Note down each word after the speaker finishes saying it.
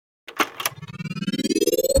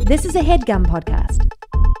This is a HeadGum podcast.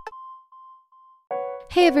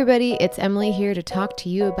 Hey everybody, it's Emily here to talk to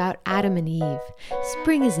you about Adam and Eve.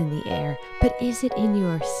 Spring is in the air, but is it in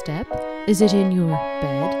your step? Is it in your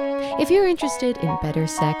bed? If you're interested in better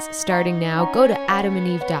sex starting now, go to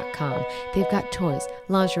adamandeve.com. They've got toys,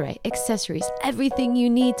 lingerie, accessories, everything you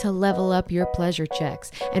need to level up your pleasure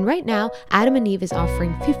checks. And right now, Adam and Eve is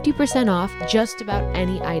offering 50% off just about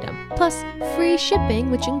any item, plus free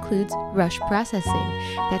shipping, which includes rush processing.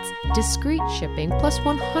 That's discreet shipping, plus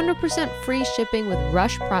 100% free shipping with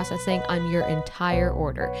rush processing on your entire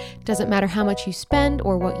order. Doesn't matter how much you spend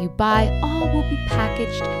or what you buy, all will be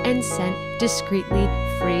packaged and sent discreetly,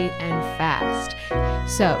 free, and fast.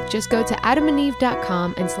 So just go to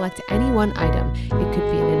adamandeve.com and select any one item. It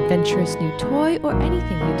could be an adventurous new toy or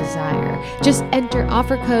anything you desire. Just enter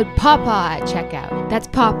offer code PAWPAW at checkout. That's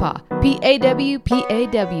PAWPAW,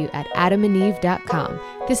 P-A-W-P-A-W at adamandeve.com.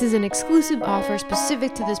 This is an exclusive offer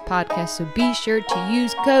specific to this podcast, so be sure to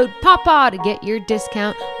use code PAWPAW to get your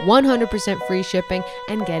discount, 100% free shipping,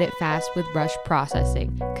 and get it fast with rush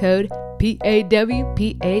processing. Code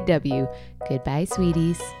P-A-W-P-A-W. Goodbye,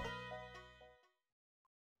 sweeties.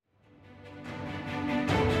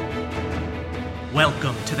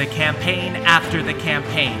 Welcome to the campaign after the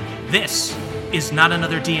campaign. This is not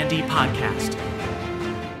another D&D podcast.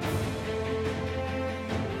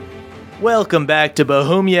 Welcome back to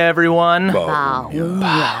Bohemia, everyone.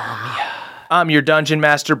 I'm your Dungeon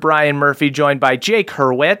Master, Brian Murphy, joined by Jake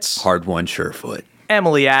Hurwitz. Hard-won Surefoot.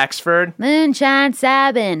 Emily Axford. Moonshine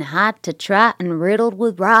Sabin, hot to trot and riddled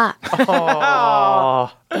with rock.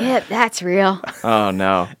 Oh. Yep, that's real. Oh,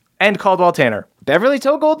 no. And Caldwell Tanner. Beverly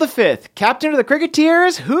Togold V, captain of the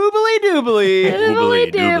Cricketers, hoobly doobly.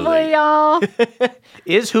 Doobly doobly, y'all.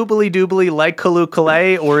 Is Hoobly Doobly like Kaloo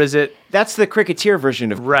Kalay, or is it... That's the Cricketeer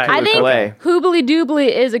version of Right. I think Kalay. Hoobly Doobly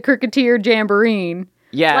is a Cricketeer jamboree.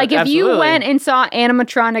 Yeah, Like, if absolutely. you went and saw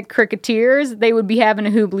animatronic Cricketers, they would be having a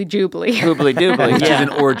Hoobly Doobly. Hoobly doobly, Which is yeah. an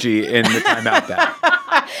orgy in the timeout bag.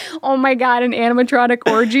 Oh my god, an animatronic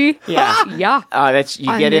orgy? Yeah. Yeah. That's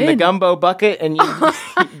you I'm get in the in. gumbo bucket and you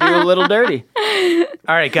do a little dirty.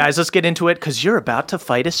 All right, guys, let's get into it, because you're about to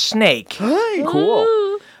fight a snake.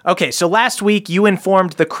 Cool. Okay, so last week you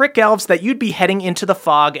informed the Crick Elves that you'd be heading into the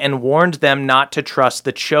fog and warned them not to trust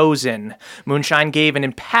the Chosen. Moonshine gave an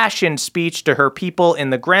impassioned speech to her people in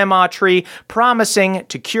the Grandma Tree, promising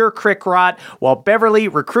to cure Crick rot, while Beverly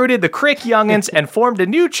recruited the Crick Youngins and formed a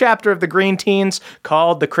new chapter of the Green Teens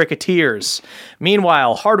called the Cricketeers.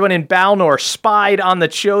 Meanwhile, Hardwin and Balnor spied on the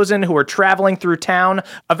Chosen who were traveling through town.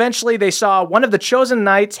 Eventually, they saw one of the Chosen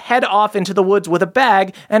Knights head off into the woods with a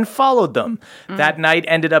bag and followed them. That night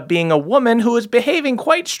ended up being a woman who was behaving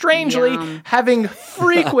quite strangely, having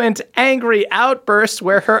frequent angry outbursts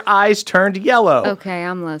where her eyes turned yellow. Okay,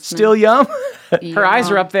 I'm listening. Still yum? Her eyes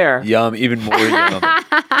are up there Yum, even more yum.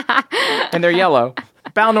 and they're yellow.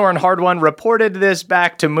 Balnor and Hardwon reported this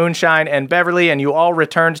back to Moonshine and Beverly, and you all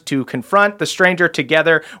returned to confront the stranger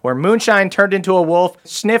together, where Moonshine turned into a wolf,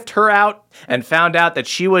 sniffed her out, and found out that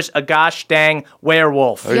she was a gosh dang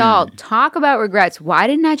werewolf. Y'all, talk about regrets. Why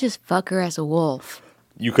didn't I just fuck her as a wolf?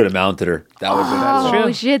 You could have mounted her. That would have been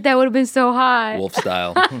Oh, shit, that would have been so hot. wolf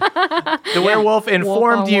style. The werewolf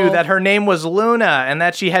informed you that her name was Luna and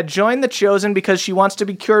that she had joined the Chosen because she wants to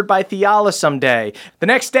be cured by Theala someday. The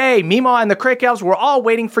next day, Mima and the Crick Elves were all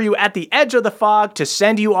waiting for you at the edge of the fog to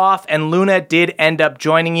send you off, and Luna did end up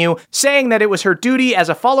joining you, saying that it was her duty as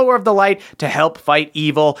a follower of the light to help fight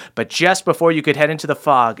evil. But just before you could head into the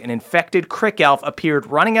fog, an infected Crick Elf appeared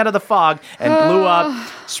running out of the fog and blew up,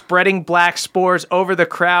 spreading black spores over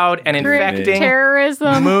the crowd and infecting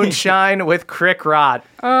Terrorism. Moonshine with Crick rot.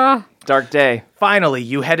 Dark day. Finally,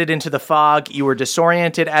 you headed into the fog. You were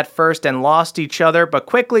disoriented at first and lost each other, but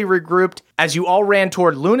quickly regrouped as you all ran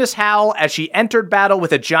toward Luna's howl as she entered battle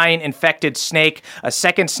with a giant infected snake. A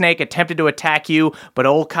second snake attempted to attack you, but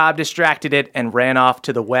old Cobb distracted it and ran off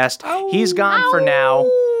to the west. He's gone for now.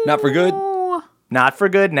 Not for good. Not for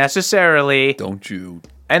good necessarily. Don't you?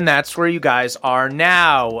 And that's where you guys are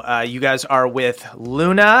now. You guys are with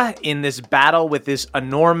Luna in this battle with this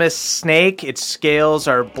enormous snake. Its scales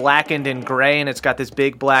are blackened and gray, and it's got this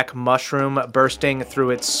big black mushroom bursting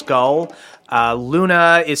through its skull.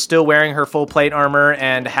 Luna is still wearing her full plate armor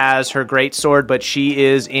and has her great sword, but she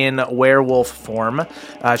is in werewolf form.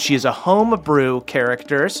 She is a homebrew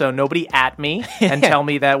character, so nobody at me and tell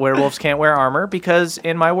me that werewolves can't wear armor, because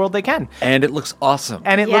in my world they can. And it looks awesome.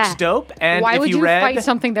 And it looks dope. And why if would you you read, fight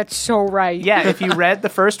something that's so right? yeah, if you read the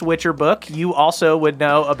first Witcher book, you also would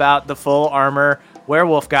know about the full armor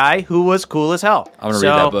werewolf guy who was cool as hell. I'm gonna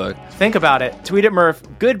read that book. Think about it. Tweet at Murph.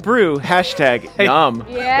 Good brew. Hashtag yum.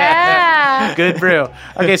 Yeah. Good brew.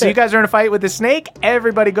 Okay, so you guys are in a fight with the snake.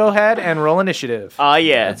 Everybody go ahead and roll initiative.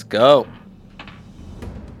 Yeah. Let's go.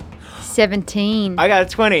 17. I got a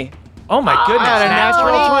 20. Oh my goodness. I got a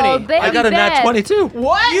natural 20. Baby I got a nat Beth. 22.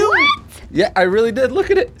 What? Yeah, I really did. Look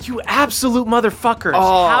at it. You absolute motherfuckers.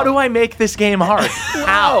 Oh. How do I make this game hard?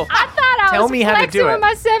 How? I thought I Tell was me how to flexing do it. with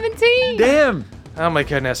my 17. Damn. Oh my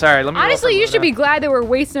goodness. All right, let me roll Honestly, for you should Luna. be glad that we're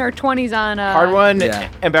wasting our 20s on Hard one Yeah.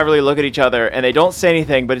 and Beverly look at each other, and they don't say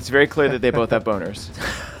anything, but it's very clear that they both have boners.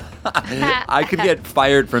 I could get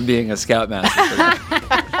fired from being a scoutmaster. for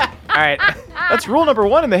that. All right. That's rule number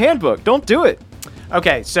 1 in the handbook. Don't do it.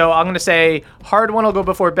 Okay, so I'm going to say hard one will go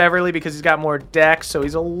before Beverly because he's got more dex, so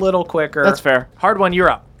he's a little quicker. That's fair. Hard one, you're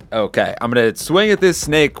up. Okay, I'm gonna swing at this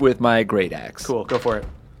snake with my great axe. Cool, go for it.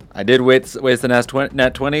 I did waste the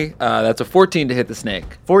nat 20. That's a 14 to hit the snake.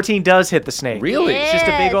 14 does hit the snake. Really? It's just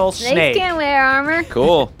a big old Snakes snake. can't wear armor.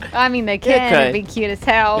 Cool. I mean, they can. could. It'd be cute as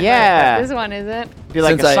hell. but Yeah. This one isn't. Be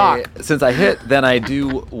like since a sock. since I hit, then I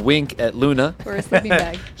do wink at Luna. Or a sleeping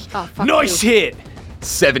bag. Oh, fuck Nice you. hit.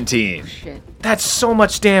 17. Shit. That's so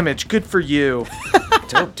much damage. Good for you.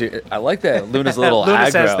 Dope, dude. I like that. Luna's a little Luna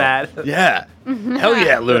aggro. says that. Yeah. Hell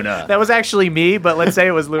yeah, Luna. That was actually me, but let's say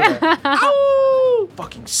it was Luna. Ow!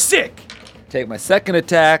 Fucking sick. Take my second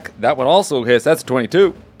attack. That one also hits. That's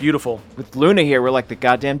 22. Beautiful. With Luna here, we're like the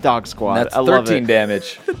goddamn dog squad. That's I love 13 it.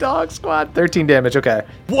 damage. The dog squad. 13 damage, okay.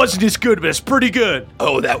 Wasn't as good, but it's pretty good.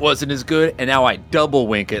 Oh, that wasn't as good. And now I double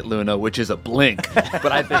wink at Luna, which is a blink.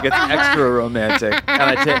 But I think it's extra romantic. And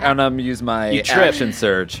I'm going to use my You trip. action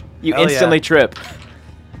surge. You Hell instantly yeah. trip.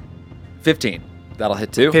 15. That'll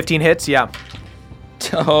hit too. 15 hits, yeah.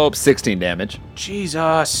 Oh, 16 damage.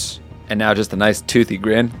 Jesus. And now just a nice toothy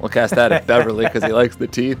grin. We'll cast that at Beverly because he likes the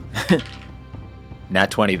teeth. Nat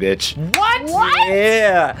 20, bitch. What?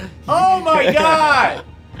 Yeah. Oh my god.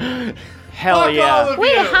 Hell yeah.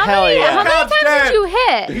 Wait, how Hell many, yeah. how many times did you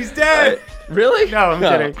hit? He's dead. Really? No, I'm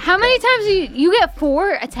kidding. How many times you get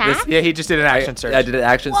 4 attacks? Yeah, he just did an action surge. I did an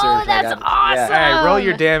action Whoa, surge. that's awesome. All right, roll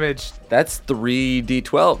your damage. That's 3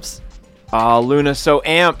 d12s. Oh, Luna's so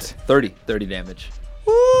amped. 30 damage.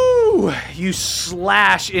 Woo! You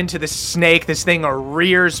slash into the snake. This thing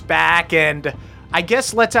rears back and I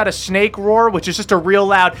guess lets out a snake roar, which is just a real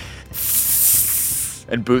loud.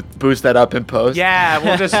 And boost that up in post. Yeah,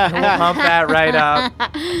 we'll pump that right up.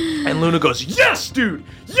 And Luna goes, "Yes, dude!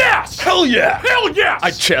 Yes! Hell yeah! Hell yes!"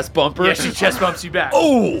 I chest bump her. Yeah, she chest bumps you back.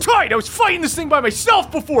 Oh! Tight! I was fighting this thing by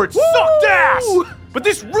myself before. It sucked ass! But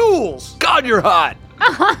this rules! God, you're hot.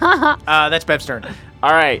 That's Bev's turn.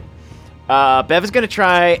 All right. Bev is going to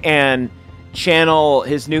try and channel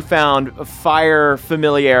his newfound fire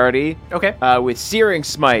familiarity Okay. with Searing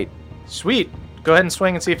Smite. Sweet. Go ahead and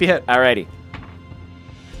swing and see if you hit. Alrighty.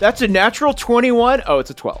 That's a natural 21. Oh, it's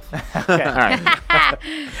a 12. Okay, all right.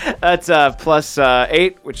 That's plus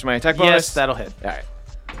 8, which is my attack bonus. Yes, that'll hit. All right.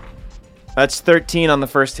 That's 13 on the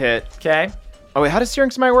first hit. Okay. Oh, wait, how does Searing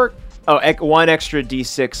Smite work? Oh, 1 extra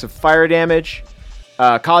d6 of fire damage.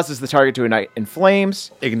 Causes the target to ignite in flames.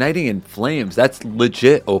 Igniting in flames. That's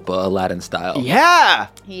legit Opa Aladdin style. Yeah!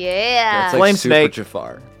 Yeah. It's like Flame super snake.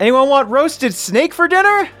 Jafar. Anyone want roasted snake for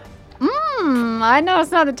dinner? I know it's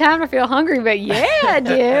not the time to feel hungry, but yeah, I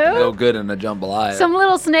No do. good in a jambalaya. Some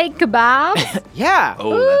little snake kebabs. Yeah.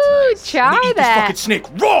 Oh, Ooh, that's nice. try Eat this that. fucking snake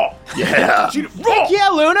raw! Yeah. Eat it raw! Yeah,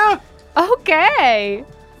 Luna! Okay.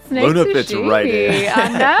 Snake Luna fits sushi. right in.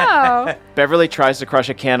 I know. Beverly tries to crush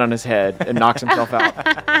a can on his head and knocks himself out.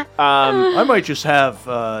 I might just have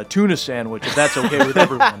a tuna sandwich if that's okay with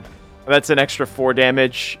everyone. That's an extra 4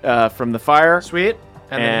 damage from the fire. Sweet.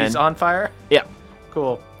 And then he's And- on fire? Yeah.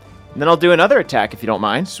 Cool. And then I'll do another attack if you don't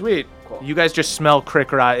mind. Sweet. You guys just smell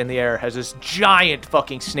Crick rot in the air as this giant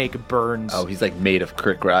fucking snake burns. Oh, he's like made of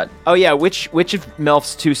crick rot. Oh yeah, which of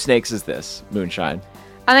Melf's 2 snakes is this, Moonshine?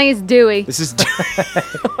 I think it's Dewey. This is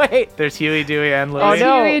Wait, There's Huey, Dewey, and Louie. Oh,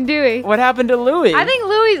 no. Dewey and Dewey. what happened to Louie? I think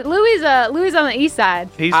Louis on the east side.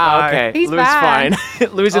 He's Ah, fine. okay. He's Louie's fine. fine.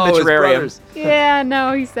 Louie's in the Oh, his terrarium. brothers. Yeah,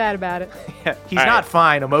 no, he's sad about it. He's All not right.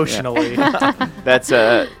 fine emotionally. That's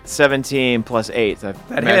 17 plus 8. I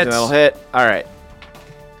imagine hits. that'll hit. All right.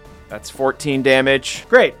 That's 14 damage.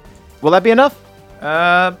 Great. Will that be enough?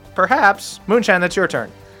 Perhaps. Moonshine, that's your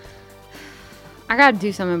turn. I gotta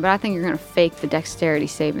do something, but I think you're gonna fake the dexterity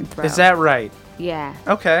saving throw. Is that right? Yeah.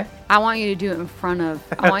 Okay. I want you to do it in front of.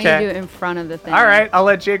 I want you to Okay. do it in front of the thing. All right. I'll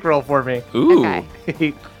let Jake roll for me. Ooh.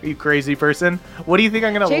 Okay. You crazy person. What do you think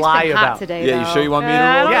I'm going to Jake's lie been hot about? today. Yeah, you though. sure you want me to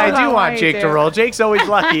I roll? don't Yeah, know I if do want you Jake to roll. Jake's always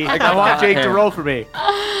lucky. I want Jake to roll for me.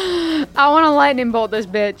 I want to lightning bolt this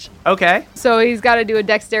bitch. Okay. So he's got to do a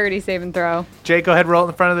dexterity saving throw. Jake, go ahead, roll it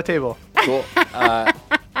in front of the table. Cool.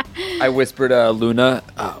 I whispered to Luna,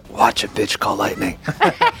 watch a bitch call lightning.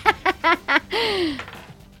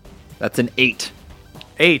 That's an 8.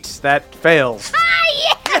 8. That fails.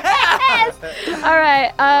 All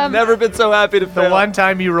right. Never been so happy to The fail. one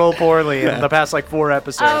time you roll poorly in the past 4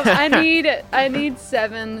 episodes. I need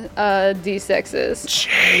 7 d6s.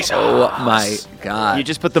 Jesus. Oh my god. You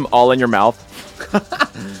just put them all in your mouth.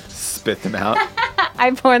 spit them out.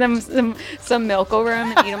 I pour them some milk over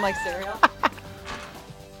them and eat them like cereal.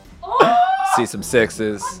 See some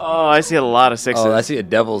 6s. Oh, I see a lot of 6s. Oh, I see a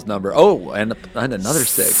devil's number. Oh, and another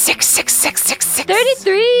 6.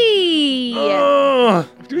 33.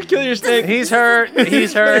 Did we kill your snake? He's hurt.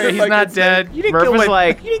 He's hurt. He's not dead. You didn't Murph kill was my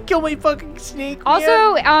like- You didn't kill my fucking snake.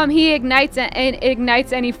 Also, he ignites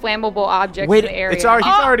any flammable objects Wait, in the area. He's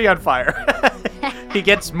already on fire. He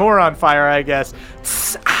gets more on fire, I guess.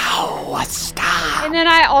 Ow! Stop. And then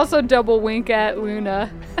I also double wink at Luna.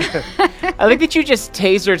 I think that you just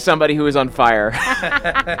tasered somebody who was on fire.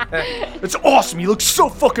 It's awesome. You look so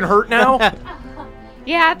fucking hurt now.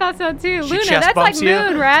 Yeah, I thought so too. She Luna, chest that's like bumps you?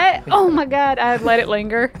 moon, right? Oh my god, I let it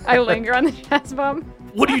linger. I linger on the chest bump.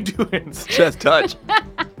 What are you doing? Chest touch.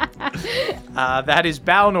 That is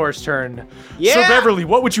Balnor's turn. Yeah. So Beverly,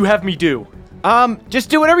 what would you have me do? Just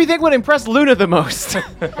do whatever you think would impress Luna the most.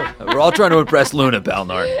 We're all trying to impress Luna,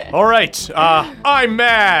 Balnar. All right. I'm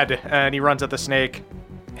mad. And he runs at the snake.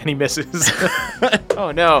 And he misses. Oh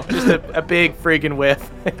no. Just a big friggin' whiff.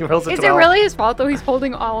 He rolls a Is it 12. really his fault though? He's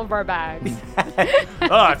holding all of our bags.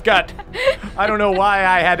 I don't know why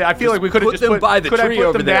I had to. I feel like we could have Put just them by the could I tree put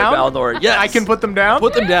over them there, down? Balnor. Yes. I can put them down?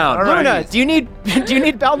 Put them down. All right. Luna, do you need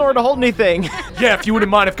Balnor to hold anything? Yeah, if you wouldn't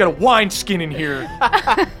mind, I've got a wine skin in here.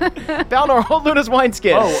 Balnor, hold Luna's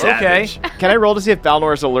wineskin. Oh, okay. Can I roll to see if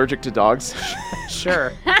Balnor is allergic to dogs?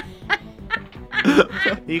 Sure.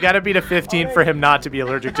 You gotta beat a 15 for him not to be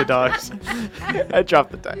allergic to dogs. I dropped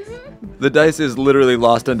the dice. The dice is literally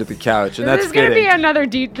lost under the couch, and that's This is gonna be fitting. another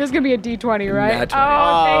D. This is gonna be a D20, right? Nat 20.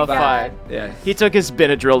 Oh, thank God. fine. Yeah. He took his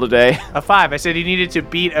Benadryl today. A 5. I said he needed to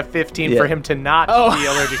beat a 15 Yeah. for him to not be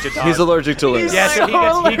allergic to dogs. He's allergic to Luna. Yes,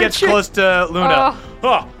 he gets close to Luna.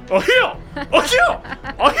 Oh, heal! Oh, heal!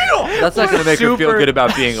 Oh, heal! That's not gonna make her feel good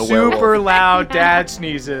about being a werewolf. Super loud dad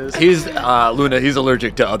sneezes. He's Luna. He's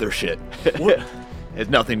allergic to other shit. It's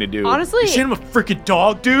nothing to do. Honestly, You seen him a freaking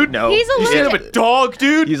dog, dude? no. he's You seen him allergic. a dog,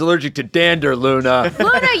 dude? He's allergic to dander, Luna.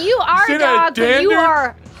 Luna, you are a Seen a dog, but you dander?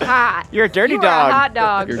 are hot. You're a dirty you dog. Are a hot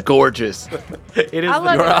dog. You're gorgeous. It is I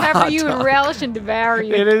love You're to a pepper hot you and dog. relish and devour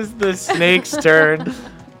you. It is the snake's turn.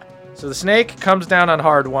 So the snake comes down on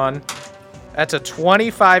hard one. That's a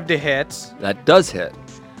 25 to hit. That does hit.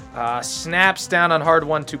 Snaps down on hard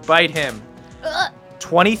one to bite him.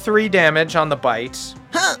 23 damage on the bite.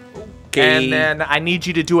 And then I need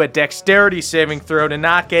you to do a dexterity saving throw to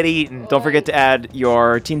not get eaten. Don't forget to add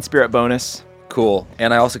your Teen Spirit bonus. Cool.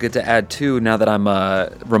 And I also get to add 2 now that I'm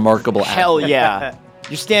a remarkable Hell athlete. yeah.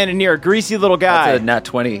 You're standing near a greasy little guy. That's a nat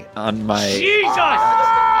 20 on my... Jesus!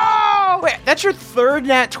 Oh, wait, that's your third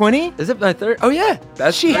nat 20? Is it my third? Oh, yeah.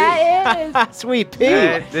 That's That is. Sweet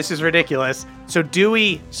pea. This is ridiculous. So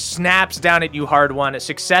Dewey snaps down at you hard one. It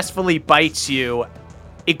successfully bites you.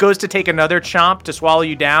 It goes to take another chomp to swallow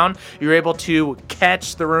you down. You're able to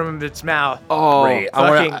catch the rim of its mouth. Oh, great.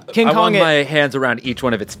 fucking King I Kong want it. my hands around each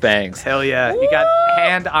one of its fangs. Hell yeah. You got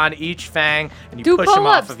hand on each fang, and you Do push him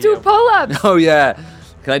off pull-ups. of Do you. pull-ups. Oh, yeah.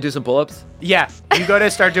 Can I do some pull-ups? Yeah, you go to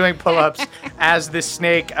start doing pull-ups as this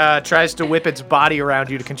snake tries to whip its body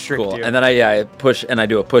around you to constrict Cool. you. And then I push, and I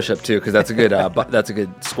do a push-up, too, because that's a good that's a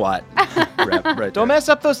good squat rep right Don't there. mess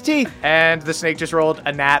up those teeth. And the snake just rolled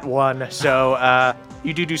a nat 1, so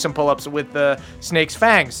you do some pull-ups with the snake's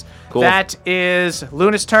fangs. Cool. That is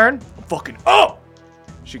Luna's turn. Fucking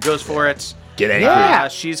she goes for it. Get angry. Yeah.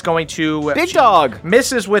 She's going to Big dog.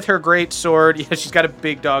 misses with her great sword. Yeah, she's got a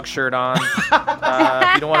big dog shirt on.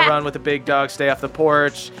 If you don't want to run with a big dog, stay off the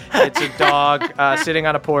porch. It's a dog sitting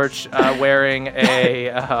on a porch wearing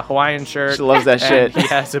a Hawaiian shirt. She loves that and shit. He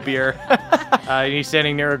has a beer. And he's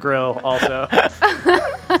standing near a grill also.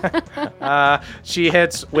 She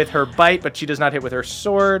hits with her bite, but she does not hit with her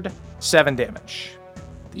sword. 7 damage.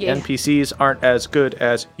 The Yeah. NPCs aren't as good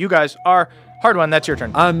as you guys are. Hard one, that's your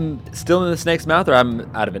turn. I'm still in the snake's mouth, or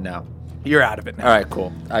I'm out of it now? You're out of it now. All right,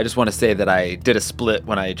 cool. I just want to say that I did a split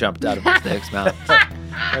when I jumped out of the snake's mouth.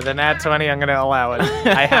 For the nat 20, I'm going to allow it.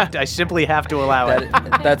 I simply have to allow it.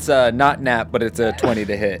 That's not nat, but it's a 20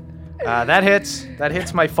 to hit. That hits. That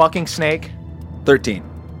hits my fucking snake. 13.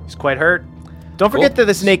 He's quite hurt. Don't forget Cool. that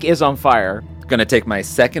the snake is on fire. Gonna take my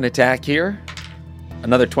second attack here.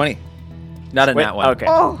 Another 20. Not in that one. Okay.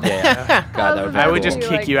 Oh, Yeah. God, that would be I would cool. just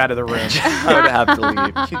kick you out of the room. I would have to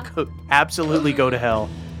leave. You could absolutely go to hell.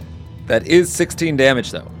 That is 16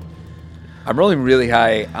 damage, though. I'm rolling really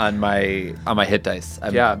high on my hit dice.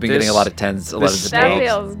 I've Yeah, been getting a lot of 10s, 11s, that and 12s.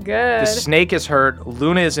 feels good. The snake is hurt.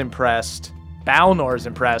 Luna is impressed. Balnor is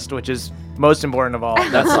impressed, which is most important of all.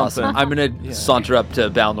 That's awesome. I'm going to saunter up to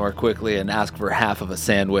Balnor quickly and ask for half of a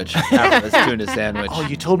sandwich, half of a tuna sandwich. Oh,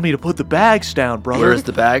 you told me to put the bags down, brother. Where's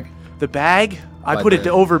the bag? The bag? I By put it the-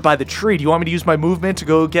 over by the tree. Do you want me to use my movement to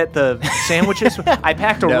go get the sandwiches? I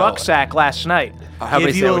packed a No. rucksack last night. How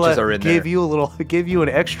many sandwiches are in there? Give you an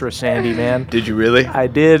extra, Sandy, man. Did you really? I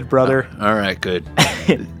did, brother. All right, good.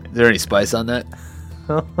 Is there any spice on that?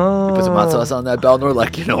 Put some hot sauce on that, Balnor,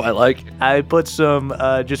 like you know I like. I put some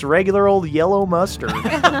just regular old yellow mustard,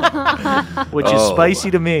 which is spicy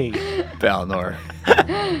to me. Balnor.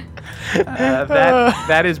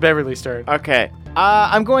 That is Beverly's turn. Okay.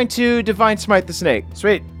 I'm going to Divine Smite the snake.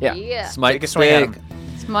 Sweet. Yeah. Yeah. Smite Take a swing at snake.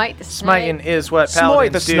 him. Smite the snake. Smiting is what Smite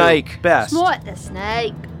paladins the do snake. best. Smite the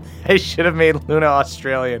snake. I should have made Luna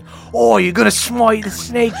Australian. Oh, you're gonna smite the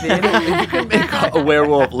snake, then? A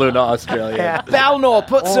werewolf, Luna, Australia. Yeah. Balnor,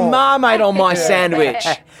 put some Marmite on my sandwich.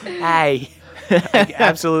 Hey. I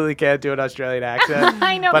absolutely can't do an Australian accent.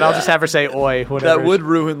 I know. But I'll just have her say oi. Whatever. That would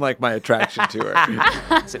ruin like my attraction to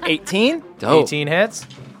her. Is it 18? Dope. 18 hits.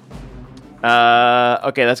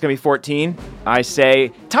 Okay, that's gonna be 14. I say,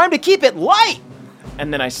 time to keep it light!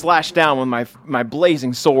 And then I slash down with my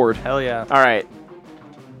blazing sword. Hell yeah. All right.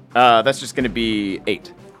 That's just gonna be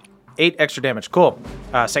 8. 8 extra damage. Cool.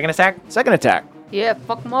 Second attack. Second attack. Yeah,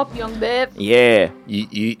 fuck him up, young Bev. Yeah.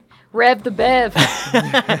 Yeet. Rev the Bev.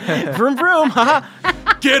 Vroom vroom, haha.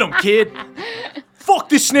 Get him, kid. Fuck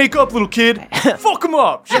this snake up, little kid. Fuck him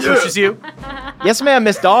up. She pushes you. Yes, ma'am,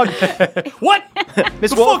 Miss Dog. What?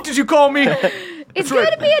 Miss The Wolf. fuck did you call me? It's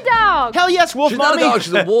good to be a dog. Hell yes, Wolf She's not Mommy. a dog,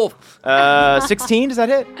 she's a wolf. 16, does that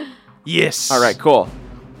hit? Yes. All right, cool.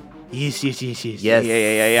 Yes. Yeah.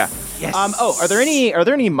 Yes. Are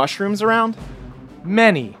there any mushrooms around?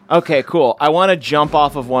 Many. Okay, cool. I want to jump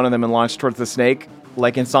off of one of them and launch towards the snake,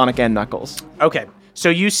 like in Sonic and Knuckles. Okay. So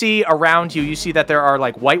you see around you see that there are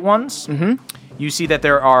like white ones. Mm-hmm. You see that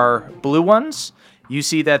there are blue ones. You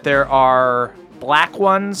see that there are black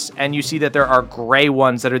ones, and you see that there are gray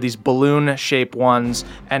ones that are these balloon-shaped ones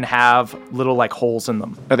and have little like holes in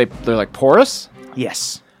them. They're like porous?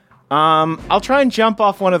 Yes. I'll try and jump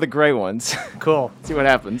off one of the gray ones. Cool. See what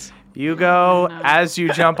happens. You go, as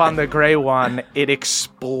you jump on the gray one, it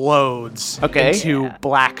explodes into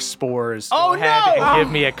black spores. Oh, Go ahead no! and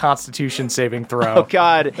give me a Constitution saving throw. Oh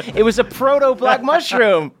god, it was a proto-black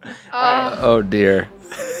mushroom. Oh dear.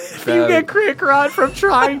 You get Crick Rod from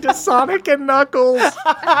trying to Sonic and Knuckles.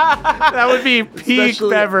 That would be peak Especially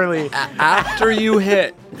Beverly. After you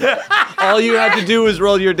hit, all you had to do was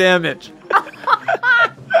roll your damage.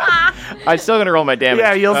 I'm still gonna roll my damage.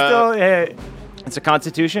 Yeah, you'll still hit. It's a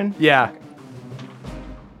Constitution. Yeah.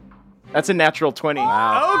 That's a natural 20.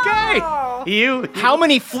 Okay. How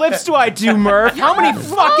many flips do I do, Murph? How many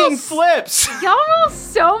fucking flips? Y'all roll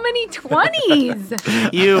so many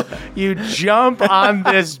 20s. You jump on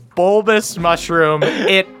this bulbous mushroom.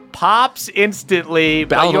 It pops instantly.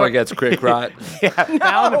 but Balnor gets Crick Rot.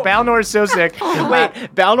 Balnor is so sick. Wait,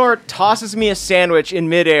 Balnor tosses me a sandwich in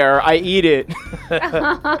midair. I eat it.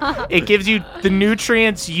 It gives you the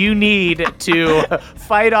nutrients you need to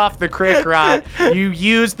fight off the Crick Rot. You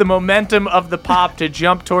use the momentum of the pop to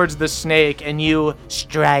jump towards the snake, and you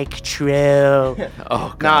strike true.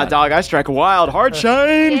 Oh god. Nah, dog, I strike wild. Hard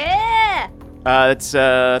shine. Yeah. That's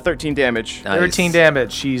 13 damage. Nice. 13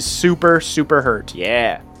 damage. She's super, super hurt.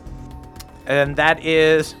 Yeah. And that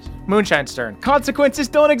is Moonshine's turn. Consequences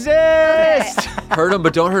don't exist. Hurt him,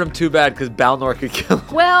 but don't hurt him too bad because Balnor could kill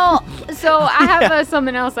him. Well, so I have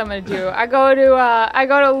something else I'm gonna do. I go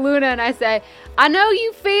to Luna and I say, I know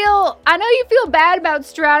you feel bad about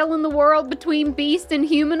straddling the world between beast and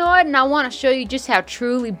humanoid, and I want to show you just how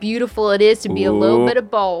truly beautiful it is to be a little bit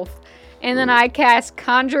of both. And then I cast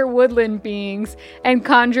Conjure Woodland Beings and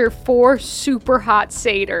conjure 4 super hot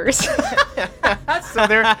satyrs. So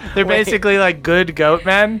they're basically like good goat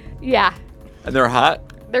men. Yeah, And they're hot.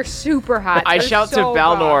 they're super hot. I They're shout to so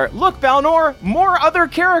Balnor, hot. look, Balnor, more other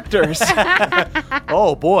characters.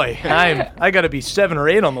 Oh boy, I gotta be 7 or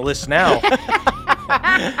 8 on the list now.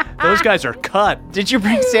 Those guys are cut. Did you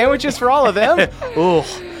bring sandwiches for all of them? Ooh,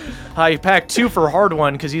 I packed 2 for Hard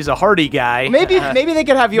One because he's a hardy guy. Maybe they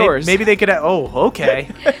could have yours. Maybe they could have. Oh, okay.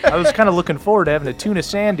 I was kind of looking forward to having a tuna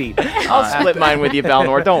sandy. I'll split mine with you,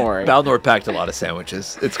 Balnor. Don't worry. Balnor packed a lot of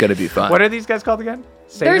sandwiches. It's gonna be fun. What are these guys called again?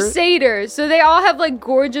 They're satyrs, so they all have like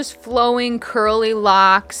gorgeous flowing curly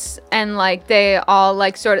locks, and like they all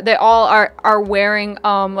are wearing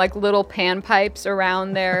like little panpipes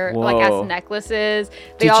around their like as necklaces.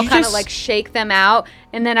 They all kind of like shake them out,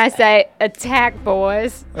 and then I say, "Attack,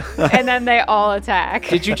 boys," and then they all attack.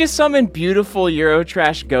 Did you just summon beautiful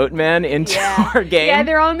Eurotrash goat men into our game? Yeah,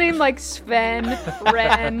 they're all named like Sven,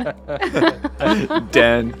 Ren,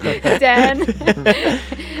 Den.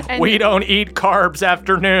 And we don't eat carbs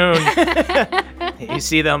afternoon. You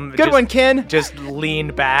see them. Good one, Ken. Just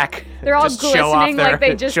lean back. they're all just show off glistening their, like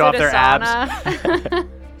they just show did off a their abs.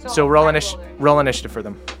 sauna. So roll initiative for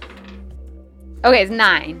them. Okay, it's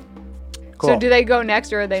 9. Cool. So do they go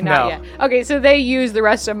next, or are they not No. yet? Okay, so they use the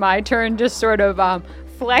rest of my turn just sort of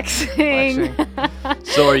flexing.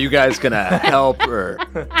 So are you guys gonna help or?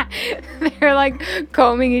 They're like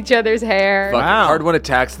combing each other's hair. Fucking hard one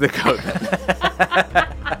attacks the goat.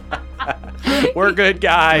 We're good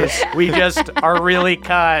guys. We just are really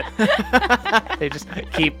cut. They just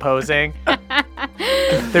keep posing.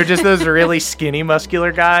 They're just those really skinny,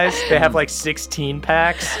 muscular guys. They have like 16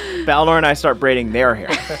 packs. Balnor and I start braiding their hair.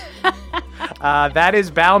 That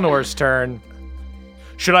is Balnor's turn.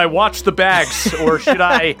 Should I watch the bags or should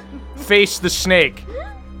I face the snake?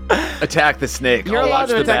 Attack the snake. You're I'll allowed watch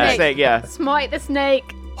to the attack the bag. snake, yeah. Smite the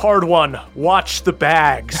snake. Hard one. Watch the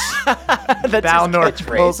bags. Balnor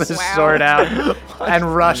pulls his sword out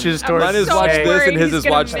and rushes towards Mine the is watch snake. this and his He's is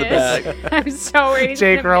gonna watch the miss. bag. I'm so worried. he's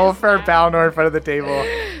Jake, gonna roll miss for that. Balnor in front of the table.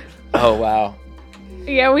 Oh wow.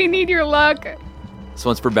 Yeah, we need your luck. This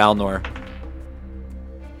one's for Balnor.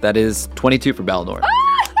 That is 22 for Balnor.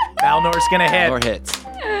 Balnor's gonna hit. Balnor hits.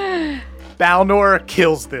 Balnor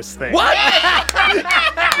kills this thing. What?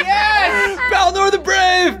 Yes! Balnor the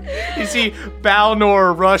Brave! You see,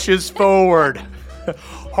 Balnor rushes forward.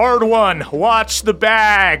 Hard one, watch the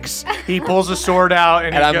bags. He pulls a sword out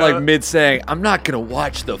and, And I'm like mid saying, I'm not gonna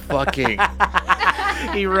watch the fucking.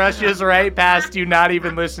 he rushes right past you, not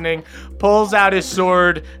even listening, pulls out his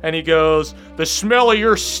sword, and he goes, the smell of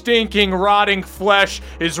your stinking, rotting flesh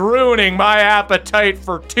is ruining my appetite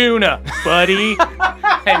for tuna, buddy.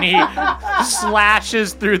 And he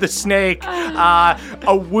slashes through the snake,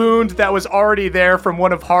 a wound that was already there from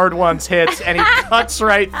one of Hard One's hits, and he cuts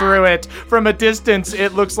right through it. From a distance,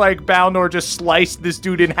 it looks like Balnor just sliced this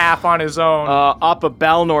dude in half on his own. Appa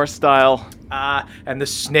Balnor style. And the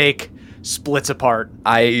snake splits apart.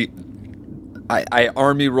 I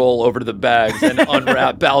army roll over to the bags and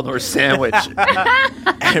unwrap Balnor's sandwich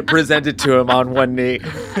and present it to him on one knee.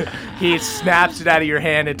 He snaps it out of your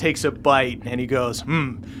hand and takes a bite, and he goes,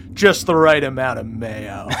 just the right amount of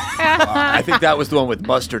mayo. I think that was the one with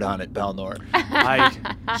mustard on it, Balnor.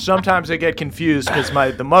 Sometimes I get confused because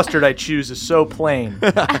the mustard I choose is so plain.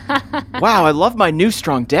 Wow, I love my new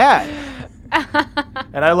strong dad.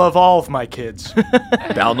 And I love all of my kids.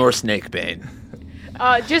 Balnor Snakebane.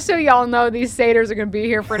 Just so y'all know, these satyrs are going to be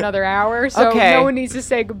here for another hour, so Okay. no one needs to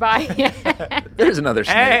say goodbye yet. There's another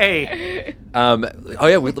snake. Hey! Oh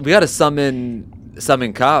yeah, we gotta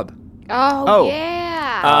summon Cobb. Oh,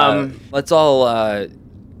 yeah. Let's all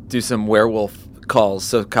do some werewolf calls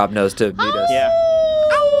so Cobb knows to meet us. Yeah.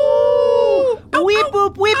 Weep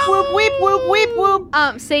whoop, weep whoop, weep whoop, weep whoop.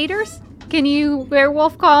 Satyrs, can you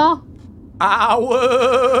werewolf call?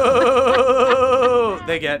 Ow!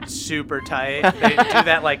 They get super tight. They do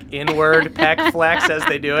that like inward pec flex as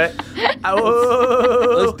they do it.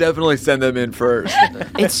 Ow! Let's definitely send them in first.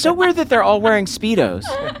 It's so weird that they're all wearing Speedos.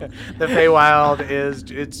 The Feywild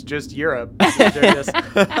it's just Europe. They're just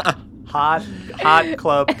hot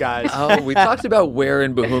club guys. Oh, we talked about where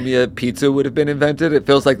in Bohemia pizza would have been invented. It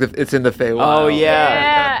feels like it's in the Feywild. Oh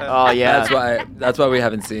yeah. Yeah. Oh yeah. That's why we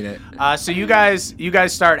haven't seen it. So you guys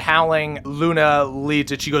start howling. Luna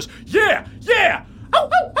leads it. She goes, yeah, yeah. Ow,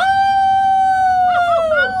 ow, ow.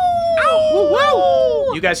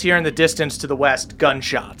 You guys hear in the distance to the west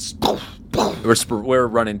gunshots. We're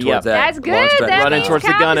running towards Yep. that. That's long good. stretch. That Running means towards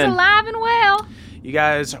the Cobb is gunning. alive and well. You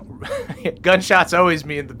guys, gunshots always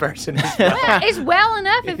mean the person is It's well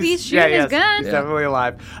enough if he's shooting his gun. He's definitely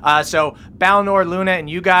alive. So Balnor, Luna, and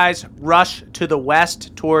you guys rush to the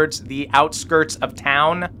west towards the outskirts of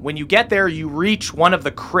town. When you get there, you reach one of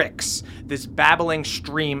the cricks, this babbling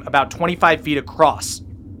stream about 25 feet across.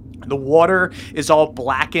 The water is all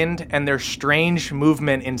blackened and there's strange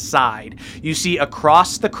movement inside. You see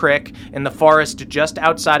across the crick in the forest just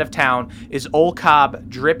outside of town is old Cobb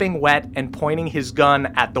dripping wet and pointing his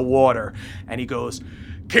gun at the water. And he goes,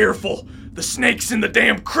 careful, the snake's in the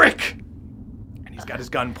damn crick. And he's got his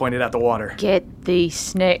gun pointed at the water. Get the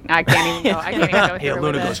snake. I can't even go. I can't even go Yeah, through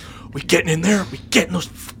Luna with goes, it. we getting in there? We getting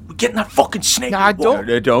get in that fucking snake. Nah, Don't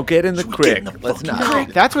get in the Should we get in crick. the Let's fucking not.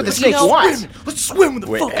 crick? That's what the snake wants. Let's swim with the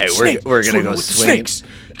Wait, fucking hey, snake. we're gonna Swimming go with the swinging. snakes.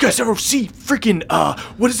 You guys ever see freaking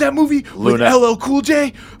what is that movie with Luna. LL Cool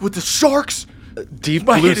J with the sharks? Deep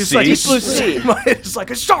My blue head is sea. like Deep blue sea. My head is like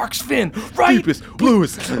a shark's fin, right? Deepest,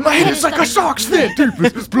 bluest. My head is like a shark's fin.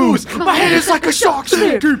 Deepest, bluest. My head is like a shark's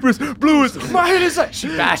fin. Deepest, bluest. My head is like. She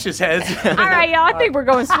bashes heads. All right, y'all. I think we're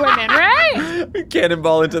going swimming, right?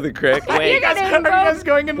 Cannonball into the crick. Wait. You guys Are you guys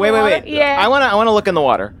going in the Wait. water? Yeah. I wanna look in the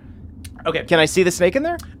water. Okay. Can I see the snake in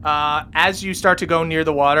there? As you start to go near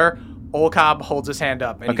the water, Old Cobb holds his hand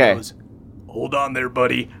up and Okay. he goes, "Hold on there,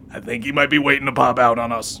 buddy. I think he might be waiting to pop out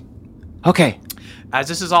on us." Okay. As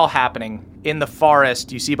this is all happening, in the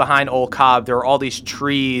forest, you see behind Old Cobb, there are all these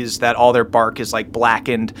trees that all their bark is like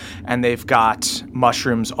blackened, and they've got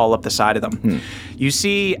mushrooms all up the side of them. You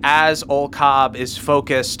see, as Old Cobb is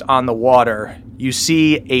focused on the water, you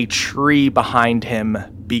see a tree behind him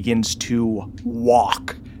begins to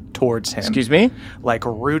walk towards him. Excuse me? Like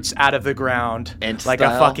roots out of the ground, Ent like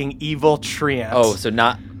style? a fucking evil tree ant. Oh, so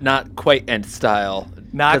not quite Ent style.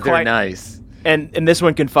 Not 'cause they're quite. nice. And this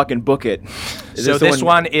one can fucking book it. So this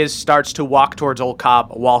one starts to walk towards Old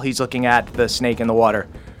Cobb while he's looking at the snake in the water.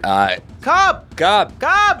 Cobb!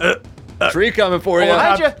 Cobb, tree coming for you.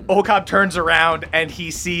 Old Cobb turns around and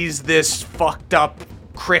he sees this fucked up,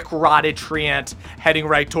 crick rotted tree ant heading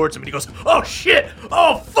right towards him, and he goes, "Oh shit!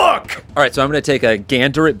 Oh fuck!" All right, so I'm going to take a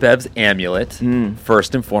gander at Bev's amulet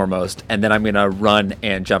first and foremost, and then I'm going to run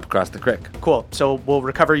and jump across the crick. Cool. So we'll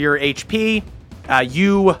recover your HP.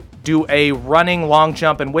 You do a running long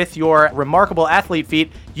jump, and with your remarkable athlete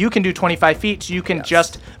feat, you can do 25 feet, so you can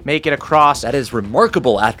just make it across. That is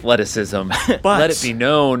remarkable athleticism. But let it be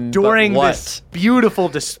known. During but what? this beautiful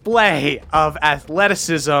display of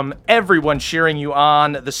athleticism, everyone cheering you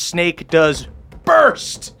on, the snake does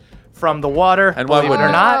burst from the water. And why believe it or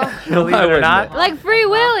wouldn't not, believe Why it or wouldn't not, it? Like Free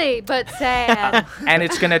Willy, but sad. and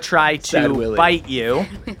it's gonna try Sad to Willy. bite you.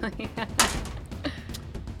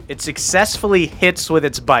 It successfully hits with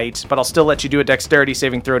its bite, but I'll still let you do a dexterity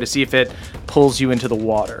saving throw to see if it pulls you into the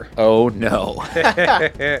water. Oh no.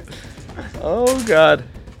 Oh god.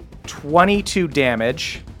 22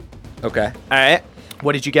 damage. Okay. All right.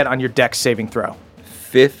 What did you get on your dex saving throw?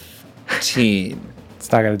 15.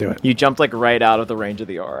 It's not gonna do it. You jumped like right out of the range of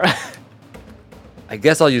the aura. I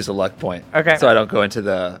guess I'll use a luck point. Okay. So I don't go into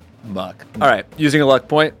the muck. All right. Using a luck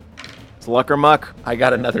point, It's luck or muck. I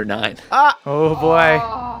got another 9. Oh boy.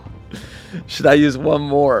 Should I use one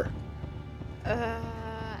more?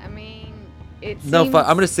 I mean, it No, seems... I'm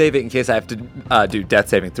going to save it in case I have to do death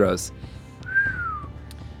saving throws.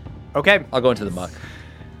 Okay. I'll go into the muck.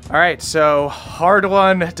 All right, so Hard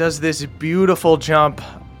One does this beautiful jump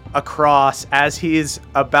across. As he's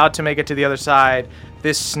about to make it to the other side,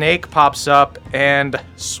 this snake pops up and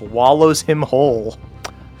swallows him whole.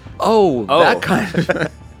 Oh, that kind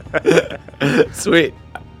of... Sweet.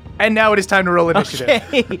 And now it is time to roll initiative.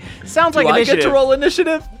 Okay. Sounds like Do I initiative. get to roll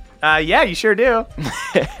initiative? Yeah, you sure do.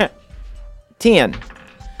 10.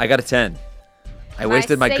 I got a 10. I My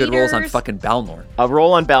wasted my good rolls on satyrs- fucking Balnor. A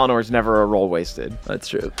roll on Balnor is never a roll wasted. That's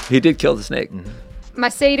true. He did kill the snake. My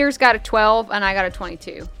satyrs got a 12, and I got a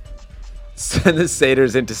 22. Send the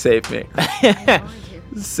satyrs in to save me.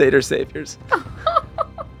 Satyr saviors.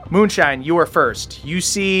 Moonshine, you are first. You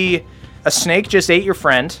see a snake just ate your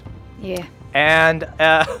friend, Yeah. and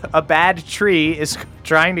a bad tree is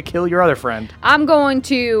trying to kill your other friend. I'm going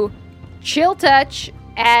to chill touch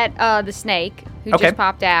at the snake who Okay. just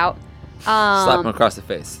popped out. Slap him across the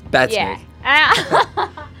face. Bad Yeah. snake.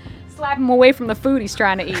 Slap him away from the food he's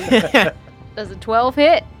trying to eat. Does a 12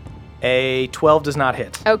 hit? A 12 does not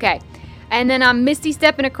hit. Okay. And then I'm misty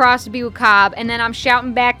stepping across to be with Cobb, and then I'm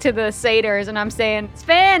shouting back to the satyrs, and I'm saying,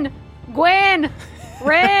 Sven, Gwen,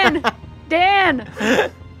 Ren, Dan,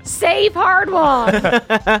 save Hard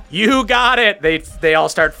One. You got it. They all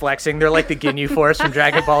start flexing. They're like the Ginyu Force from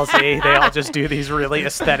Dragon Ball Z. They all just do these really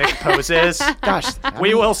aesthetic poses. Gosh.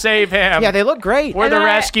 We will save him. Yeah, they look great. We're the And I-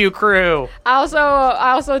 rescue crew. I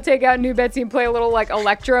also take out New Betsy and play a little like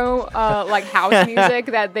electro, like house music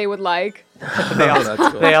that they would like.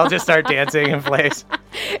 They all just start dancing in place,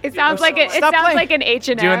 It sounds like it Stop sounds playing. like an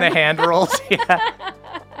H&M. doing the hand rolls. Yeah.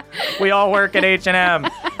 We all work at H&M.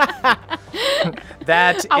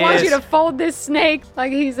 That I want is- you to fold this snake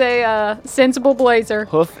like he's a sensible blazer.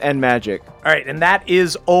 Hoof and magic. All right, and that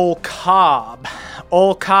is Ol Cobb.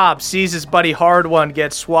 Ol Cobb sees his buddy Hard One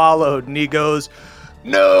get swallowed, and he goes,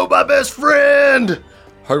 "No, my best friend!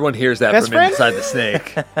 Hard One hears that Best from friend? inside the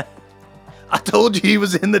snake. I told you he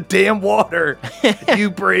was in the damn water. You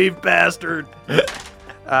brave bastard."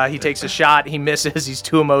 He takes a shot. He misses. He's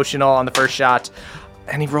too emotional on the first shot.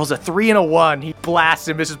 And he rolls a 3 and a 1. He blasts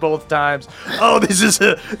and misses both times. Oh, this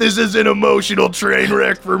is an emotional train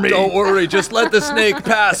wreck for me. Don't worry, just let the snake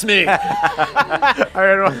pass me.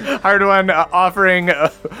 Hard one offering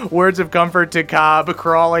words of comfort to Cobb,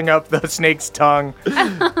 crawling up the snake's tongue.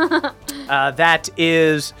 That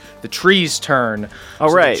is the tree's turn. All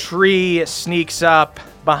So right. The tree sneaks up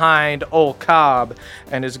behind old Cobb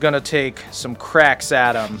and is going to take some cracks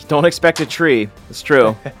at him. Don't expect a tree. It's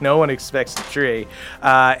true. No one expects the tree.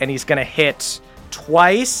 And he's going to hit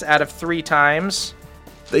twice out of 3 times.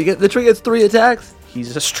 The tree gets 3 attacks?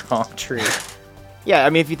 He's a strong tree. Yeah,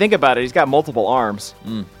 I mean, if you think about it, he's got multiple arms.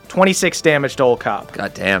 26 damage to old Cobb.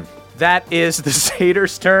 God damn. That is the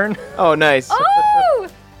satyr's turn. Oh, nice. Oh!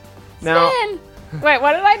 Now, Sven! Wait,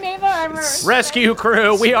 what did I name them? Rescue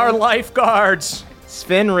crew, we are lifeguards.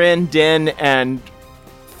 Sven, Rin, Din, and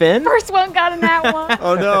Finn? First one got in that one.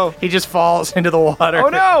 Oh, no. He just falls into the water. Oh,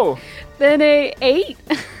 no. Then a 8.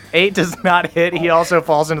 8 does not hit. He also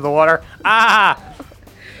falls into the water. Ah!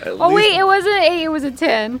 Oh wait, it wasn't an 8, it was a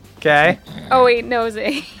 10. Okay, Oh wait, no, it was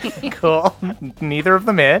 8. cool. Neither of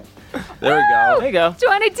them hit. There we go. There you go.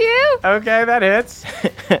 22. Okay, that hits.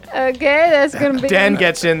 Okay, that's gonna be. Den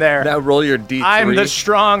gets in there. Now roll your D3. I'm the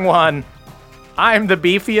strong one. I'm the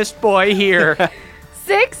beefiest boy here.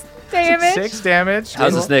 6 damage. 6 damage.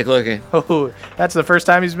 How's the snake looking? Oh, that's the first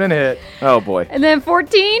time he's been hit. Oh, boy. And then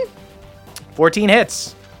 14. 14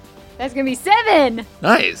 hits. That's gonna be 7.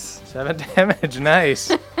 Nice. 7 damage.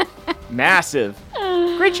 Nice. Massive.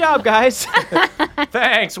 Great job, guys.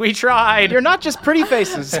 Thanks. We tried. You're not just pretty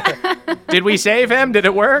faces. Did we save him? Did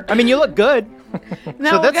it work? I mean, you look good. No,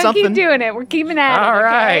 So we're that's gonna something. keep doing it. We're keeping at it. All okay?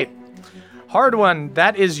 right. Hard one.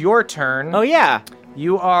 That is your turn. Oh, yeah.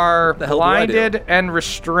 You are The hell do I do? blinded and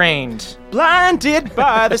restrained. Blinded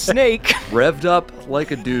by the snake. Revved up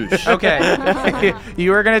like a douche. Okay.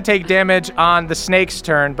 You are going to take damage on the snake's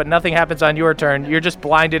turn, but nothing happens on your turn. You're just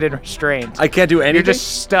blinded and restrained. I can't do anything. You're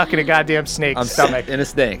just stuck in a goddamn snake's I'm stomach. in a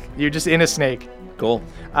snake. You're just in a snake. Cool.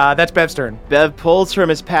 That's Bev's turn. Bev pulls from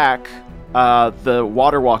his pack the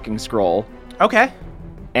water walking scroll Okay.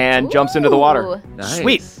 and jumps into the water. Ooh. Nice.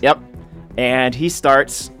 Sweet. Yep. And he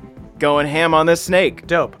starts going ham on this snake.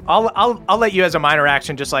 Dope. I'll let you as a minor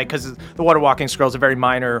action, just like because the water walking scroll is a very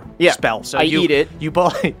minor Yeah, spell. So I you eat it. You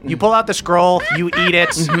pull out the scroll. You eat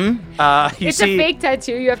it. You It's see, a fake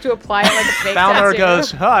tattoo. You have to apply it like a fake Balnor tattoo.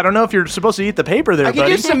 goes. Oh, I don't know if you're supposed to eat the paper there, I can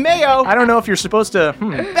buddy. use some mayo. I don't know if you're supposed to.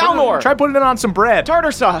 Balnor. Try putting it on some bread.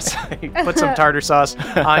 Tartar sauce. Put some tartar sauce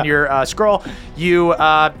on your scroll. You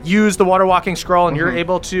use the water walking scroll, and you're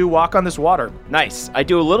able to walk on this water. Nice. I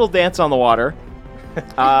do a little dance on the water.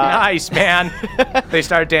 Nice, man. They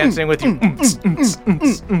start dancing with you.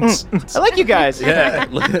 I like you guys. Yeah.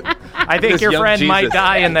 Look at I think this your young friend might Jesus.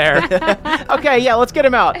 die in there. Okay, yeah, let's get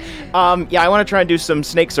him out. Yeah, I want to try and do some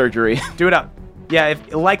snake surgery. Do it up. Yeah,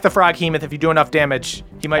 if like the frog hemoth, if you do enough damage,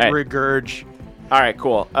 he might All right. regurge. All right,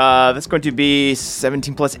 cool. That's going to be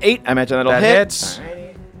 17 plus 8. I imagine that'll That hit. hits.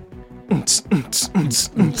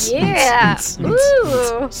 Yeah.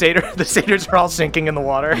 Ooh. The satyrs are all sinking in the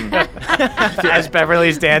water as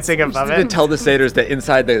Beverly's dancing above You can it. tell the satyrs that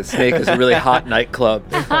inside the snake is a really hot nightclub.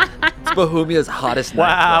 It's Bohemia's hottest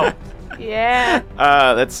Wow. nightclub. Yeah.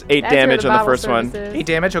 That's 8 That's where damage the on the bottle first one. service is. 8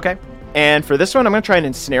 damage, okay. And for this one, I'm going to try an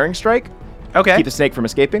ensnaring strike. Okay. Keep the snake from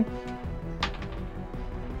escaping.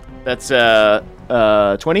 That's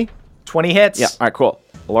 20. 20 hits. Yeah. All right, cool.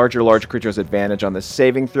 A larger creature has advantage on this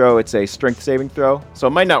saving throw. It's a strength saving throw. So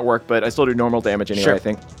it might not work, but I still do normal damage anyway, Sure. I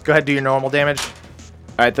think. Go ahead, do your normal damage.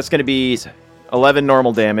 All right, that's going to be 11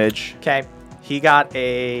 normal damage. Okay. He got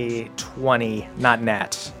a 20, not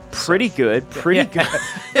nat. Pretty good. Pretty good.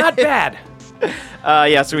 Not bad.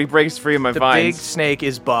 Yeah, so he breaks free of my The vines. big snake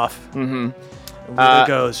is buff. Mm-hmm. Willow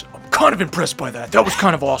goes, I'm kind of impressed by that. That was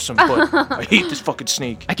kind of awesome, but I hate this fucking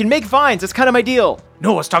snake. I can make vines. That's kind of my deal.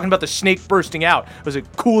 No, I was talking about the snake bursting out. It was a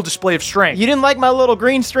cool display of strength. You didn't like my little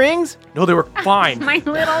green strings? No, they were fine. My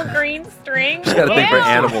little green string. Gotta think for Ew.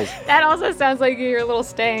 animals. That also sounds like your little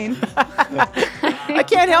stain. I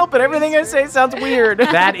can't help it. Everything I say sounds weird.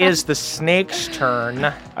 That is the snake's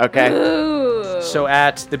turn. Okay. Ooh. So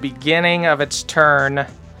at the beginning of its turn,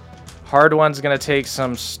 Hard One's gonna take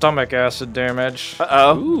some stomach acid damage.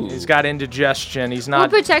 Uh-oh. He's got indigestion. He's Will not.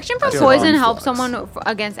 protection from doing poison arm help flux. someone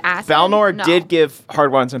against acid? Valnor No. did give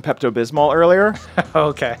Hard Ones and Pepto-Bismol earlier.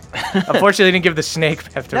 Okay. Unfortunately, he didn't give the snake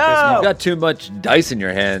Pepto-Bismol. No. You got too much dice in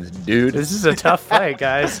your hands, dude. This is a tough fight,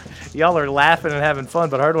 guys. Y'all are laughing and having fun,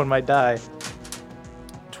 but Hard One might die.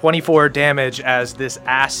 24 damage as this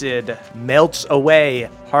acid melts away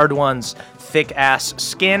Hard One's thick ass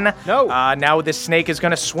skin. No. Now this snake is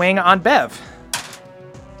gonna swing on Bev.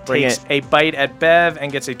 Bring takes a bite at Bev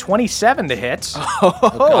and gets a 27 to hit. Oh,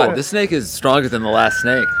 God, this snake is stronger than the last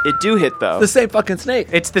snake. It do hit though. The same fucking snake.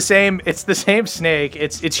 It's the same snake.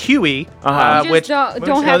 It's Huey. Uh-huh. We just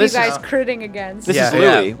don't have you this guys is- critting against. This Yeah. is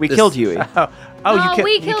Louie. We This- killed Huey.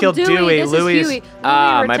 You killed Dewey. This Louis is Huey.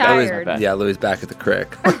 Ah, Louis my bad. retired. My bad. Yeah, Louis back at the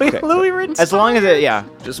Crick. Louis retired. As long as it, yeah.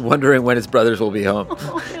 Just wondering when his brothers will be home.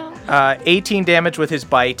 18 damage with his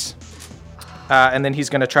bite. And then he's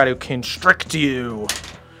going to try to constrict you.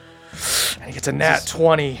 And he gets a nat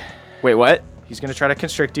 20. Wait, what? He's going to try to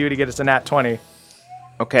constrict you to get us a nat 20.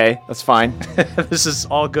 Okay, that's fine. This is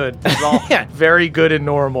all good. This is all very good and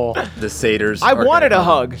normal. The satyrs. I are wanted gonna a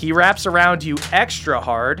hug. He wraps around you extra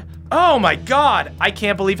hard. Oh my god! I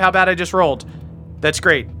can't believe how bad I just rolled. That's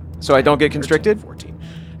great. So I don't get constricted? 14.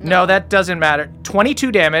 No, that doesn't matter.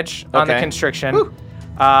 22 damage on the Okay. constriction.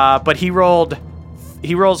 But he rolls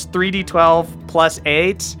 3d12 plus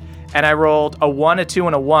 8, and I rolled a 1, a 2,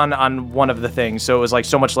 and a 1 on one of the things. So it was like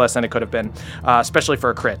so much less than it could have been, especially for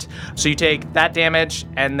a crit. So you take that damage,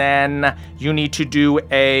 and then you need to do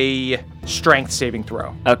a strength saving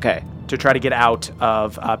throw Okay. to try to get out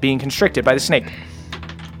of being constricted by the snake.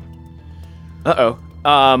 Uh-oh.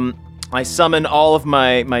 I summon all of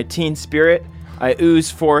my teen spirit. I ooze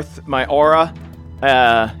forth my aura.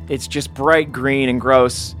 It's just bright green and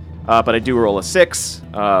gross, but I do roll a 6.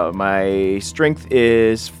 My strength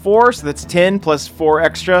is 4, so that's 10 plus 4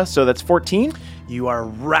 extra, so that's 14. You are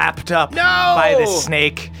wrapped up by the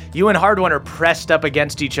snake. You and Hard One are pressed up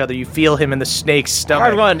against each other. You feel him in the snake's stomach.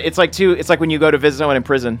 Hard one. It's like when you go to visit someone in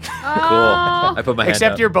prison. Cool. I put my hand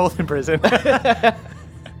Except up. you're both in prison.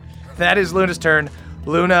 That is Luna's turn.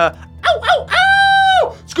 Luna, ow, ow,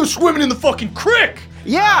 ow! Let's go swimming in the fucking crick!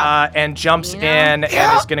 Yeah. And jumps in and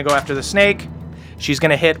is going to go after the snake. She's going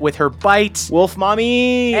to hit with her bite Wolf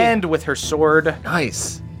mommy. and with her sword.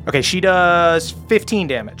 Nice. Okay, she does 15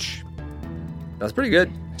 damage. That's pretty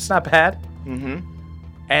good. It's not bad. Mm-hmm.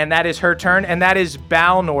 And that is her turn, and that is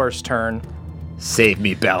Balnor's turn. Save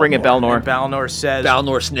me, Balnor. Bring it, Balnor. And Balnor says,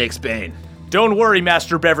 Balnor Snake's Bane. "Don't worry,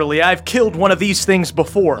 Master Beverly. I've killed one of these things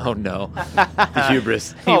before." Oh, no. The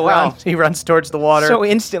hubris. Oh, wow. He runs towards the water. So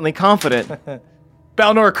instantly confident.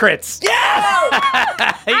 Balnor crits. he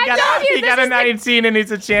told you, got this a is 19 and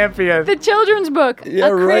he's a champion. The children's book. Yeah,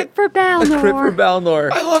 a right. crit for Balnor. A crit for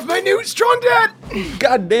Balnor. I love my new strong dad.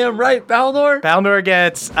 Goddamn right, Balnor. Balnor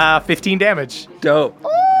gets 15 damage. Dope.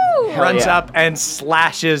 Ooh. Runs yeah. up and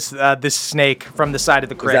slashes this snake from the side of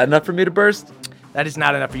the Is crit. that enough for me to burst? That is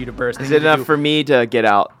not enough for you to burst. Is it enough for me to get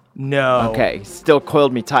out? No. Okay. Still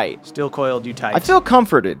coiled me tight. Still coiled you tight. I feel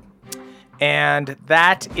comforted. And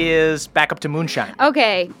that is back up to Moonshine.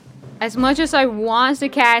 Okay. As much as I want to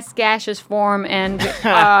cast gaseous form and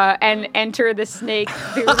enter the snake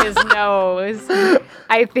through his nose,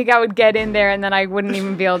 I think I would get in there and then I wouldn't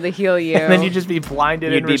even be able to heal you. And then you'd just be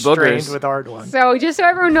blinded You'd and be restrained boogers. with hard one. So just so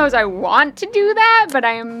everyone knows, I want to do that, but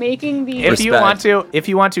I am making the. If you Respect.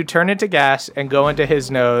 want to turn into gas and go into his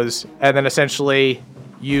nose, and then essentially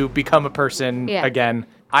you become a person Yeah. again,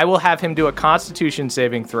 I will have him do a Constitution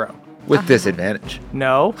saving throw. With disadvantage.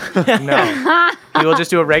 No, no. He will just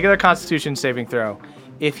do a regular Constitution saving throw.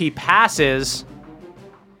 If he passes,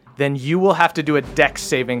 then you will have to do a Dex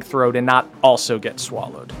saving throw to not also get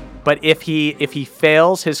swallowed. But if he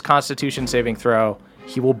fails his Constitution saving throw,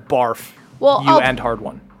 he will barf Well, you and hard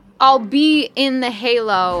one. I'll be in the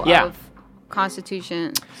halo Yeah. of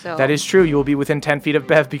Constitution. So That is true. You will be within 10 feet of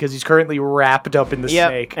Bev because he's currently wrapped up in the Yep.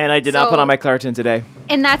 snake. And I did not So- put on my Claritin today.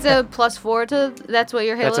 And that's a +4 to. That's what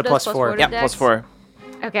your halo That's a does. +4. to Yep. Dex? +4.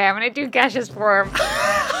 Okay, I'm gonna do gaseous form.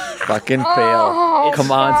 Fucking fail.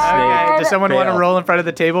 Come on, Okay, Snake. does someone want to Fail. roll in front of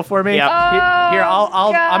the table for me? Yep. Here,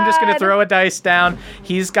 I'm just gonna God. throw a dice down.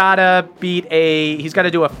 He's gotta he's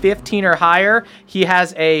gotta do a 15 or higher. He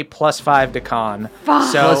has a +5 to con.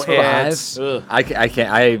 So it's I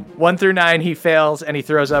can't. 1 through 9. He fails and he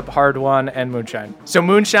throws up hard one and Moonshine. So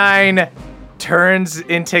Moonshine turns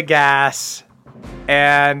into gas,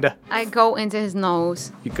 and I go into his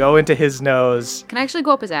nose. you go into his nose. Can I actually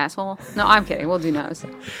go up his asshole? No, I'm kidding. We'll do nose.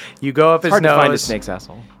 You go up his Hard nose. to find a snake's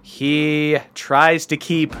asshole. He tries to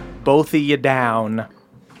keep both of you down.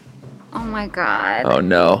 Oh my god. Oh,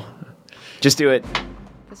 no. Just do it.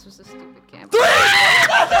 This was a stupid camp.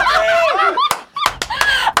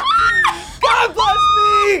 God bless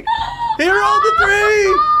me! He rolled a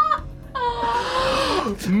 3!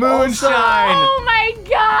 Moonshine! Oh my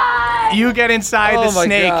god! You get inside Oh the my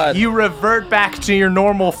snake. God. You revert back to your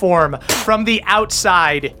normal form. From the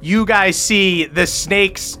outside, you guys see the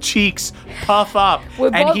snake's cheeks puff up,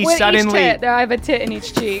 and he suddenly I have a tit in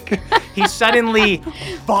each cheek. he suddenly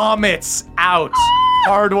vomits out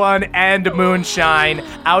Hard One and Moonshine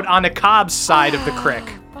out on the Cobb's side of the Crick.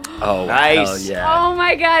 Oh, Nice. hell yeah. Oh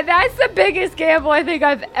my god, that's the biggest gamble I think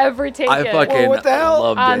I've ever taken. I fucking what the hell?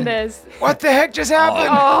 loved on it. this. What the heck just happened?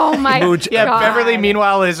 Oh my Yeah, god. Beverly,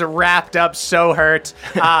 meanwhile, is wrapped up, so hurt.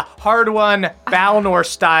 Hard One, Balnor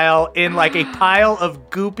style, in like a pile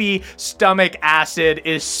of goopy stomach acid,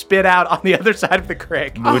 is spit out on the other side of the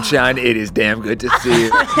Crick. Moonshine, it is damn good to see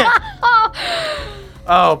you.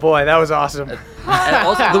 Oh boy, that was awesome. And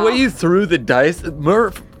also, the way you threw the dice,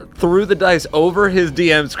 Murph threw the dice over his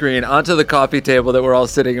DM screen onto the coffee table that we're all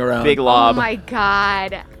sitting around. Big Oh lob. my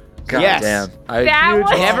god. God Yes. damn. That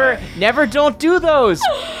was Never don't do those.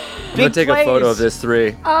 I'm going to take a photo of this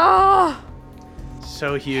 3. Oh.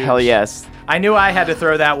 So huge. Hell yes. I knew I had to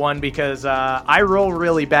throw that one because I roll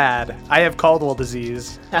really bad. I have Caldwell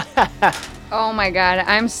disease. Oh my god,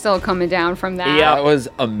 I'm still coming down from that. Yeah. That was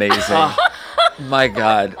amazing. My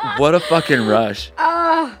God. What a fucking rush.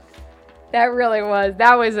 That really was.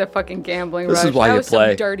 That was a fucking gambling This rush. is why that you was some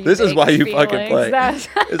play. dirty This is why Vegas you fucking feelings. play. That's-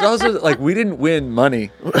 It's also like we didn't win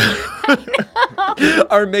money.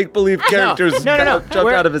 Our make-believe characters No. jumped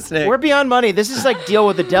out of a snake. We're beyond money. This is like deal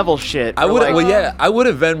with the devil shit. I We're would, like, well, yeah, I would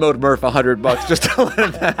have Venmo'd Murph $100 just to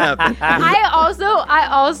let that happen. I also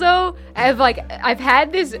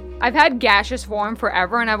I've had gaseous form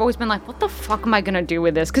forever, and I've always been like, what the fuck am I gonna do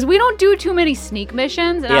with this? Because we don't do too many sneak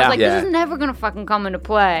missions, and I was Yeah. like, Yeah. this is never gonna fucking come into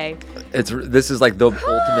play. This is like the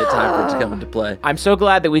ultimate time for it to come into play. I'm so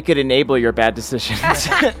glad that we could enable your bad decisions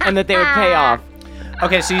and that they would pay off.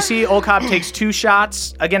 Okay, so you see Old Cobb takes 2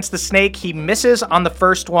 shots against the snake. He misses on the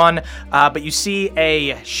first one, but you see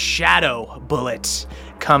a shadow bullet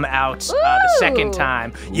come out the second Ooh.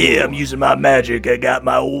 time. Yeah, I'm using my magic. I got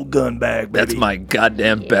my old gun back, baby. That's my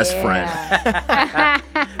goddamn best friend.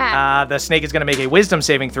 The snake is going to make a wisdom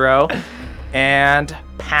saving throw and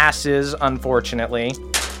passes, unfortunately,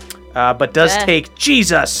 but does take,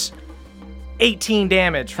 Jesus, 18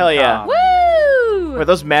 damage. from Hell yeah. Cobb. Woo! Were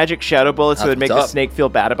those magic shadow bullets that would make what's the up. snake feel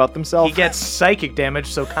bad about He themselves? gets psychic damage,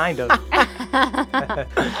 so kind of.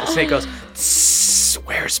 The snake goes, "Tss,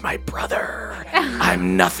 where's my brother?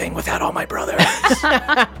 I'm nothing without all my brothers.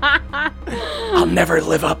 I'll never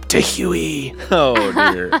live up to Huey." Oh,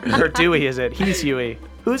 dear. Or Dewey, is it? He's Huey.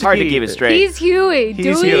 Who's It's hard to he? keep it straight. He's Huey.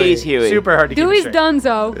 He's Dewey. He's Huey. Super hard to keep Dewey's it straight.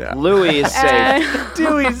 donezo. Yeah. Louis is safe. And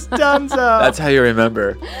Dewey's donezo. That's how you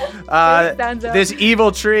remember. Donezo. This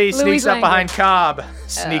evil tree sneaks Louis up language. behind Cobb.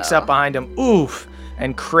 Sneaks up behind him. Oof.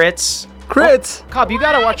 And crits. Crits. Cobb, you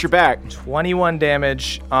gotta watch your back. 21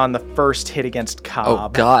 damage on the first hit against Cobb. Oh,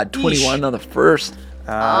 God. 21 on the first.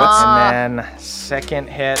 And then second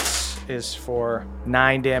hit is for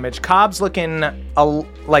 9 damage. Cobb's looking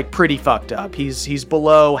like pretty fucked up. He's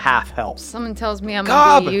below half health. Someone tells me I'm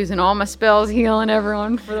Cobb! gonna be using all my spells, healing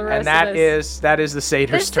everyone for the rest And of this. that is the The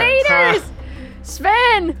satyr's turn. Satyrs!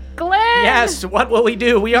 Sven! Glenn! Yes, what will we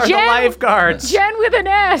do? We are the Jen- lifeguards. Jen with an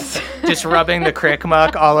S! Just rubbing the crick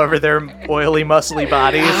muck all over their oily, muscly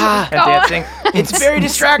bodies and dancing. It's very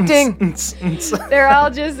distracting. they're all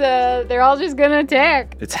just gonna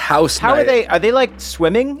attack. It's house How are night. they? Are they like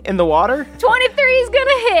swimming in the water? 23 is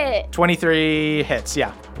gonna hit! 23 hits,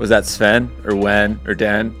 yeah. Was that Sven or Wen or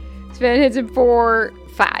Dan? Sven hits him for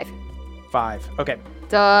 5. 5. Okay.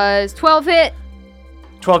 Does 12 hit?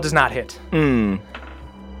 12 does not hit.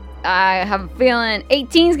 I have a feeling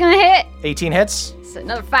 18's gonna hit. 18 hits. It's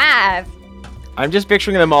another 5. I'm just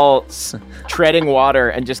picturing them all treading water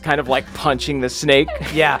and just kind of like punching the snake.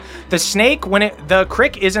 Yeah. The snake, the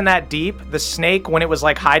crick isn't that deep. The snake, when it was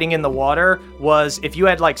like hiding in the water, was, if you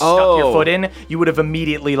had like stuck your Oh. foot in, you would have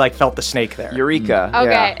immediately like felt the snake there. Eureka.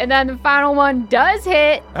 Okay, Yeah. and then the final one does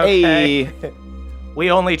hit. Okay. Hey.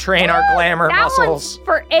 We only train our glamour that muscles. one's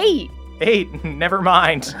for 8. 8, never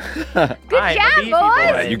mind. Good I'm a job, beefy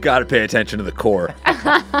boys. boy. You got to pay attention to the core.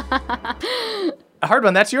 Hard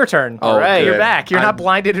one, that's your turn. All right. You're good. back. You're I'm not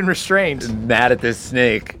blinded and restrained. mad at this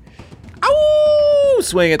snake. Ow!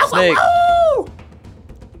 Swing at the snake.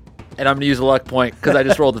 And I'm going to use a luck point because I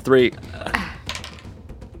just rolled a 3.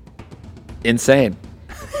 Insane.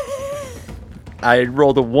 I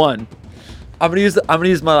rolled a 1. I'm going to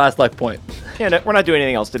use my last luck point. Yeah, no, we're not doing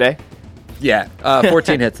anything else today. Yeah.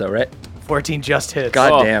 14 hits though, right? 14 just hits.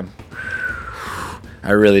 God Oh. damn.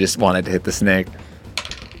 I really just wanted to hit the snake.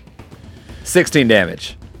 16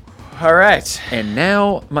 damage. All right. And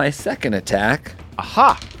now my second attack.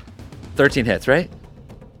 Aha. 13 hits, right?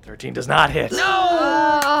 13 does not hit.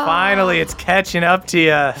 No! Finally, it's catching up to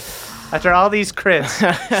you. After all these crits,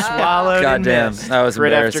 swallowed God and damn. missed. That was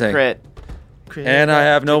Crit embarrassing. after crit. Crit And I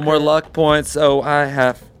have no after more crit. luck points, so I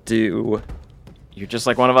have to You're just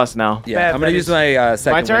like one of us now. Yeah, Bev, I'm gonna that use is- my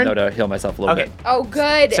second turn? window to heal myself a little Okay. bit. Oh,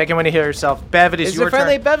 good. Second one to heal yourself. Bev, it is Is your it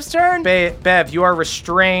finally turn. Bev's turn? Bev, you are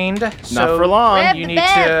restrained. So for long. Grab You the need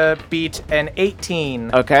bed. to beat an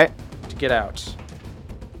 18 Okay. to get out.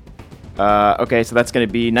 Okay, so that's going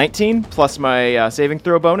to be 19 plus my saving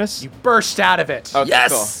throw bonus. You burst out of it. Okay,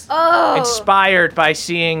 Yes. Oh. Inspired by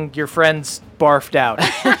seeing your friends barfed out.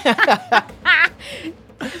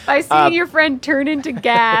 By seeing your friend turn into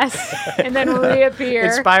gas and then reappear.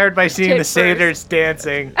 Inspired by seeing Tit the first. satyrs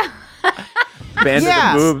dancing. Band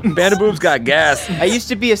of boobs got gas. I used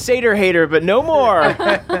to be a satyr hater, but no more.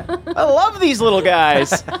 I love these little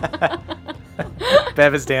guys.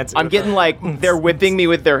 Bev is dancing. I'm with getting them. like, they're whipping me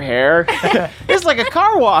with their hair. It's like a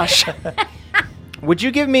car wash. Would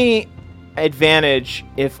you give me advantage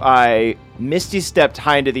if I Misty stepped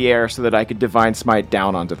high into the air so that I could Divine Smite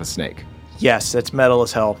down onto the snake? Yes, that's metal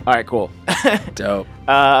as hell. All right, cool. Dope.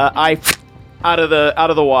 I out of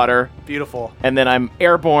the water, Beautiful. and then I'm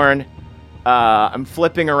airborne. I'm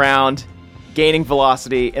flipping around, gaining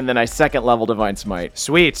velocity, and then I second level Divine Smite.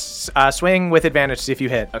 Sweet. Swing with advantage, see if you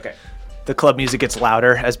hit. Okay. The club music gets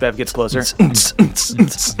louder as Bev gets closer.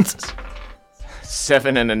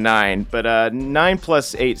 7 and a 9, but 9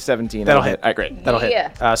 plus 8, 17. That'll hit. All right, great. That'll Yeah.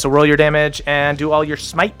 hit. So roll your damage and do all your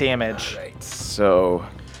smite damage. So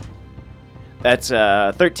that's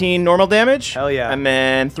 13 normal damage. Hell yeah. And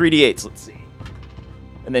then 3d8s, let's see.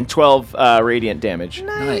 And then 12 radiant damage.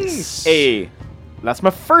 Nice. Hey, that's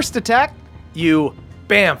my first attack. You,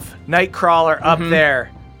 bamf, Nightcrawler up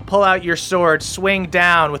there. Pull out your sword, swing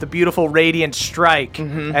down with a beautiful radiant strike,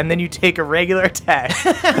 and then you take a regular attack.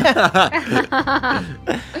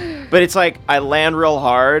 But it's like I land real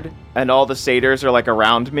hard, and all the satyrs are like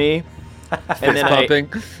around me. And then pumping.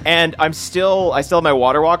 I still have my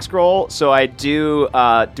water walk scroll, so I do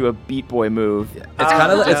a Beat Boy move. It's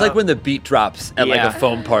kind of it's like when the beat drops at like Yeah. a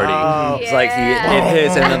foam party. Oh. It's like Yeah. it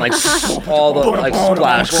hits and then like all the like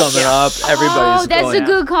splash coming up. Oh, Everybody's that's going. a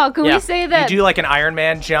good call. Can Yeah. we say You that? do like an Iron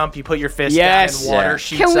Man jump. You put your fist Yes. down and water Yeah.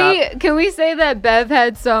 shoots up. Can we say that Bev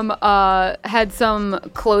had some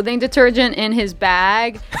clothing detergent in his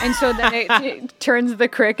bag, and so then it turns the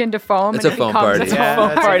Crick into foam. It's and a it foam becomes party. a Yeah, foam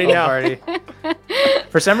that's a party full now. party.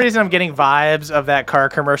 For some reason, I'm getting vibes of that car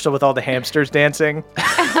commercial with all the hamsters dancing.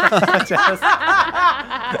 Wasn't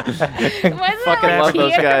Fucking that love a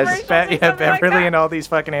those Kia guys. commercial or something Beverly like and all these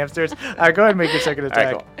fucking hamsters. Go ahead and make your second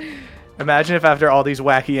attack. All right, Imagine if after all these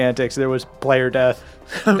wacky antics, there was player death.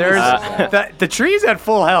 There's the tree's at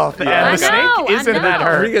full health, and the I know, snake I isn't that know.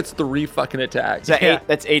 He hurt. gets 3 fucking attacks. Is that Yeah. 8?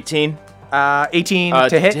 That's 18. 18 To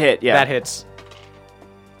to hit. hit, yeah. That hits.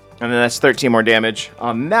 And then that's 13 more damage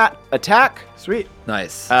on that attack. Sweet.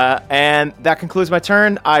 Nice. And that concludes my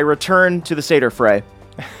turn. I return to the satyr fray.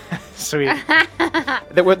 Sweet.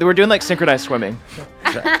 We're doing like synchronized swimming.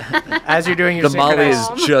 As you're doing your The Molly is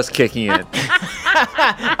synchronized- just kicking in.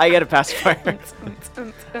 I get a pacifier.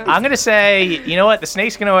 I'm gonna say, you know what? The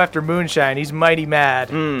snake's gonna go after Moonshine. He's mighty mad.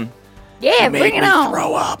 Yeah, bring it on.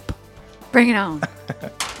 Throw up. Bring it on.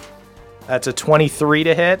 That's a 23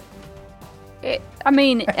 to hit.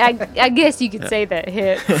 I guess you could say that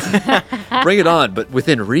hits. Bring it on, but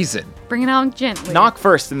within reason. Bring it on gently. Knock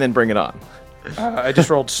first and then bring it on. I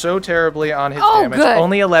just rolled so terribly on his Oh, damage. good.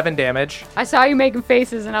 Only 11 damage. I saw you making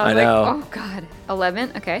faces, and I was I like, know. oh god,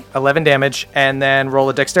 11. Okay, 11 damage, and then roll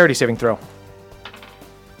a dexterity saving throw.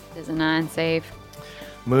 there's a 9 save.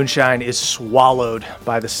 Moonshine is swallowed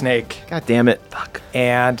by the snake, God damn it. Fuck.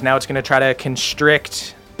 and now it's going to try to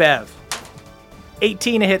constrict Bev.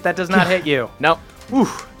 18 to hit, that does not hit you. Nope. Whew,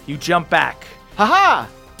 you jump back. Haha!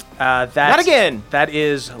 That's, Not again. That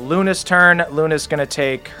is Luna's turn. Luna's going to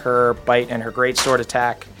take her bite and her great sword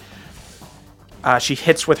attack. She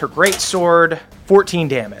hits with her great sword, 14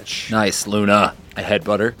 damage. Nice, Luna. I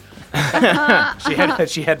headbutt her. She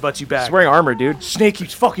headbutts you back. He's wearing armor, dude. Snake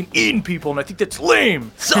keeps fucking eating people, and I think that's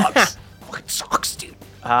lame. Sucks. Fucking sucks, dude.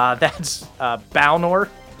 That's Balnor.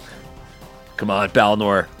 Come on,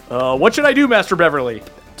 Balnor. What should I do, Master Beverly?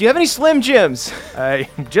 Do you have any Slim Jims? I'm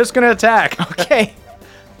just gonna attack. Okay.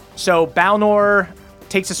 So Balnor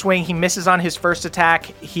takes a swing. He misses on his first attack.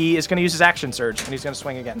 He is gonna use his action surge, and he's gonna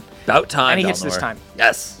swing again. About time, And he hits Balnor. this time.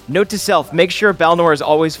 Yes. Note to self, make sure Balnor is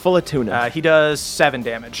always full of tuna. He does 7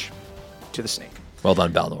 damage to the snake. Well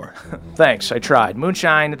done, Balnor. Thanks, I tried.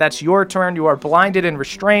 Moonshine, that's your turn. You are blinded and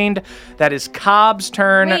restrained. That is Cobb's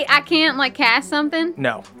turn. Wait, I can't like cast something.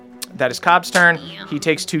 No. That is Cobb's turn. He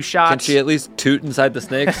takes 2 shots. Can she at least toot inside the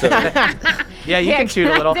snake? So Yeah, you Yeah, can shoot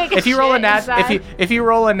a can I little. take a If you roll a shit nat, inside? if you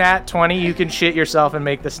roll a nat 20, you can shit yourself and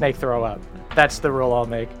make the snake throw up. That's the rule I'll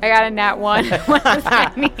make. I got a nat 1. What does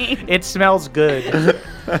that mean? It smells good.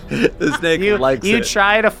 The snake likes You it.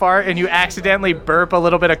 try to fart and you accidentally burp a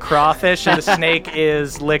little bit of crawfish, and the snake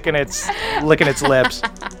is licking its lips.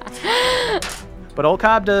 But Old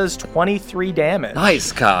Cobb does 23 damage.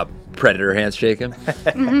 Nice, Cobb. Predator hands shake him.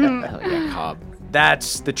 Hell yeah, Cobb.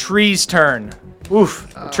 That's the tree's turn.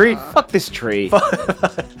 Oof. The tree. Fuck this tree.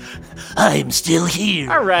 I'm still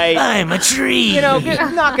here. All right. I'm a tree. You know,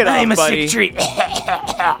 knock it off, I'm a buddy. sick tree.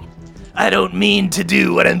 I don't mean to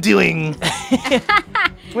do what I'm doing. I'm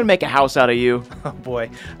gonna make a house out of you. Oh boy.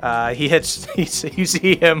 He hits. You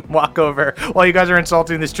see him walk over while you guys are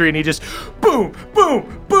insulting this tree, and he just boom,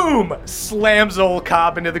 boom, boom, slams Old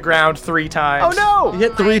Cobb into the ground 3 times. Oh no! You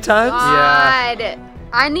hit 3 times? God.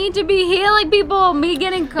 I need to be healing people. Me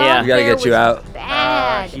getting caught. Yeah. We gotta there get you was out.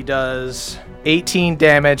 Bad. He does 18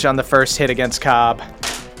 damage on the first hit against Cobb,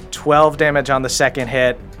 12 damage on the second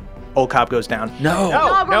hit. Old Cobb goes down. No.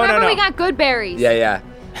 no, remember no. we got good berries. Yeah.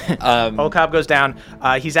 Old Cobb goes down.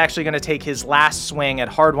 He's actually going to take his last swing at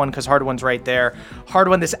Hard One because Hard One's right there. Hard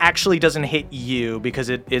One, this actually doesn't hit you because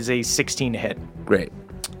it is a 16 hit. Great.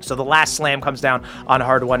 So the last slam comes down on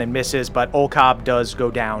Hard One and misses, but Old Cobb does go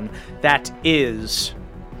down. That is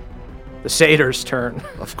the satyr's turn.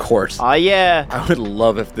 Of course. Yeah. I would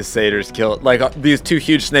love if the satyrs killed. Like, these 2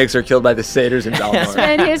 huge snakes are killed by the satyrs in Balnor.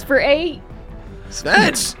 Sven his for 8.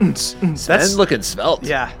 Sven's looking svelte.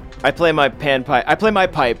 Yeah. I play my panpipe. I play my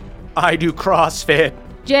pipe. I do CrossFit.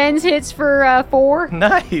 Jen's hits for 4.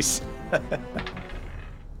 Nice.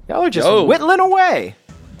 Y'all are just Yo. whittling away.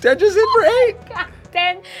 That just hit for 8.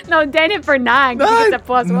 God, Den hit for 9 because Nine? it's a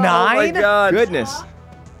 +1. Oh my 9? god. Goodness.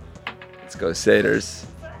 Let's go satyrs.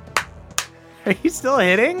 Are you still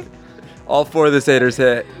hitting? All 4 of the satyrs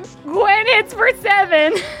hit. Gwen hits for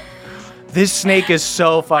 7. This snake is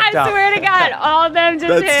so fucked up. I swear to God, all of them just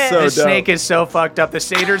That's hit. so This dope. snake is so fucked up. The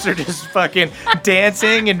satyrs are just fucking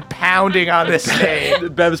dancing and pounding on this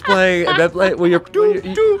snake. Bev's playing. Well, you're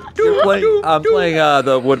playing. I'm playing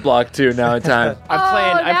the woodblock too now in time.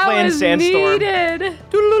 I'm playing Sandstorm. Needed.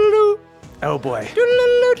 Oh boy.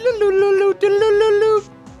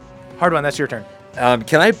 Hard One, that's your turn.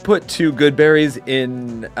 Can I put 2 good berries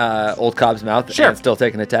in Old Cobb's mouth Sure. and still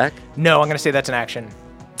take an attack? No, I'm gonna say that's an action.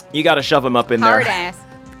 You gotta shove him up in Hard there. ass.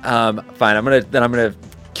 Fine. I'm gonna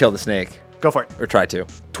kill the snake Go for it. or try to.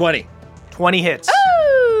 20. 20 hits.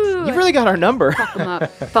 Ooh. You really got our number. Fuck him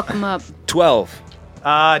up. Fuck him up. 12.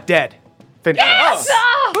 Dead. Finish. Yes!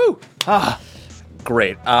 Oh!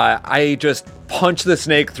 Great. I just punch the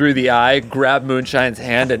snake through the eye, grab Moonshine's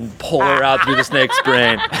hand, and pull her out through the snake's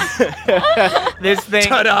brain. This thing.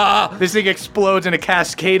 Ta-da! This thing explodes in a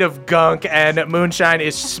cascade of gunk, and Moonshine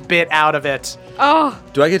is spit out of it. Oh.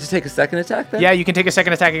 Do I get to take a second attack then? Yeah, you can take a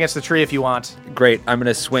second attack against the tree if you want. Great. I'm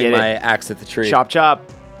gonna swing Get it. my axe at the tree. Chop, chop.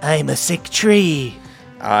 I'm a sick tree.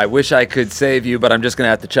 I wish I could save you, but I'm just gonna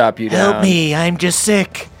have to chop you down. Help me, I'm just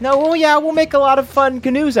sick. No, well, yeah, we'll make a lot of fun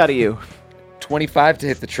canoes out of you. 25 to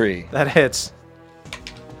hit the tree. That hits.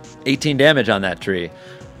 18 damage on that tree.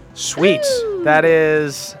 Sweet. That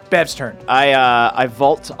is Bev's turn. I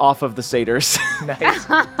vault off of the satyrs Nice.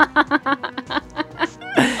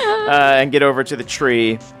 and get over to the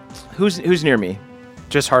tree. Who's near me?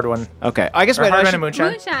 Just Hard One. Okay, I guess Or wait. Hard I One should- and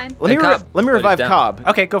Moonshine. Moonshine. Let me And Cobb. let me But he's revive down. Cobb.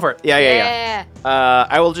 Okay, go for it. Yeah.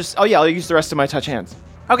 I will just. Oh yeah, I'll use the rest of my touch hands.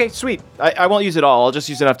 Okay, sweet. I won't use it all. I'll just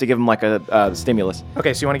use enough to give him like a stimulus.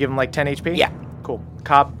 Okay, so you want to give him like 10 HP? Yeah. Cool.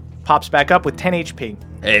 Cobb pops back up with 10 HP.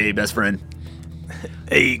 Hey, best friend.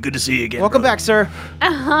 Hey, good to see you again. Welcome back, sir.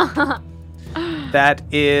 That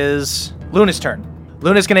is Luna's turn.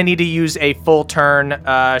 Luna's going to need to use a full turn.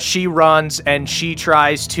 She runs and she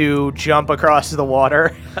tries to jump across the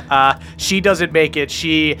water. She doesn't make it.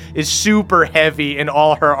 She is super heavy in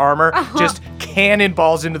all her armor. Just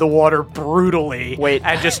cannonballs into the water brutally. Wait.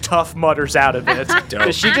 And just tough mutters out of it.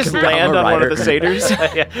 Does she just I'm land a on one rider. of the satyrs?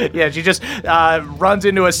 yeah, she just runs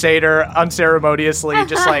into a satyr unceremoniously,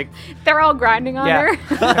 just like, They're all grinding on Yeah.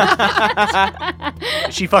 her.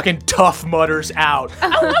 she fucking tough mutters out.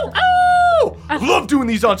 I love doing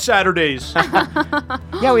these on Saturdays.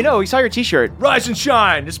 Yeah, we know. We saw your T-shirt. Rise and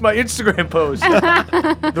shine. It's my Instagram post.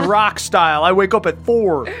 The rock style. I wake up at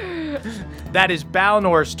 4. That is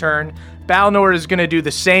Balnor's turn. Balnor is going to do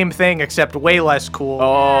the same thing except way less cool.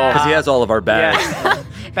 Oh, Because he has all of our bags. Yes.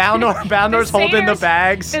 Balnor's holding the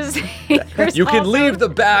bags. You can leave the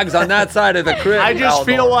bags on that side of the crib. I just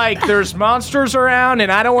feel like there's monsters around,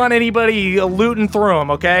 and I don't want anybody looting through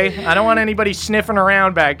them, okay? I don't want anybody sniffing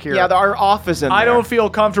around back here. Yeah, our office in there. I don't feel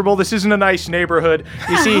comfortable. This isn't a nice neighborhood.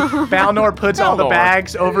 You see, Balnor puts all the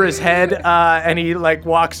bags over his head, and he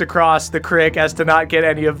walks across the crick as to not get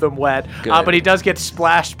any of them wet. But he does get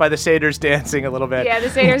splashed by the satyrs dancing a little bit. Yeah, the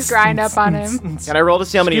satyrs grind up on him. Can I roll to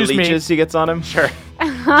see how many Excuse me. leeches he gets on him? Sure.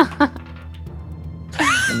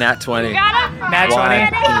 Nat 20. Nat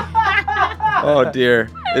 20. Oh dear.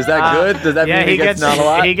 Is that good? Does that mean he gets not a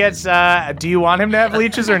lot? He gets. Do you want him to have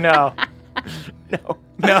leeches or no? No.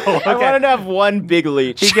 No. Okay. I want him to have one big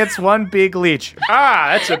leech. He gets one big leech.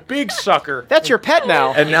 That's a big sucker. That's your pet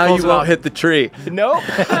now. And now you won't hit the tree. Nope.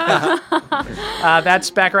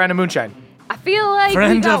 That's back around to Moonshine. I feel like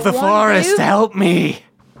Friend we got of the one forest, dude. help me.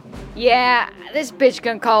 Yeah, this bitch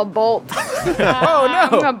gonna call Bolt. Oh, no. I'm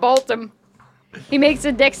gonna bolt him. He makes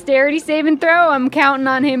a dexterity saving throw. I'm counting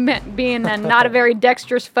on him being not a very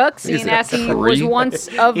dexterous fuck, seeing as he was once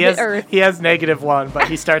of the earth. He has -1, but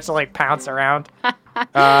he starts to pounce around.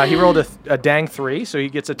 He rolled a dang 3, so he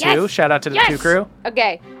gets a 2. Yes! Shout out to the 2 crew.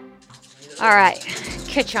 Okay. All right.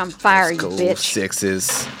 Catch on fire, you Go bitch.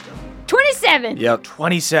 6s. 27. Yep.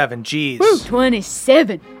 27, jeez. Woo,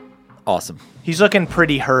 27. Awesome. He's looking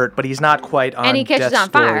pretty hurt, but he's not quite on And he catches death's on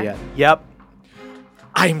fire. door yet. Yep.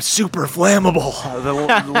 I'm super flammable. The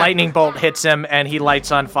lightning bolt hits him, and he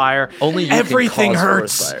lights on fire. Only you Everything can cause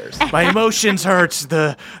hurts. forest fires. My emotions hurts.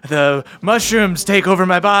 The mushrooms take over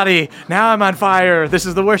my body. Now I'm on fire. This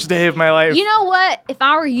is the worst day of my life. You know what? If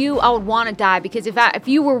I were you, I would want to die because if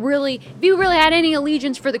you really had any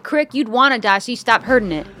allegiance for the crick, you'd want to die so you stop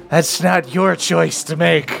hurting it. That's not your choice to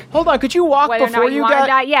make. Hold on, could you walk Whether or before not you want to got...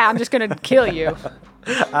 die, yeah, I'm just gonna kill you.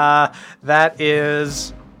 That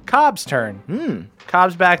is Cobb's turn.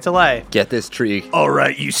 Cobb's back to life. Get this tree. All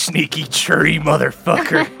right, you sneaky tree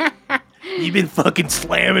motherfucker. You've been fucking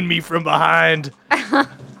slamming me from behind.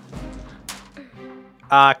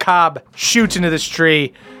 Cobb shoots into this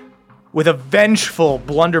tree with a vengeful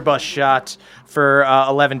blunderbuss shot for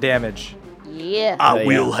 11 damage. Yeah. I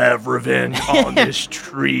will have revenge on this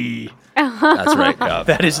tree. That's right, Cobb.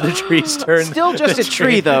 That is the tree's turn. Still just a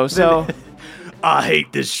tree, though, so... I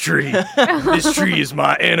hate this tree. This tree is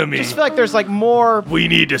my enemy. I just feel like there's more... We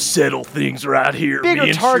need to settle things right here. Bigger me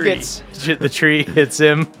and targets. Tree. The tree hits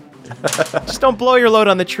him. Just don't blow your load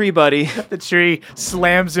on the tree, buddy. The tree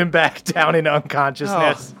slams him back down in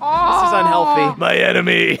unconsciousness. This is unhealthy. My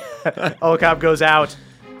enemy. Cobb goes out.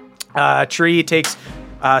 Tree takes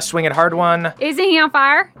swing at hard one. Isn't he on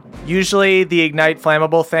fire? Usually the ignite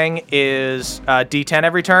flammable thing is D10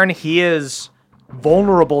 every turn. He is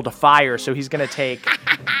vulnerable to fire, so he's going to take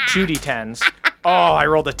 2 D10s. Oh, I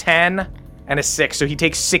rolled a 10 and a 6, so he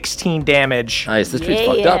takes 16 damage. Nice. This tree's Yeah.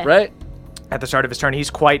 fucked up, right? At the start of his turn. He's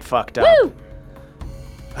quite fucked up. Woo!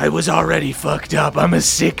 I was already fucked up. I'm a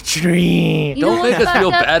sick tree. You know Don't make what's us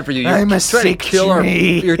feel fucked up? bad for you. You're I'm a trying to sick kill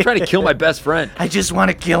tree. You're trying to kill my best friend. I just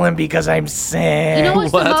want to kill him because I'm sad. You know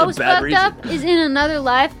what's Well, the that's a most bad fucked reason. up is in another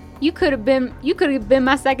life. You could have been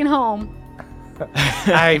my second home.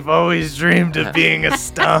 I've always dreamed of being a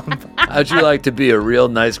stump. How'd you like to be a real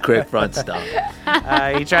nice crick front stump?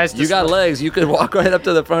 He tries to. You got legs. You could walk right up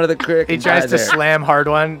to the front of the crick. He and tries die to there. slam hard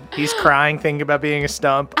one. He's crying, thinking about being a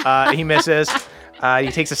stump. He misses. He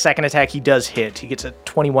takes a second attack. He does hit. He gets a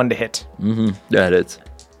 21 to hit. That hits.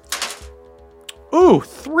 Ooh,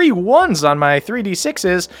 3 1s on my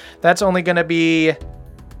 3d6s. That's only going to be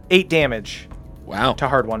 8 damage Wow. to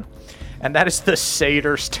hard one. And that is the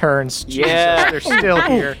satyr's turns. Jesus, Yeah. they're still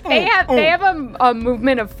here. They have a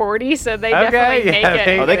movement of 40, so they definitely make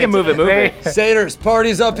it. Oh, they can move it. Satyrs,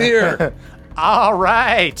 party's up here. All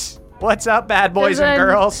right. What's up, bad boys and Doesn't-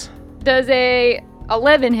 girls? Does a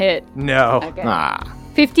 11 hit? No. Okay.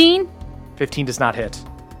 15? 15 does not hit.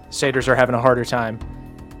 Satyrs are having a harder time.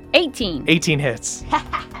 18. 18 hits.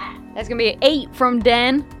 That's gonna be an 8 from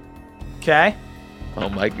Den. Okay. Oh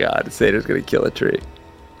my God, the satyr's gonna kill a tree.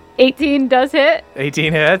 18 does hit.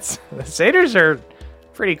 18 hits. The satyrs are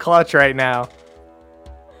pretty clutch right now.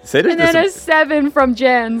 Satyrs And then doesn't- a 7 from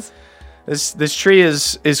Jen's. This tree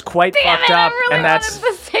is quite Damn fucked it, up, I really and that's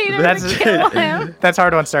wanted the satyr that's to kill him. that's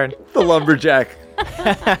hard one's turn. the lumberjack.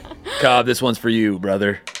 Cobb, this one's for you,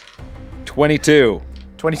 brother. 22.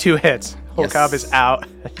 22 hits. Yes. Cobb is out,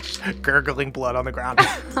 gurgling blood on the ground.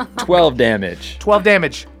 12 damage. 12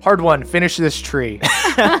 damage. Hard one. Finish this tree.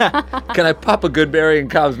 Can I pop a good berry in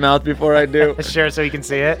Cobb's mouth before I do? Sure, so you can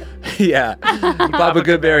see it. Yeah. Pop a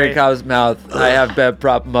good berry in Cobb's mouth. I have Bev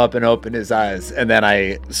prop him up and open his eyes, and then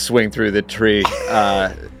I swing through the tree,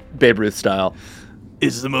 Babe Ruth style.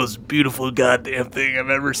 is the most beautiful goddamn thing I've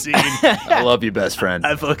ever seen. I love you, best friend.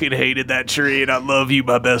 I fucking hated that tree, and I love you,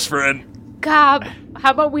 my best friend. Cobb,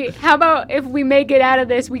 how about if we make it out of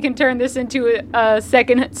this, we can turn this into a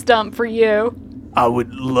second stump for you. I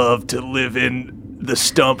would love to live in the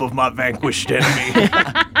stump of my vanquished enemy.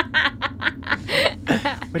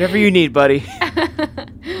 Whatever you need, buddy.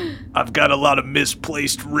 I've got a lot of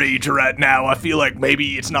misplaced rage right now. I feel like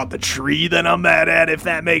maybe it's not the tree that I'm mad at, if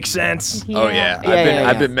that makes sense. Oh, yeah.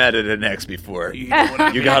 I've been mad at an ex before. You know what I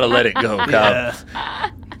You mean? gotta let it go, Cobb. Yeah.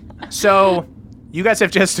 So, you guys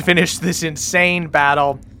have just finished this insane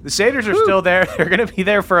battle. The satyrs are still there. They're going to be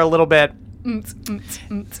there for a little bit. Yes.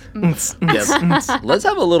 Let's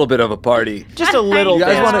have a little bit of a party. Just a little You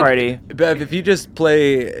guys dance wanna- party. Bev, if you just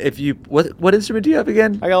play, what instrument do you have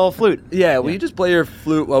again? I got a little flute. Yeah, will you just play your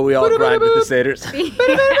flute while we all grind with the satyrs? I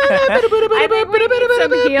think we need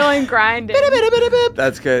some healing grinding.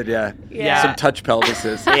 That's good, yeah. Yeah. Some touch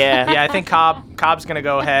pelvises. Yeah. Yeah, I think Cobb's going to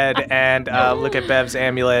go ahead and look at Bev's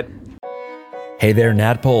amulet. Hey there,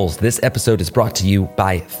 Nadpoles. This episode is brought to you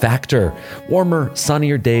by Factor. Warmer,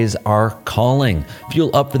 sunnier days are calling. Fuel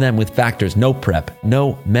up for them with Factor's no prep,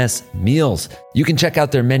 no mess meals. You can check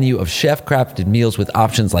out their menu of chef-crafted meals with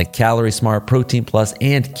options like Calorie Smart, Protein Plus,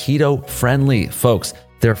 and Keto Friendly. Folks,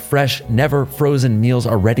 their fresh, never frozen meals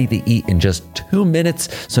are ready to eat in just 2 minutes.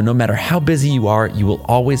 So no matter how busy you are, you will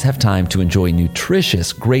always have time to enjoy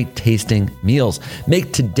nutritious, great tasting meals.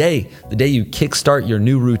 Make today the day you kickstart your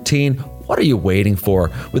new routine. What are you waiting for?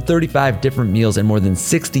 With 35 different meals and more than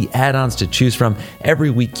 60 add-ons to choose from, every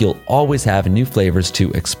week you'll always have new flavors to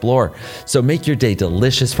explore. So make your day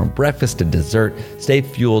delicious from breakfast to dessert. Stay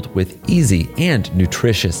fueled with easy and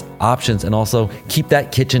nutritious options, and also keep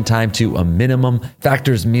that kitchen time to a minimum.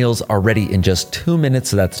 Factor's meals are ready in just 2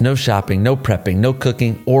 minutes, so that's no shopping, no prepping, no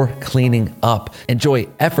cooking, or cleaning up. Enjoy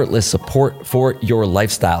effortless support for your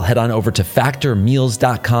lifestyle. Head on over to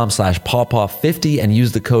factormeals.com/pawpaw50 and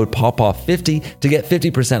use the code pawpaw50 to get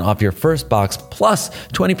 50% off your first box plus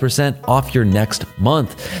 20% off your next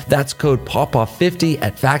month. That's code pawpaw50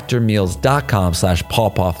 at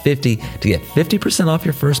factormeals.com/pawpaw50 to get 50% off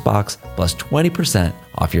your first box plus 20%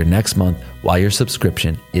 off your next month while your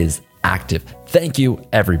subscription is active. Thank you,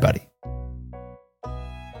 everybody.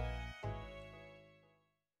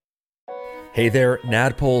 Hey there,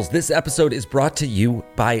 Nadpoles. This episode is brought to you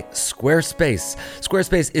by Squarespace.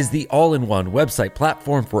 Squarespace is the all-in-one website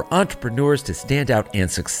platform for entrepreneurs to stand out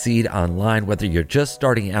and succeed online. Whether you're just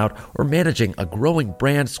starting out or managing a growing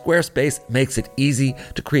brand, Squarespace makes it easy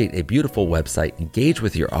to create a beautiful website, engage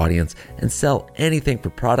with your audience, and sell anything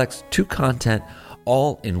from products to content,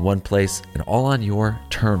 all in one place and all on your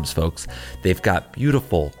terms, folks. They've got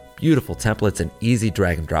beautiful templates and easy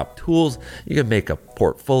drag and drop tools. You can make a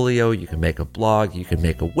portfolio, you can make a blog, you can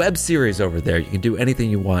make a web series over there. You can do anything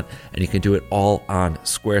you want, and you can do it all on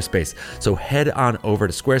Squarespace. So head on over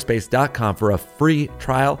to squarespace.com for a free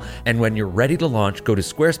trial. And when you're ready to launch, go to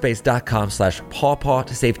squarespace.com/pawpaw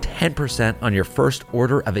to save 10% on your first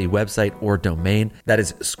order of a website or domain. That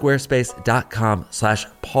is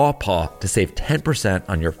squarespace.com/pawpaw to save 10%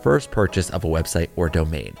 on your first purchase of a website or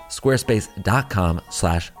domain.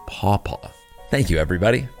 Squarespace.com/pawpaw. Thank you,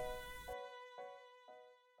 everybody.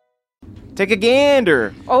 Take a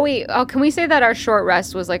gander. Oh, wait. Oh, can we say that our short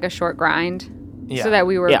rest was like a short grind? Yeah. So that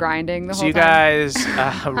we were Yeah. grinding the So whole you time? guys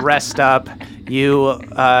rest up.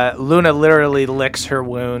 Luna literally licks her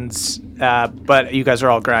wounds, but you guys are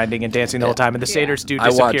all grinding and dancing the whole time, and the satyrs do I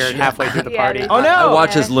watch- disappear halfway through the Yeah, party. they Oh, no. I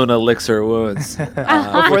watch Yeah. as Luna licks her wounds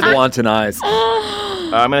with wanton eyes.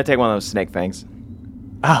 I'm going to take one of those snake fangs.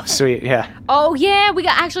 Oh, sweet, yeah. Oh, yeah. We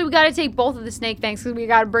got to take both of the snake fangs because we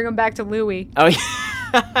got to bring them back to Louie. Oh, yeah.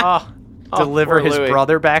 Oh, deliver poor his Louis.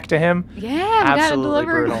 brother back to him. Yeah, we got to Absolutely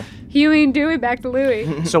deliver brutal. Huey and Dewey back to Louie.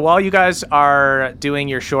 So while you guys are doing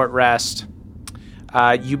your short rest,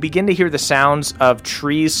 you begin to hear the sounds of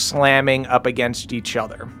trees slamming up against each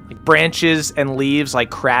other. Like branches and leaves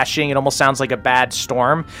like crashing. It almost sounds like a bad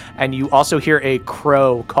storm. And you also hear a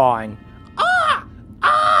crow cawing.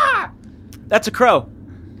 That's a crow.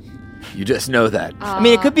 You just know that. I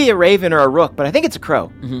mean, it could be a raven or a rook, but I think it's a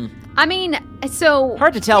crow. I mean, so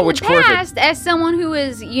Hard to tell in which the corvid. past, as someone who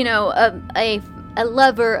is, a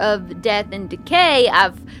lover of death and decay,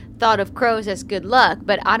 I've thought of crows as good luck,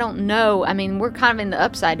 but I don't know. I mean, we're kind of in the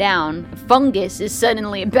upside down. Fungus is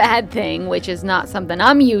suddenly a bad thing, which is not something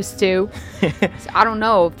I'm used to. So I don't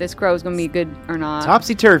know if this crow is going to be good or not.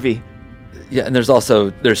 Topsy-turvy. Yeah, and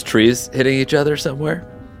there's trees hitting each other somewhere.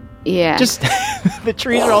 Yeah. Just, the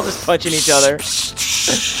trees are all just punching each other.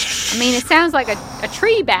 I mean, it sounds like a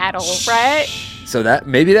tree battle, right? So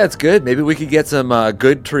maybe that's good. Maybe we could get some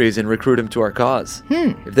good trees and recruit them to our cause.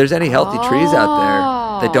 If there's any healthy trees out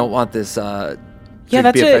there that don't want this to be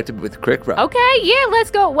affected with Crick rot. Okay, yeah,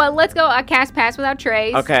 let's go. Well, let's go. I cast Pass Without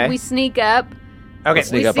Trace. Okay. We sneak up. Okay.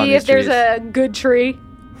 Sneak We up on see these if there's trees. a good tree.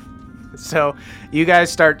 So you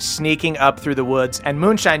guys start sneaking up through the woods, and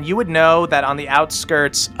Moonshine, you would know that on the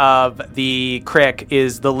outskirts of the Crick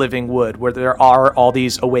is the living wood, where there are all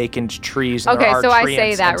these awakened trees. And Okay, there are so I treants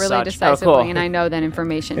say that and really such. decisively, cool. and I know that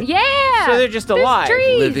information. Yeah. So they're just there's alive.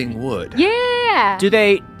 trees. Living wood. Yeah. Do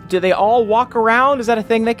they all walk around? Is that a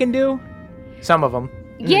thing they can do? Some of them.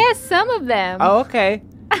 Yes, some of them. Oh, okay.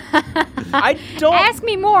 I don't. Ask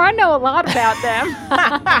me more. I know a lot about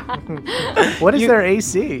them. What is their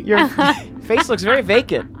AC? Your face looks very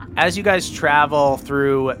vacant. As you guys travel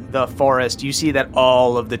through the forest, you see that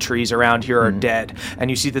all of the trees around here are dead. And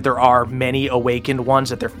you see that there are many awakened ones,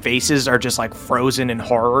 that their faces are just like frozen in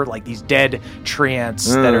horror, like these dead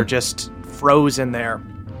treants that are just frozen there.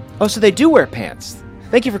 Oh, so they do wear pants.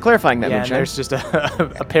 Thank you for clarifying that, Yeah, and Moonshine. there's just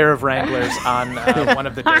a pair of Wranglers on one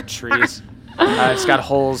of the dead trees. It's got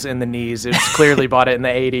holes in the knees. It's clearly bought it in the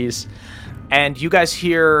 80s. And you guys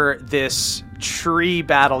hear this tree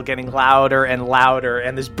battle getting louder and louder,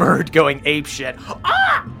 and this bird going apeshit.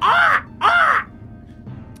 Ah! Ah! Ah!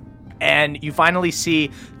 And you finally see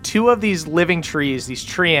two of these living trees, these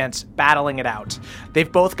treants, battling it out.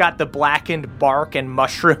 They've both got the blackened bark and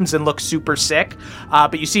mushrooms and look super sick.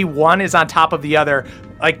 But you see one is on top of the other,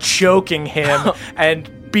 like choking him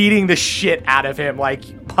and beating the shit out of him,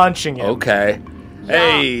 like punching him. Okay.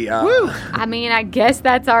 Hey. I mean, I guess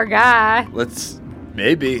that's our guy. Let's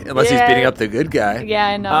maybe, unless he's Yeah. beating up the good guy. Yeah,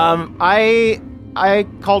 I know. I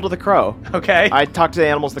called to the crow. Okay. I talked to the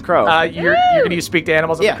animals, the crow. You're going to speak to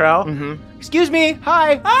animals of Yeah. the crow? Mm-hmm. Excuse me.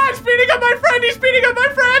 Hi. Ah, he's beating up my friend! He's beating up my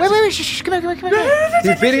friend! Wait. Shh. Come here.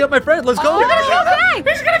 He's beating up my friend. Let's go. Okay.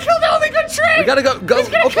 He's gonna kill the only good tree! We gotta go. He's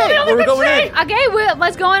gonna kill the only we're good going tree! in. Okay, well,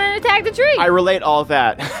 let's go in and attack the tree. I relate all of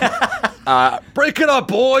that. Break it up,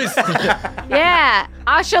 boys. Yeah,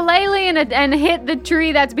 I'll shillelagh and hit the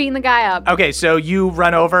tree that's beating the guy up. Okay, so you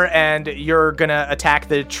run over and you're gonna attack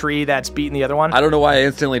the tree that's beating the other one? I don't know why I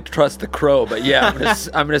instantly trust the crow, but yeah,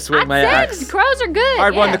 I'm gonna swing my I axe. said crows are good.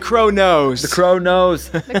 Hard one. yeah. The crow knows. The crow knows.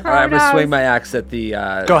 crow All right, I'm gonna knows. swing my axe at the.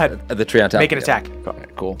 Go ahead. At the tree on top. Make an Yeah. attack. All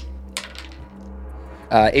right, cool.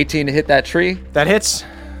 18 to hit that tree. That hits.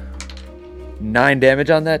 9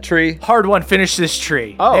 damage on that tree. Hard one, finish this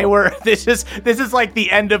tree. Oh. They were this is like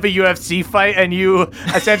the end of a UFC fight, and you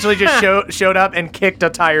essentially just showed up and kicked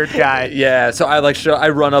a tired guy. Yeah, so I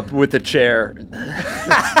run up with the chair.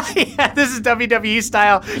 Yeah, this is WWE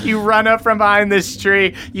style. You run up from behind this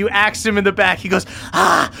tree, you axe him in the back, he goes,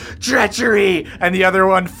 ah, treachery! And the other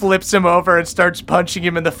one flips him over and starts punching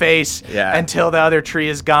him in the face until the other tree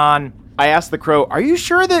is gone. I asked the crow, "Are you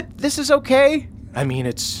sure that this is okay?" I mean,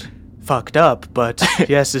 it's fucked up, but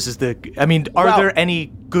yes, this is are Wow. there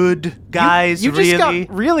any good guys, You really? just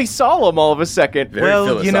got really solemn all of a second. Very well,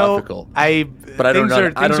 philosophical. you know, But I don't things know.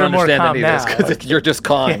 are, I don't things are more understand calm any of this now. because you're just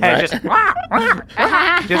calling,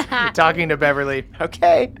 right? Just talking to Beverly.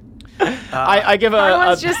 Okay. I give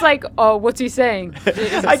Everyone's just like, oh, what's he saying?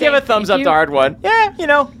 I give a thumbs up to hard one. Yeah, you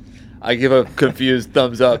know. I give a confused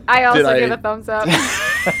thumbs up. I also Did give a thumbs up.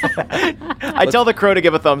 I tell the crow to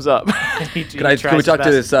give a thumbs up. Can we talk to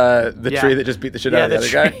this the tree that just beat the shit out of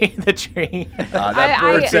the other guy? The tree. That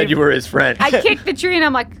bird said you were his friend. I kick the tree and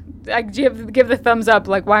I'm like, I give the thumbs up.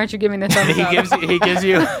 Like, why aren't you giving the thumbs he up?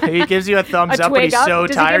 gives you a thumbs a up, but twig he's up? so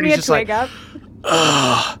Does tired. He give me He's a just twig like,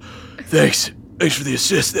 up? Thanks for the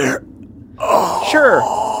assist there. Sure.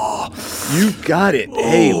 You got it.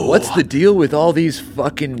 Hey, what's the deal with all these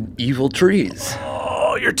fucking evil trees?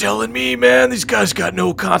 Oh, you're telling me, man? These guys got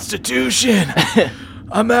no constitution.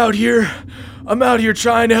 I'm out here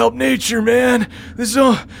trying to help nature, man. This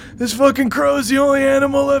fucking crow's the only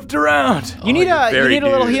animal left around. You need a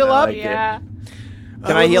little heal up. Yeah.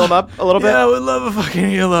 Can I heal him up a little bit? Yeah, I would love a fucking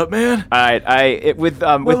heal up, man. All right. With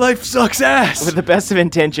My life sucks ass. the best of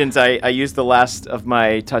intentions, I used the last of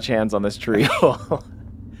my touch hands on this tree.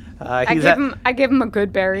 I give him a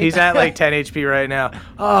good berry. he's at like 10 HP right now.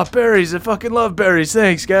 Ah, berries. I fucking love berries.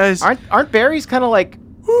 Thanks, guys. Aren't berries kind of like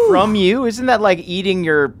from you? Isn't that like eating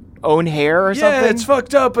your own hair or Yeah, something? it's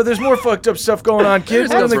fucked up, but there's more fucked up stuff going on, kids.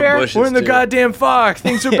 There's stuff from bushes, We're in the too. goddamn fog.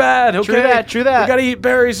 Things are bad, okay? True that. We gotta eat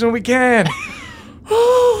berries when we can.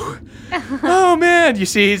 Oh man, you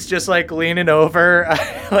see he's just like leaning over,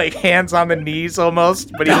 like hands on the knees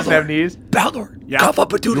almost, but he doesn't have knees. Baldor, Yeah. cough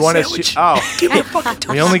up a tuna You wanna sandwich. Give me a fucking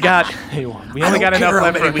tuna. We only got enough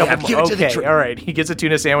left for a couple Give it to the Okay, tree. all right. He gets a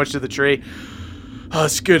tuna sandwich to the tree. Oh,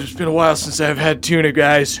 it's good. It's been a while since I've had tuna,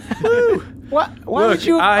 guys. Woo. What? Why Look, would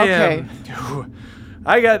you? I Okay.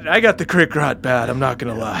 I got the crick rot bad. I'm not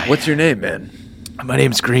gonna lie. What's your name, man? My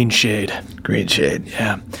name's Green Shade. Green Shade.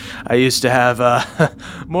 Yeah, I used to have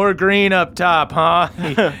more green up top, huh?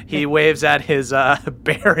 He waves at his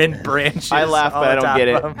barren branches. I laugh, but I don't get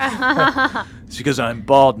it. It's because I'm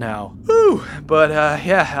bald now. Woo! But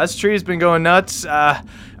yeah, this tree's been going nuts.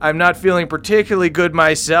 I'm not feeling particularly good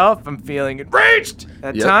myself. I'm feeling enraged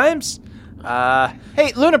at times.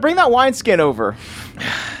 Hey, Luna, bring that wineskin over.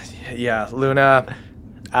 Yeah, Luna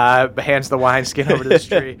hands the wineskin over to this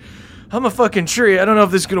tree. I'm a fucking tree. I don't know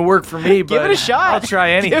if this is gonna work for me, but Give it a shot. I'll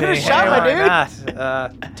try anything. Give it a shot, my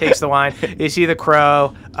dude. Takes the wine. You see the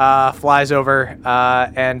crow flies over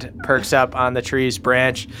and perks up on the tree's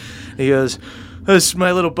branch. He goes, "This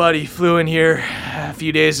my little buddy flew in here a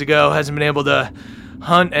few days ago. Hasn't been able to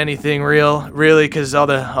hunt anything really, because all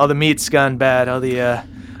the meat's gone bad. All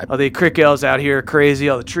the crick elves out here are crazy.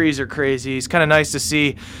 All the trees are crazy. It's kind of nice to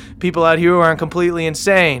see people out here who aren't completely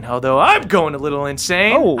insane. Although I'm going a little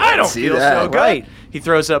insane. Oh, I don't see feel that. so good." Right. He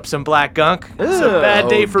throws up some black gunk. It's a bad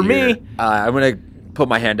day for me. I'm going to put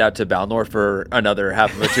my hand out to Balnor for another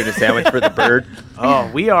half of a tuna sandwich for the bird. Oh,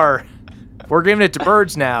 we're giving it to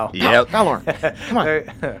birds now. Yep. Balnor, come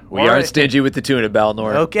on. We aren't stingy with the tuna,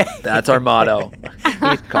 Balnor. Okay. That's our motto.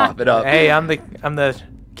 Cough it up. Hey, I'm the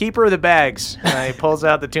keeper of the bags. He pulls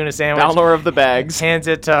out the tuna sandwich. Balnor of the bags. Hands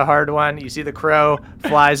it to Hard One. You see the crow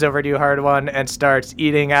flies over to you, Hard One, and starts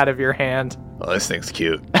eating out of your hand. Oh, this thing's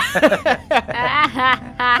cute.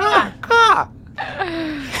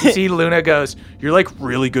 You see Luna goes, "You're like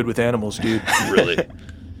really good with animals, dude." Really.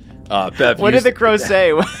 Bev, What did the crow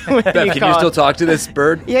say? Bev, can you still talk to this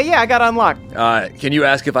bird? Yeah, I got unlocked. Can you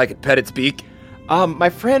ask if I could pet its beak? My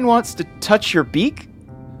friend wants to touch your beak.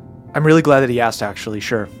 I'm really glad that he asked, actually.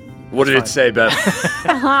 Sure. What did it say, Bev?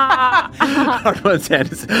 Hard One's hand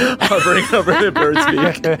is hovering over the bird's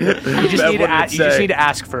beak. You just need to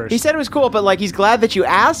ask first. He said it was cool, but like he's glad that you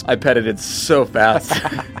asked. I petted it so fast.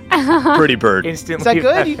 Pretty bird. Instantly. Is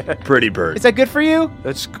that good? Pretty bird. Is that good for you?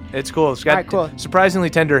 It's cool. It's got Alright, cool. surprisingly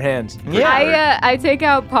tender hands. Yeah. I take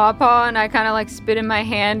out Pawpaw and I kind of like spit in my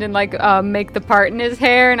hand and like make the part in his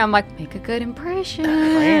hair and I'm like, make a good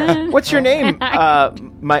impression. What's your name?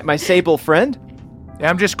 My sable friend. Yeah,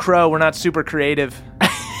 I'm just Crow. We're not super creative.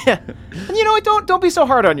 And you know what? Don't be so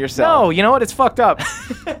hard on yourself. No, you know what? It's fucked up.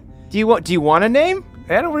 Do you want a name?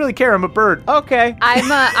 I don't really care. I'm a bird. Okay.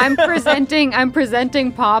 I'm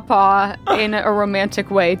presenting Pawpaw in a romantic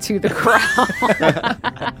way to the crowd.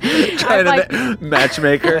 Kind of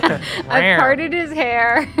matchmaker. I parted his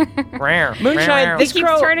hair. Moonshine, He this keeps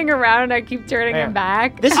crow. turning around and I keep turning him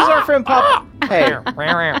back. This is our friend Pawpaw. Hey,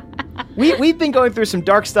 we've been going through some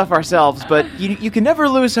dark stuff ourselves, but you can never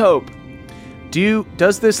lose hope.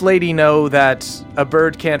 Does this lady know that a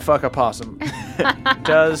bird can't fuck a possum?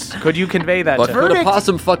 Could you convey that But to could her? a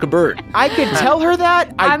possum fuck a bird? I could tell her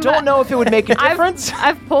that. I don't know if it would make a difference.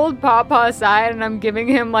 I've pulled Pawpaw aside and I'm giving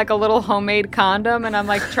him like a little homemade condom and I'm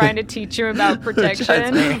like trying to teach him about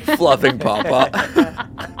protection. Fluffing Pawpaw.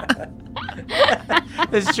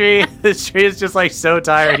 This tree is just like so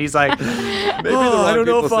tired. He's like, I don't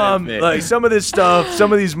know if like some of this stuff,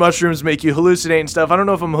 some of these mushrooms make you hallucinate and stuff. I don't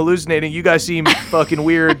know if I'm hallucinating. You guys seem fucking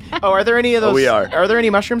weird. Oh, are there any of those? we are. Are there any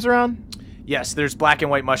mushrooms around? Yes, there's black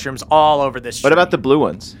and white mushrooms all over this tree. What about the blue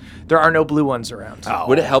ones? There are no blue ones around.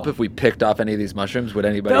 Would it help if we picked off any of these mushrooms? Would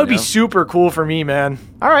anybody That would know? be super cool for me, man.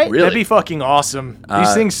 All right. Really? That'd be fucking awesome.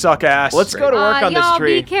 These things suck ass. Let's go to work on this y'all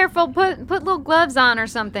tree. be careful. Put little gloves on or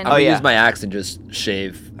something. I'm gonna yeah. use my axe and just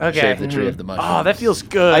shave the tree of the mushrooms. Oh, that feels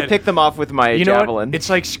good. I picked them off with my You know javelin. what? It's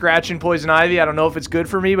like scratching poison ivy. I don't know if it's good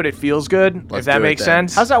for me, but it feels good. Let's if that do it makes then.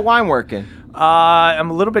 sense. How's that wine working? I'm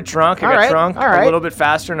a little bit drunk. I All got right, drunk all right. a little bit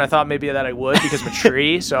faster than I thought maybe that I would because I'm a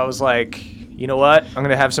tree. So I was like, you know what? I'm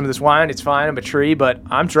gonna have some of this wine. It's fine. I'm a tree, but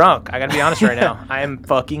I'm drunk. I gotta be honest right now. I am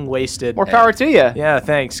fucking wasted. More power to you. Yeah,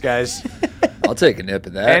 thanks, guys. I'll take a nip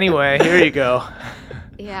of that. Anyway, here you go.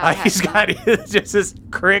 Yeah. He's got just this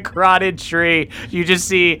crick rotted tree. You just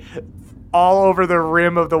see all over the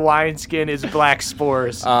rim of the wineskin is black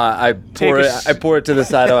spores. I pour it to the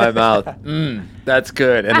side of my mouth. That's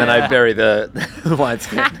good. And then I bury the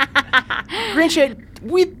wineskin. Greenshade,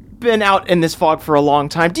 we've been out in this fog for a long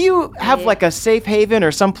time. Do you have like a safe haven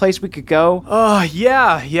or some place we could go?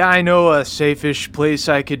 Yeah, I know a safe-ish place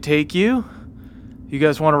I could take you. You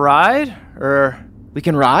guys want to ride? Or We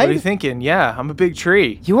can what are you ride? thinking? Yeah, I'm a big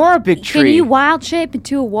tree. You are a big tree. Can you wild shape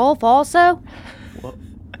into a wolf also?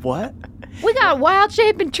 What? We got a wild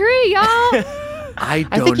shaping tree, y'all. I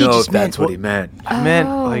think don't he know just if that's meant- what he meant. I meant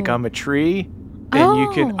like I'm a tree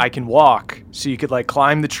and I can walk. So you could like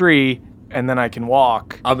climb the tree and then I can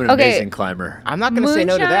walk. I'm an amazing climber. I'm not going to say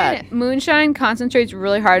no to that. Moonshine concentrates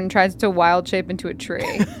really hard and tries to wild shape into a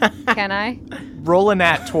tree. Can I? Roll a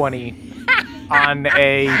nat 20 on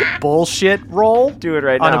a bullshit roll. Do it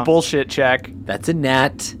right on now. On a bullshit check. That's a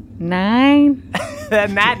nat 9.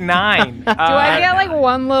 Nat 9. Do I get like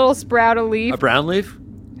one little sprout of leaf? A brown leaf?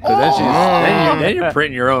 Then you're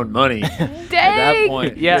printing your own money. Dang! At that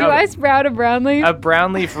point. Yeah. Do I sprout a brown leaf? A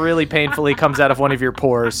brown leaf really painfully comes out of one of your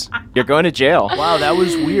pores. You're going to jail. Wow, that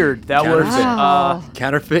was weird. That was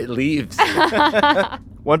Counterfeit leaves.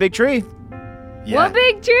 One big tree. Yeah. One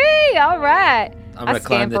big tree. All right. I'm going to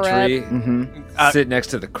climb the tree, sit next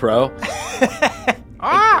to the crow.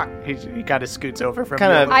 He kind of scoots over from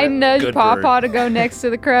Kinda- you. I nudge Good Pawpaw to go next to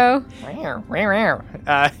the crow.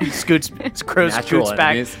 He scoots. Crow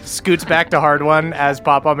Natural scoots back to Hard One as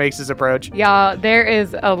Pawpaw makes his approach. Y'all, there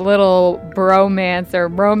is a little bromance or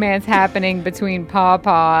romance happening between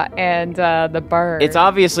Pawpaw and the bird. It's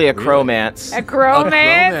obviously a crowmance. a crowmance.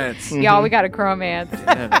 crowmance. Y'all, we got a crowmance.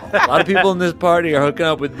 A lot of people in this party are hooking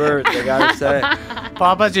up with birds, I gotta say.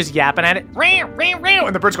 Pawpaw's just yapping at it,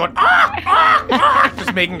 and the bird's going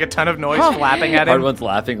just making a ton of noise, flapping at Hard him. One's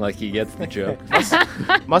laughing like he gets the joke.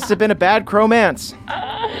 Must have been a bad crowmance.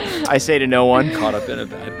 I say to no one. Caught up in a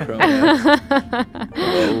bad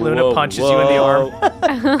crowmance. Luna punches you in the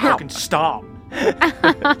arm. Fucking stop.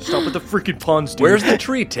 Stop with the freaking puns, dude. Where's the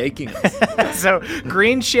tree taking us? So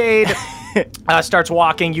Green Shade starts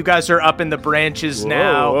walking. You guys are up in the branches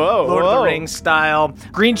now, Lord of the Rings style.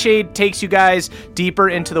 Green Shade takes you guys deeper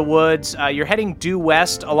into the woods. You're heading due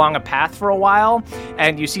west along a path for a while,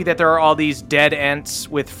 and you see that there are all these dead ents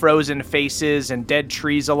with frozen faces and dead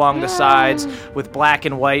trees along the sides with black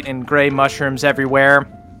and white and gray mushrooms everywhere.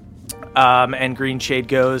 And Green Shade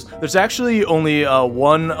goes, there's actually only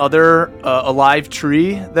one other alive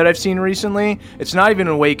tree that I've seen recently. It's not even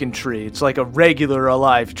an awakened tree. It's like a regular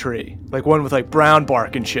alive tree. Like one with like brown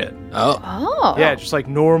bark and shit. Oh. Yeah, just like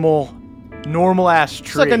normal ass tree.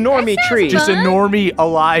 It's like a normie tree. Just a normie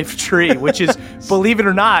alive tree, which is, believe it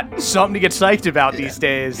or not, something to get psyched about these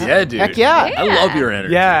days. Yeah, dude. Heck yeah. I love your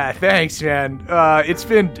energy. Yeah, thanks, man. It's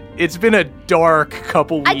been a dark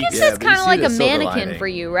couple weeks. I guess Yeah, that's but you kind of see like the a silver mannequin lining. for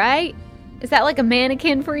you, right? Is that like a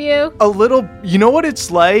mannequin for you? A little, you know what it's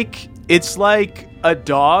like? It's like a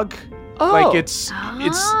dog. Oh. Like it's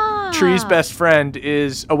Tree's best friend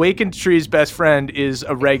is awakened. Tree's best friend is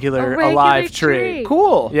a regular alive tree.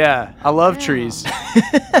 Cool. Yeah, I love trees.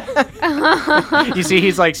 You see,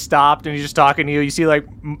 he's like stopped and he's just talking to you. You see like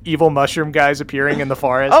evil mushroom guys appearing in the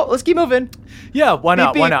forest. Oh, let's keep moving. Yeah, why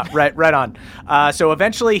not? Beep, Why beep. not? Right on. So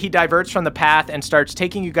eventually he diverts from the path and starts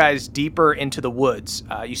taking you guys deeper into the woods.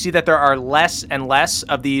 You see that there are less and less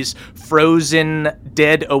of these frozen,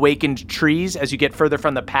 dead, awakened trees as you get further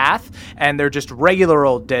from the path, and they're just regular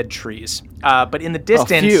old dead trees. But in the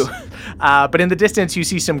distance, you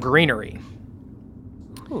see some greenery.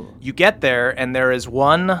 You get there, and there is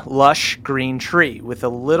one lush green tree with a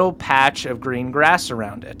little patch of green grass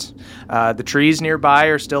around it. The trees nearby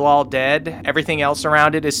are still all dead. Everything else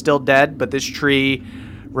around it is still dead, but this tree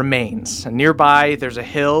remains. And nearby, there's a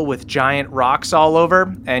hill with giant rocks all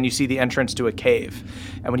over, and you see the entrance to a cave.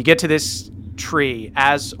 And when you get to this tree,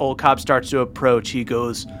 as Old Cobb starts to approach, he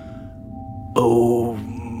goes, "Oh,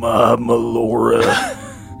 my Melora."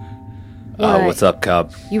 What's up,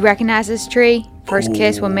 Cobb? You recognize this tree? First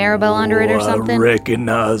kiss with Maribel under it or something? I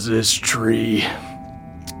recognize this tree.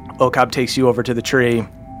 Old Cobb takes you over to the tree,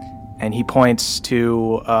 and he points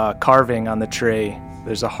to carving on the tree.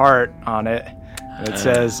 There's a heart on it. And it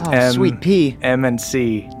says M, sweet pea. M and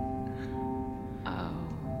C.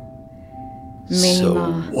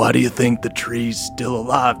 So, Why do you think the tree's still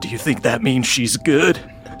alive? Do you think that means she's good?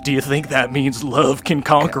 Do you think that means love can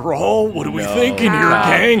conquer all? What are we thinking here,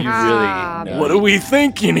 gang? You really... What are we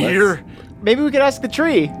thinking here? Maybe we could ask the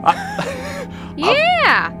tree.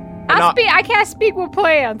 Yeah. I can't speak with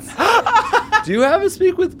plants. Do you have a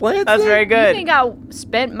speak with plants? That's very You good. think I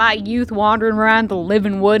spent my youth wandering around the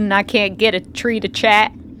living wood and I can't get a tree to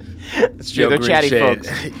chat? It's true. They're chatty folks.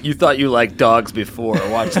 You thought you liked dogs before.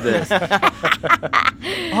 Watch this.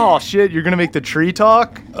 Oh shit, you're gonna make the tree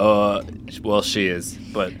talk? Well, she is,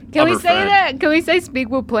 but Can I'm we her say friend. that? Can we say speak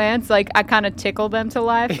with plants? Like I kind of tickle them to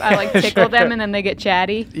life. I like tickle them and then they get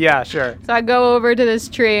chatty. Yeah, sure. So I go over to this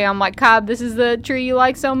tree. I'm like, Cobb, this is the tree you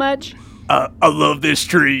like so much? I love this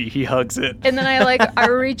tree. He hugs it. And then I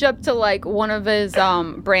reach up to like one of his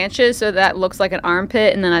branches so that looks like an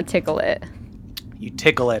armpit, and then I tickle it. You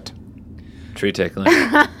tickle it. Tree tickling.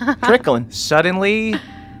 Trickling. Suddenly,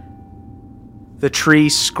 the tree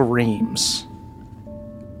screams.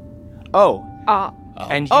 Oh.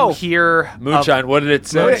 And you hear Moonshine, what did it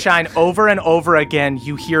say? Moonshine over and over again.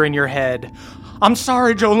 You hear in your head, I'm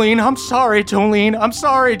sorry, Jolene. I'm sorry, Jolene. I'm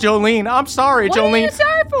sorry, Jolene. I'm sorry, Jolene. What are you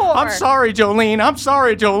sorry for? I'm sorry, Jolene. I'm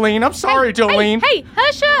sorry, Jolene. I'm sorry, Jolene. Hey,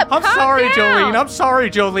 hush up. I'm Calm sorry, down. Jolene. I'm sorry,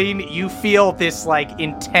 Jolene. You feel this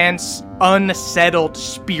intense, unsettled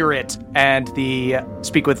spirit, and the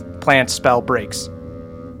speak with plants spell breaks.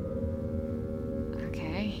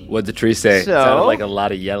 What'd the tree say? So- It sounded like a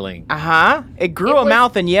lot of yelling. It grew a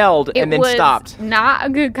mouth and yelled and then stopped. Not a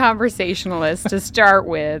good conversationalist to start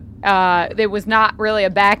with. It was not really a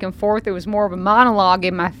back and forth. It was more of a monologue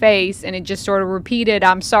in my face, and it just sort of repeated,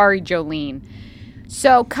 I'm sorry, Jolene.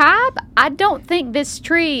 So, Cobb, I don't think this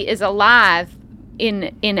tree is alive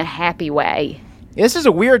in a happy way. This is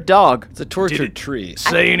a weird dog. It's a tortured tree.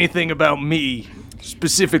 Say anything about me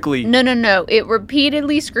specifically? No. It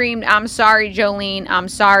repeatedly screamed, I'm sorry, Jolene. I'm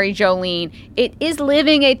sorry, Jolene. It is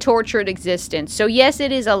living a tortured existence. So, yes,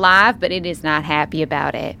 it is alive, but it is not happy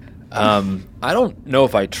about it. I don't know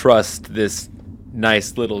if I trust this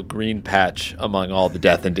nice little green patch among all the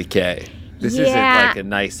death and decay. This isn't like a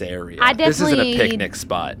nice area. This isn't a picnic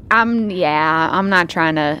spot. I'm not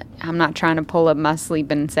trying to pull up my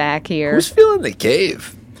sleeping sack here. Who's feeling the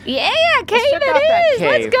cave? Yeah, cave check out that it is.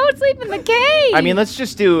 cave. Let's go sleep in the cave. I mean, let's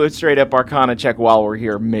just do a straight up Arcana check while we're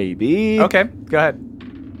here, maybe. Okay, go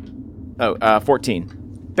ahead. Oh, 14.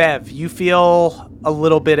 Bev, you feel a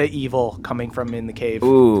little bit of evil coming from in the cave.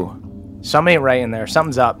 Ooh. Something ain't right in there.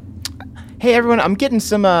 Something's up. Hey everyone, I'm getting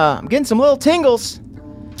some little tingles.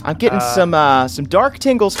 I'm getting some dark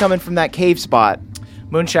tingles coming from that cave spot.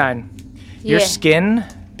 Moonshine, your Yeah. skin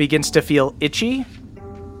begins to feel itchy.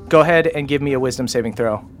 Go ahead and give me a wisdom saving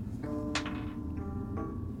throw.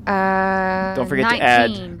 Don't forget 19.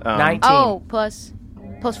 to add 19. Oh, plus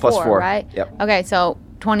Plus 4, 4. right? Yep. Okay, so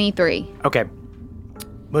 23. Okay. Is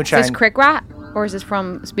Moonshine, this Crick Rot, or is this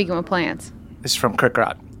from Speaking with Plants? this is from Crick.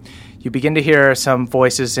 You begin to hear some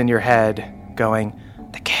voices in your head going,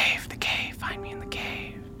 the cave, find me in the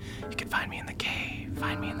cave. You can find me in the cave,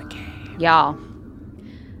 find me in the cave. Y'all.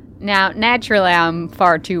 Now, naturally, I'm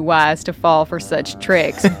far too wise to fall for such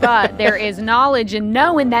tricks, but there is knowledge in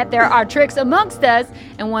knowing that there are tricks amongst us,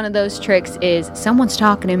 and one of those tricks is someone's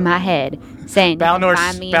talking in my head, saying, "Find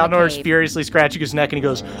me in the Balnor's cave." furiously scratching his neck, and he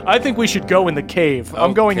goes, I think we should go in the cave.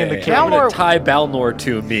 I'm going in the Okay, cave. I'm gonna tie Balnor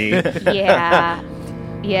to me.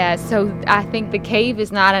 Yeah, so I think the cave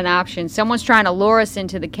is not an option. Someone's trying to lure us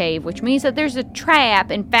into the cave, which means that there's a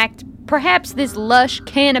trap. In fact, perhaps this lush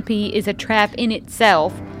canopy is a trap in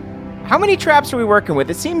itself. How many traps are we working with?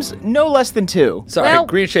 It seems no less than 2. Sorry, Well-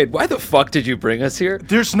 Green Shade, why the fuck did you bring us here?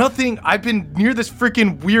 There's nothing. I've been near this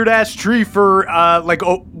freaking weird ass tree for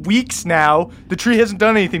weeks now. The tree hasn't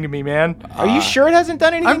done anything to me, man. Are you sure it hasn't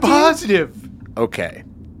done anything I'm to you? positive. Okay,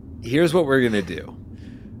 here's what we're gonna do.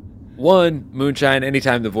 One, Moonshine,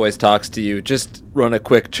 anytime the voice talks to you, just run a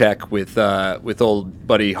quick check with old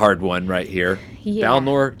buddy Hard One right here. Yeah.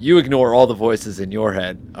 Balnor, you ignore all the voices in your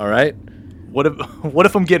head, all right? What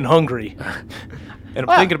if I'm getting hungry and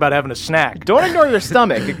I'm thinking about having a snack? Don't ignore your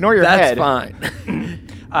stomach. Ignore your That's head. fine.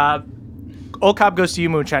 Old Cobb goes to you,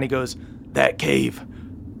 Moonshine. He goes, That cave.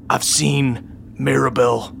 I've seen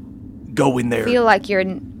Maribel go in there. I feel like you're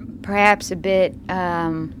perhaps a bit,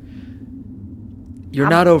 You're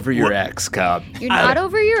not over your ex, Cobb. you're not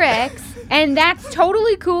over your ex, and that's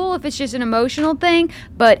totally cool if it's just an emotional thing,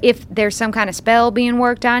 but if there's some kind of spell being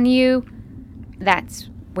worked on you, that's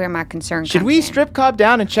where my concern Should comes we in. strip Cobb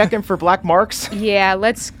down and check him for black marks? Yeah,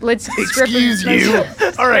 let's strip Excuse you.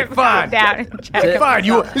 All right, fine. down and check him. Fine.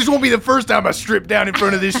 This won't be the first time I strip down in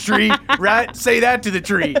front of this tree, right? Say that to the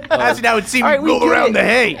tree. That's how it seems All to right, we roll get around it. the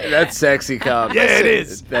hay. That's sexy, Cobb. Yeah, it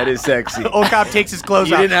is. That is sexy. Old Cobb takes his clothes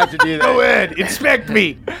You off. didn't have to do that. Go ahead. Inspect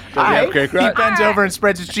me. Does he have Crick He Rot? bends over and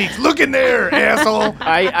spreads his cheeks. Look in there, asshole.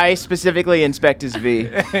 I specifically inspect his V.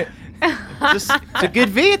 It's a good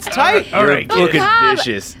V. It's tight. All right. Looking Cobb,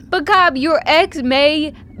 vicious. But Cobb, your ex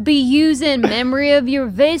may be using memory of your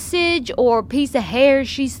visage or a piece of hair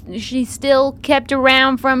she still kept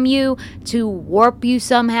around from you to warp you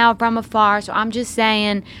somehow from afar. So I'm just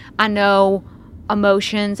saying, I know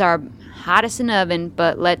emotions are hot as an oven,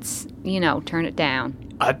 but let's, turn it down.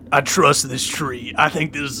 I trust this tree. I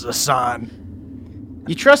think this is a sign.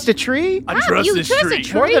 You trust a tree? I trust you this trust tree. a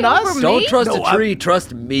tree More than us? over Don't me? trust No, a tree,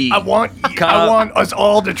 trust me. I want us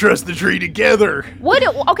all to trust the tree together. What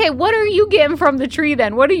are you getting from the tree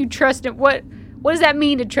then? What are you trusting? What does that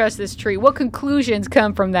mean to trust this tree? What conclusions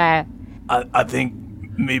come from that? I think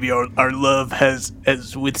maybe our love has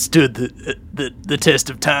withstood the test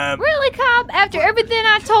of time. Really, Cobb? After everything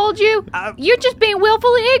I told you, you're just being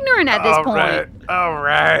willfully ignorant at this point. All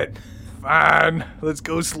right. Fine. Let's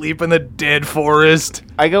go sleep in the dead forest.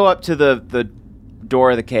 I go up to the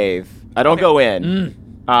door of the cave. I don't go in.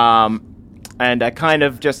 And I kind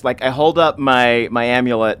of just I hold up my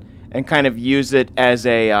amulet and kind of use it as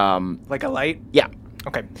a Like a light? yeah.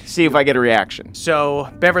 Okay. See if I get a reaction. So,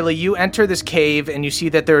 Beverly, you enter this cave and you see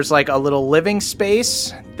that there's a little living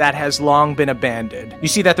space that has long been abandoned. You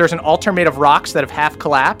see that there's an altar made of rocks that have half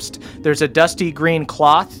collapsed. There's a dusty green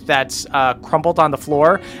cloth that's crumpled on the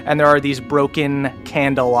floor, and there are these broken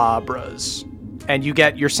candelabras. And you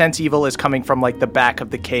get your sense evil is coming from the back of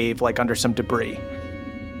the cave, under some debris.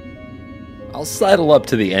 I'll sidle up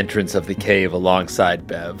to the entrance of the cave alongside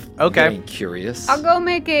Bev. Okay. I'm getting curious. I'll go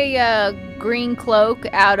make a green cloak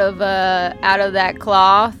out of that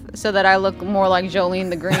cloth so that I look more like Jolene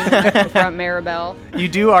the Green from Maribel. You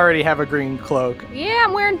do already have a green cloak. Yeah,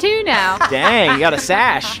 I'm wearing 2 now. Dang, you got a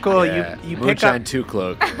sash. Cool. Yeah, You pick Moonshine up 2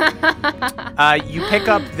 cloak. you pick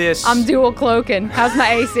up this I'm dual cloaking. How's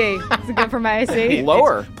my AC? Is it good for my AC?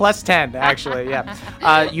 Lower. plus 10 actually.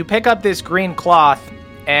 Yeah. You pick up this green cloth.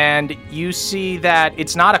 And you see that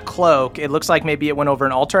it's not a cloak. It looks like maybe it went over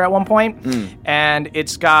an altar at one point. And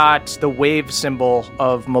it's got the wave symbol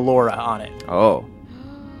of Melora on it. Oh.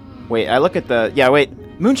 Wait, I look at the... Yeah, wait.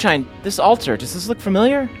 Moonshine, this altar, does this look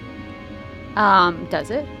familiar?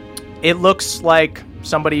 Does it? It looks like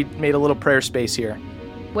somebody made a little prayer space here.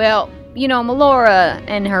 Well, Melora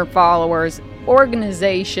and her followers,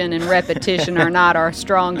 organization and repetition are not our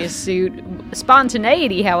strongest suit.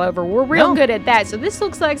 Spontaneity, however, we're real good at that. So this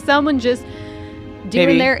looks like someone just doing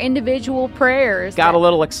Maybe their individual prayers. Got a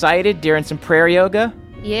little excited during some prayer yoga?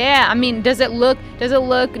 Yeah, I mean, does it look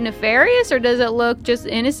nefarious or does it look just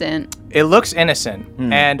innocent? It looks innocent.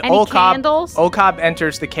 And Any candles? Olcob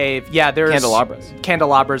enters the cave. Yeah, there's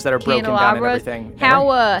candelabras that are broken down and Candelabras? everything.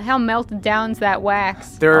 How melted down's that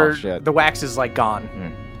wax? Oh, shit. The wax is gone.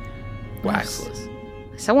 Waxless.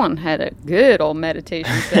 Someone had a good old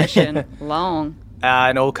meditation session. Long.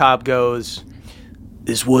 And Olcob goes,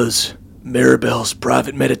 This was Maribel's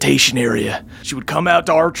private meditation area. She would come out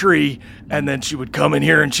to our tree, and then she would come in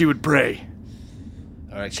here and she would pray.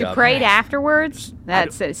 All right, She Chop. prayed afterwards?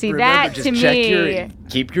 That's it. See, that Just to check me...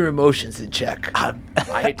 keep your emotions in check. I'm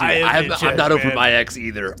check, not over man. my ex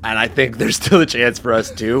either, and I think there's still a chance for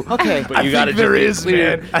us too. Okay. But you gotta there just be is,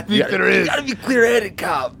 clear. man. I think there is. You gotta be clear-headed,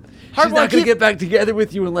 Cobb. She's not gonna get back together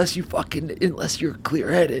with you unless you're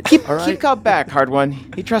clear-headed. All right? Keep Cobb back, hard one.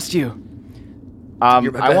 He trusts you.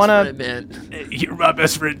 You're my I best wanna... friend, man. You're my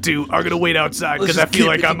best friend, too. I'm going to wait outside Let's because I just feel keep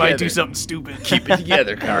like it I might do together. something stupid. Keep it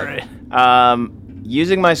together, Cobb. All right.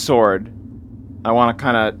 Using my sword, I want to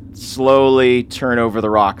kind of slowly turn over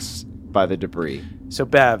the rocks by the debris. So,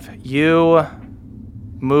 Bev, you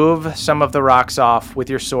move some of the rocks off with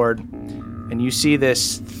your sword, and you see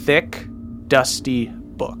this thick, dusty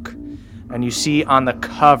book. And you see on the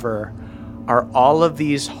cover are all of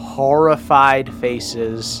these horrified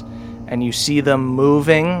faces, and you see them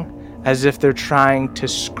moving as if they're trying to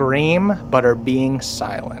scream, but are being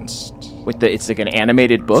silenced. It's like an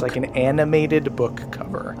animated book? It's like an animated book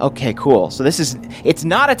cover. Okay, cool. So it's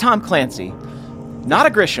not a Tom Clancy, not a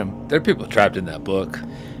Grisham. There are people trapped in that book.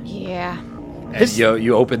 Yeah. And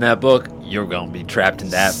you open that book, you're gonna be trapped in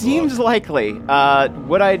that Seems book. likely. I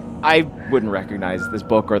wouldn't recognize this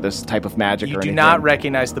book or this type of magic You or do anything. not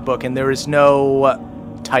recognize the book, and there is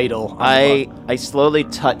no title on the book. I slowly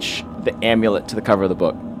touch the amulet to the cover of the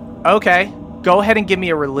book. Okay, go ahead and give me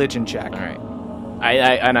a religion check. All right.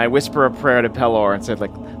 I whisper a prayer to Pelor and said,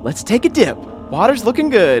 let's take a dip. Water's looking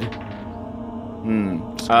good.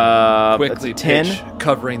 Quickly that's a 10. pitch,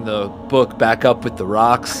 covering the book back up with the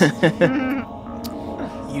rocks.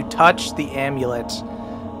 You touch the amulet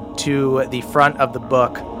to the front of the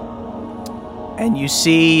book, and you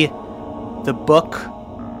see the book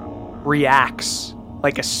reacts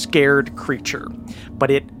like a scared creature, but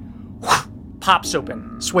it pops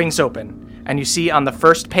open, swings open, and you see on the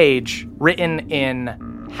first page, written in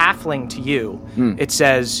halfling to you, it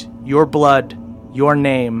says, "Your blood, your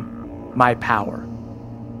name, my power."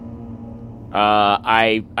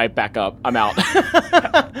 I back up. I'm out.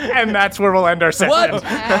 And that's where we'll end our session.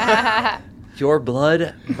 What? Your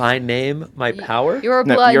blood, my name, my power? Your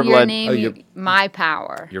No, blood, your your blood. name, Oh, your- my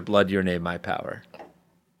power. Your blood, your name, my power.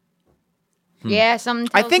 Yeah, something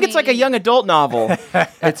I tells think it's like a me- young adult novel.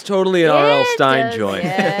 It's totally an Yeah, R.L. it Stein does, joint.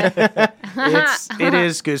 yeah. It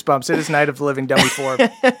is Goosebumps. It is Night of the Living Dummy 4.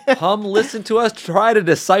 Come listen to us try to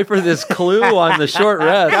decipher this clue on the short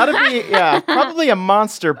rest. Gotta be, yeah, probably a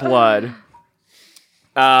monster blood.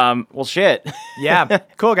 Well, shit. Yeah.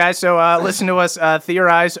 Cool, guys. So listen to us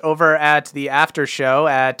theorize over at the after show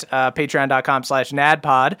at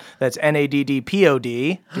patreon.com/nadpod. That's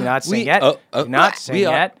NADDPOD. Do not sing yet. Do not sing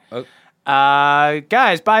yet.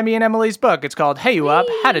 Guys, buy me and Emily's book. It's called Hey You Up,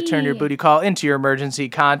 How to Turn Your Booty Call into Your Emergency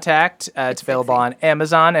Contact. It's available on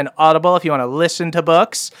Amazon and Audible if you want to listen to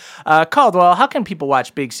books. Caldwell, how can people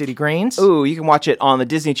watch Big City Greens? Ooh, you can watch it on the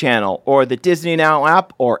Disney Channel or the Disney Now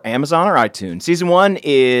app or Amazon or iTunes. Season 1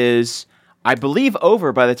 is, I believe,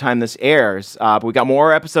 over by the time this airs. But we got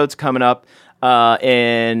more episodes coming up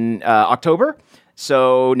in October.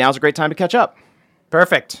 So now's a great time to catch up.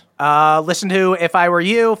 Perfect. Listen to If I Were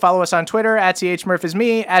You. Follow us on Twitter at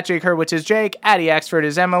CHMurphisme, at Jake Hurwitz is Jake, at EAxford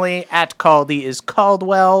is Emily, at Caldy is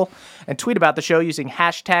Caldwell, and tweet about the show using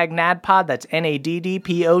hashtag NADPOD. That's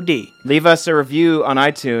NADDPOD. Leave us a review on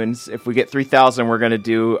iTunes. If we get 3,000, we're going to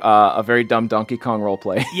do a very dumb Donkey Kong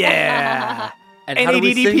roleplay. Yeah. And how do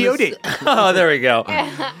we sing this? NADDPOD. Oh, there we go.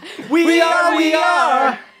 We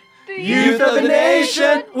are the youth of the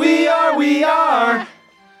nation. We are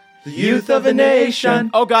the youth of the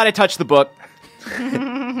nation. Oh, God, I touched the book.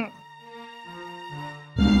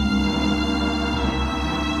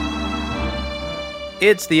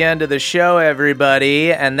 It's the end of the show,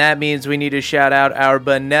 everybody, and that means we need to shout out our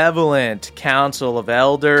benevolent Council of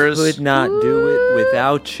Elders. Could not do it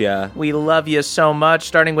without ya. We love you so much,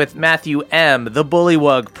 starting with Matthew M., the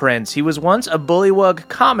Bullywug Prince. He was once a Bullywug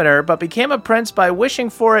commoner, but became a prince by wishing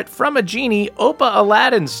for it from a genie, Opa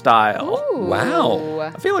Aladdin style. Ooh. Wow.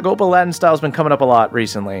 I feel like Opa Aladdin style has been coming up a lot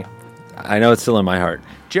recently. I know it's still in my heart.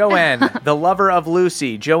 Joanne, the lover of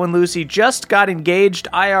Lucy. Joe and Lucy just got engaged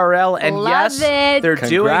IRL, and Love it.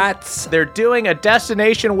 Congrats. they're doing a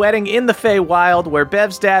destination wedding in the Feywild where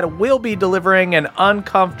Bev's dad will be delivering an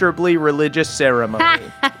uncomfortably religious ceremony.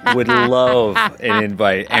 Would love an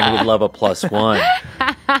invite and would love a +1.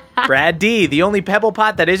 Brad D., the only pebble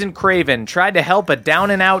pot that isn't Craven, tried to help a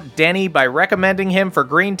down-and-out Denny by recommending him for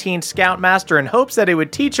Green Teen Scoutmaster in hopes that it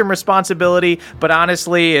would teach him responsibility, but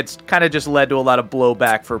honestly, it's kind of just led to a lot of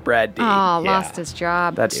blowback for Brad D. Oh, lost his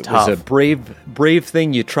job. That's It tough. was a brave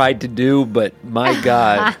thing you tried to do, but my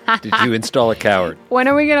God, did you install a coward? When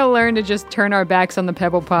are we going to learn to just turn our backs on the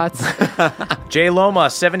pebble pots? J.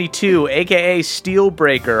 Loma, 72, a.k.a.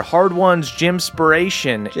 Steelbreaker, Hard One's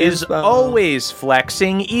Gymspiration, is Gymspo. always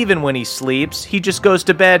flexing, even when he sleeps. He just goes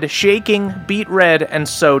to bed shaking, beet red, and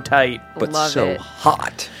so tight. But Love so it.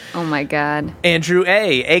 hot. Oh my God. Andrew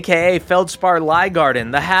A., a.k.a. Feldspar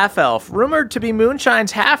Liegarden, the half-elf, rumored to be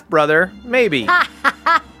Moonshine's half-brother, maybe.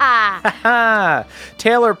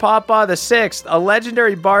 Taylor Pawpaw the Sixth, a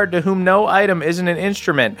legendary bard to whom no item isn't an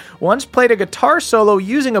instrument, once played a guitar solo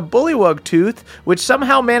using a bullywug tooth, which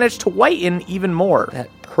somehow managed to whiten even more. That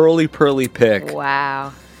pearly pick.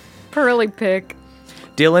 Wow. Pearly pick.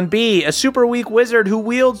 Dylan B., a super weak wizard who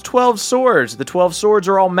wields 12 swords. The 12 swords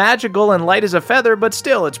are all magical and light as a feather, but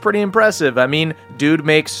still, it's pretty impressive. I mean, dude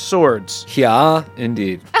makes swords. Yeah,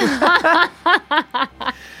 indeed.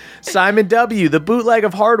 Simon W., the bootleg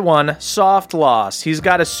of Hard One, soft loss. He's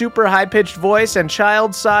got a super high-pitched voice and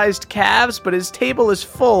child-sized calves, but his table is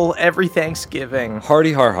full every Thanksgiving.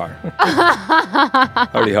 Hardy har har.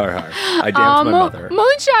 Hardy har har. I damned my mother.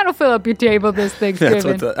 Moonshine will fill up your table this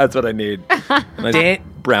Thanksgiving. That's what I need. Nice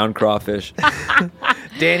brown crawfish.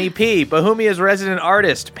 Danny P., Bohemia's resident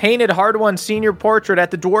artist, painted Hard One's senior portrait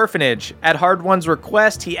at the Dwarfenage. At Hard One's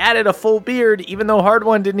request, he added a full beard, even though Hard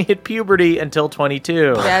One didn't hit puberty until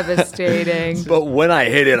 22. Devastating. But when I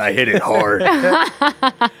hit it hard.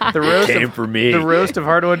 The roast Came of, for me. The roast of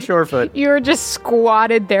Hard One Shorefoot. You were just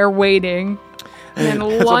squatted there waiting and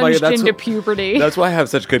then lunged into puberty. That's why I have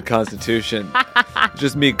such good constitution.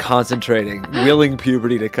 Just me concentrating, willing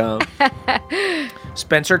puberty to come.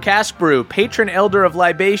 Spencer Caskbrew, patron elder of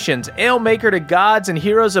libations, ale maker to gods and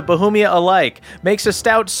heroes of Bohemia alike, makes a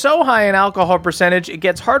stout so high in alcohol percentage it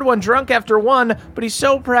gets Hard One drunk after one, but he's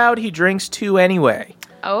so proud he drinks two anyway.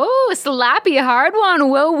 Oh, Slappy Hard One.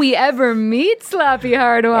 Will we ever meet Slappy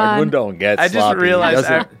Hard One? Hard One don't get I just sloppy. realized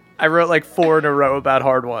Doesn't- I wrote like 4 in a row about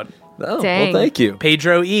Hard One. Oh, Dang. well, thank you.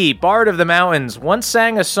 Pedro E., Bard of the Mountains, once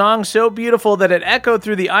sang a song so beautiful that it echoed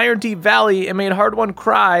through the Iron Deep Valley and made Hard One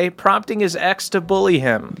cry, prompting his ex to bully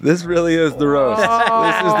him. This really is the roast. This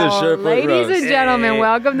is the Surefoot Ladies roast. and gentlemen,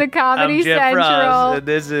 welcome to Comedy I'm Jeff Central. Ross, and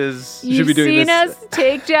this is... You should You've be doing seen this- us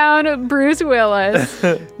take down Bruce Willis.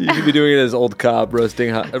 You should be doing it as old cob roasting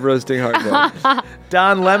Hard One.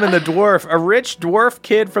 Don Lemon the Dwarf, a rich dwarf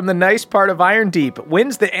kid from the nice part of Iron Deep,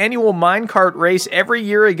 wins the annual minecart race every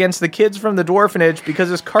year against the kids from the Dwarfenage because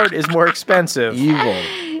his cart is more expensive. Evil.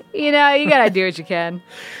 You know, you gotta do what you can.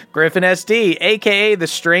 Griffin SD, a.k.a. The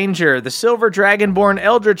Stranger, the Silver Dragonborn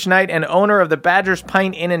Eldritch Knight and owner of the Badger's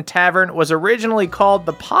Pint Inn and Tavern, was originally called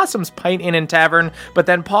the Possum's Pint Inn and Tavern, but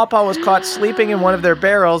then Pawpaw was caught sleeping in one of their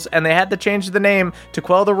barrels, and they had to change the name to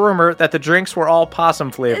quell the rumor that the drinks were all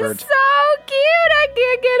possum-flavored. It's so cute! I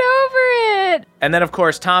can't get over it! And then, of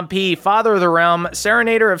course, Tom P., Father of the Realm,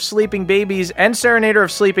 Serenader of Sleeping Babies, and Serenader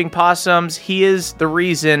of Sleeping Possums. He is the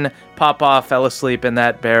reason Pawpaw fell asleep in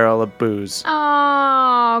that barrel of booze.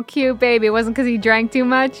 Oh, cute baby. It wasn't because he drank too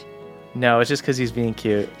much? No, it's just because he's being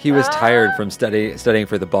cute. He was tired from studying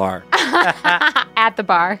for the bar. At the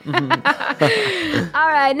bar. All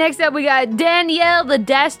right, next up we got Danielle, the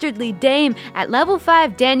Dastardly Dame. At level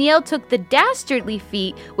 5, Danielle took the Dastardly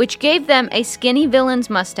feat, which gave them a skinny villain's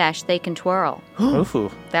mustache they can twirl.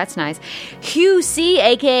 Ooh. That's nice. Hugh C.,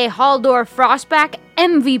 a.k.a. Haldor Frostback,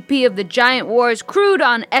 MVP of the Giant Wars, crewed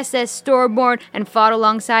on SS Stormborn and fought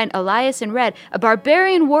alongside Elias and Red, a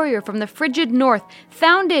barbarian warrior from the frigid north,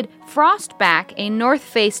 founded Frostback, a North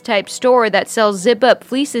Face-type store that sells zip-up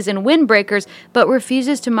fleeces and windbreakers, but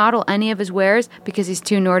refuses to model any of his wares because he's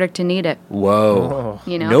too Nordic to need it. Whoa.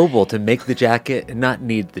 You know? Noble to make the jacket and not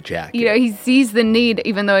need the jacket. You know, he sees the need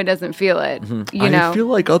even though he doesn't feel it. You know? I feel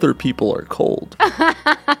like other people are cold.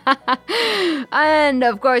 And,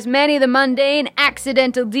 of course, Manny the Mundane,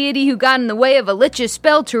 accidental deity who got in the way of a lich's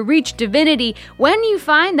spell to reach divinity. When you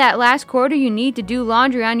find that last quarter you need to do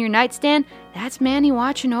laundry on your nightstand, that's Manny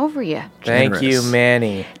watching over you. Thank you,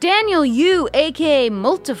 Manny. Daniel Yu, a.k.a.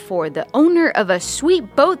 Multifor, the owner of a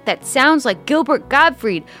sweet boat that sounds like Gilbert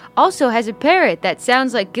Gottfried, also has a parrot that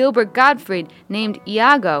sounds like Gilbert Gottfried named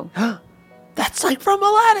Iago. That's like from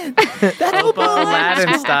Aladdin. That's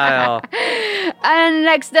Aladdin style. And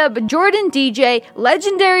next up, Jordan DJ,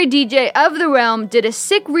 legendary DJ of the realm, did a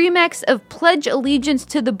sick remix of Pledge Allegiance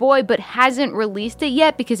to the Boy, but hasn't released it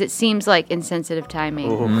yet because it seems like insensitive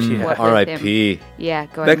timing. Ooh, yeah. What with R.I.P. him. Yeah,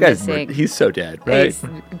 go That ahead and guy's sing. he's so dead, right? He's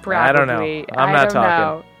probably, I don't know. I'm not talking.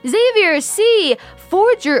 know. Xavier C.,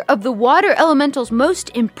 forger of the water elemental's most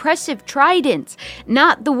impressive tridents.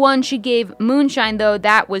 Not the one she gave Moonshine, though.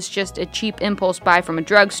 That was just a cheap impulse buy from a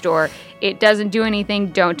drugstore. It doesn't do anything.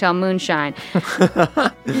 Don't tell Moonshine.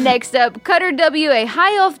 Next up, Cutter W., a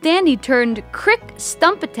high elf dandy turned Crick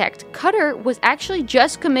Stumpatect. Cutter was actually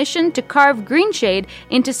just commissioned to carve Greenshade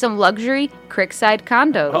into some luxury Crickside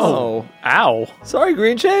condos. Oh, ow. Sorry,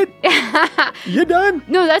 Greenshade. You done?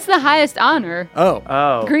 No, that's the highest honor.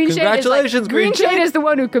 Oh. Greenshade Congratulations, is like, Greenshade Greenshade. is the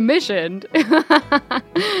one who commissioned.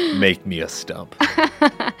 Make me a stump.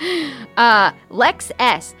 Lex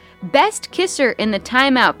S., best kisser in the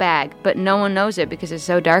timeout bag, but no one knows it because it's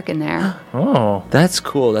so dark in there. Oh. That's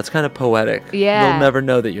cool. That's kind of poetic. Yeah. You'll never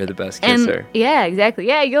know that you're the best And kisser. yeah, exactly.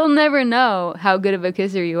 Yeah, you'll never know how good of a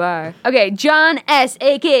kisser you are. Okay, John S.,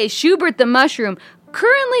 a.k.a. Schubert the Mushroom,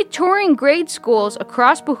 currently touring grade schools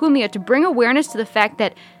across Bohemia to bring awareness to the fact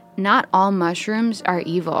that not all mushrooms are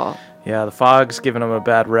evil. Yeah, the fog's giving him a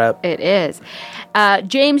bad rep. It is.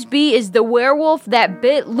 James B. is the werewolf that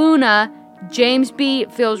bit Luna. James B.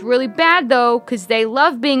 feels really bad, though, because they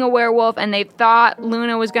love being a werewolf, and they thought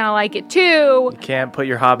Luna was going to like it, too. You can't put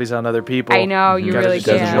your hobbies on other people. I know, you gotta really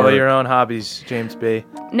just can't. enjoy your own hobbies, James B.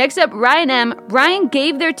 Next up, Ryan M. Ryan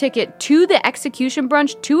gave their ticket to the execution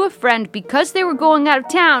brunch to a friend because they were going out of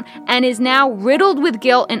town and is now riddled with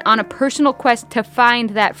guilt and on a personal quest to find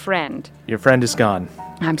that friend. Your friend is gone.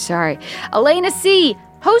 I'm sorry. Elena C.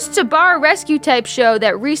 hosts a bar rescue type show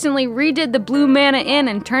that recently redid the Blue Manna Inn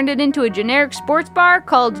and turned it into a generic sports bar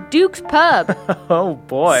called Duke's Pub. Oh,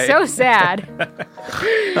 boy. So sad.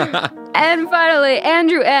 And finally,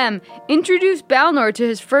 Andrew M. introduced Balnor to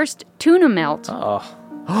his first tuna melt. Oh.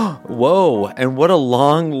 Whoa. And what a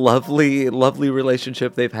long, lovely, lovely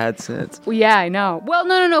relationship they've had since. Well, yeah, I know. Well,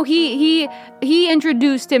 no. He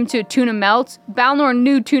introduced him to tuna melts. Balnor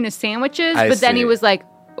knew tuna sandwiches, I but then see. he was like,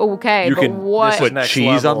 okay, You but can what? put Next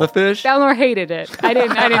cheese level. on the fish? Balnor hated it. I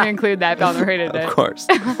didn't include that. Balnor hated it. Of course.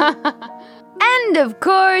 And of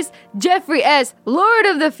course, Jeffrey S., Lord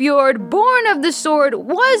of the Fjord, born of the sword,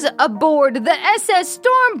 was aboard the SS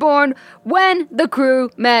Stormborn when the crew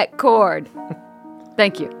met Cord.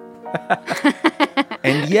 Thank you.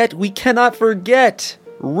 And yet we cannot forget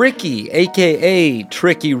Ricky, a.k.a.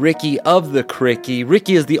 Tricky Ricky of the Cricky.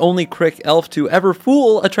 Ricky is the only Crick elf to ever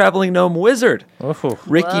fool a traveling gnome wizard. Oh.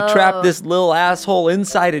 Ricky trapped this little asshole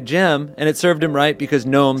inside a gem, and it served him right because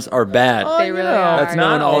gnomes are bad. They really are. That's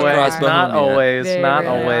known Not all always. across Not Bohemia. always. They Not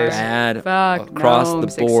really always. Bad Fuck across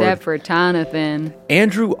gnomes, the board. except for Tonathan.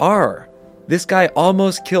 Andrew R. This guy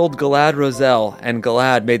almost killed Galad Roselle, and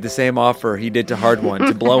Galad made the same offer he did to Hard One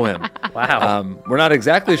to blow him. Wow. We're not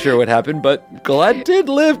exactly sure what happened, but Glenn did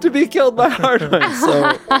live to be killed by Hardwine.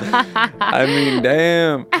 So, I mean,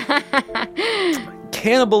 damn.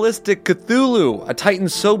 Cannibalistic Cthulhu, a titan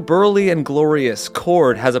so burly and glorious,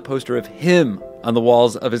 Cord has a poster of him on the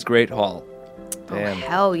walls of his great hall. Damn.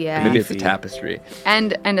 Hell yeah. Maybe it's a tapestry.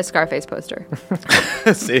 And a Scarface poster.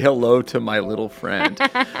 Say hello to my little friend.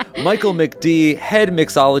 Michael McD, head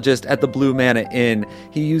mixologist at the Blue Manna Inn.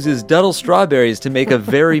 He uses Duddle strawberries to make a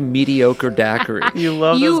very mediocre daiquiri. You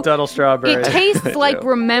love those Duddle strawberries. It tastes like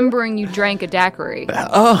remembering you drank a daiquiri.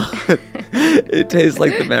 Oh, it tastes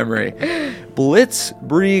like the memory.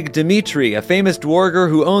 Blitzbrieg Dimitri, a famous dwarger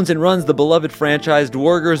who owns and runs the beloved franchise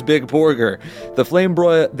Dwarger's Big Burger.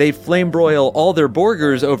 They flame broil all their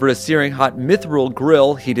burgers over a searing hot mithril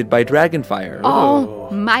grill heated by dragonfire.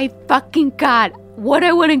 Oh my fucking God. What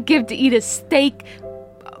I wouldn't give to eat a steak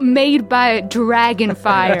made by dragon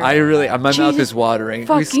fire. My mouth Jesus is watering. We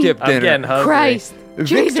fucking skipped I'm dinner. getting hungry. Christ. Victor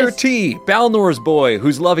Jesus. T., Balnor's boy,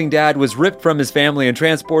 whose loving dad was ripped from his family and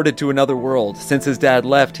transported to another world. Since his dad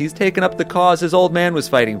left, he's taken up the cause his old man was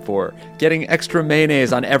fighting for, getting extra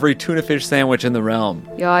mayonnaise on every tuna fish sandwich in the realm.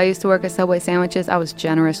 Yo, I used to work at Subway sandwiches. I was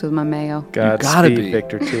generous with my mayo. gotta Godspeed, be.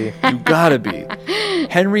 Victor T. You gotta be.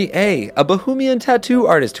 Henry A., a Bohemian tattoo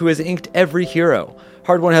artist who has inked every hero.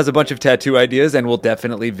 Hard One has a bunch of tattoo ideas and will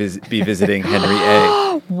definitely be visiting Henry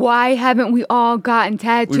A. Why haven't we all gotten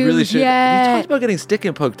tattoos We really should. yet? We talked about getting stick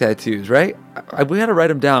and poke tattoos, right? We got to write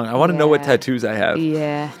them down. I want to know what Yeah. tattoos I have.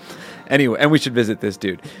 Yeah. Anyway, and we should visit this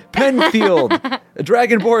dude. Penfield, a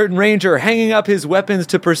Dragonborn ranger hanging up his weapons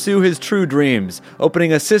to pursue his true dreams.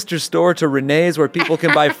 Opening a sister store to Renee's where people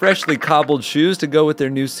can buy freshly cobbled shoes to go with their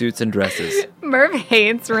new suits and dresses. Merv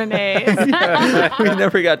hates Renee's. We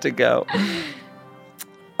never got to go.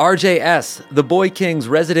 RJS, the Boy King's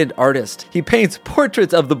resident artist. He paints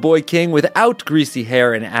portraits of the Boy King without greasy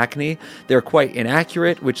hair and acne. They're quite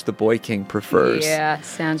inaccurate, which the Boy King prefers. Yeah,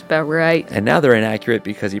 sounds about right. And now they're inaccurate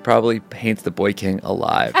because he probably paints the Boy King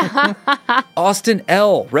alive. Austin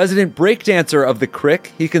L., resident breakdancer of the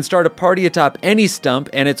Crick. He can start a party atop any stump,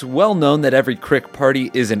 and it's well known that every Crick party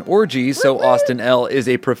is an orgy, so Austin L. is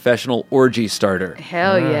a professional orgy starter.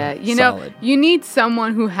 Hell yeah. You know, solid. you need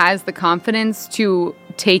someone who has the confidence to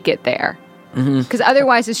take it there. Because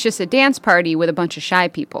otherwise it's just a dance party with a bunch of shy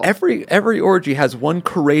people. Every orgy has one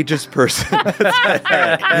courageous person.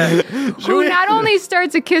 Who not only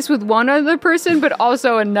starts a kiss with one other person, but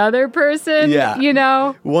also another person. Yeah. You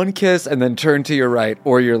know? One kiss and then turn to your right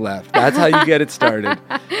or your left. That's how you get it started.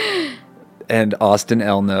 And Austin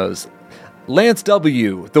L. knows. Lance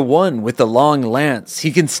W., the one with the long lance.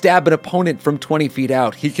 He can stab an opponent from 20 feet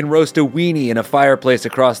out. He can roast a weenie in a fireplace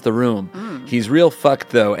across the room. He's real fucked,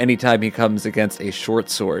 though, anytime he comes against a short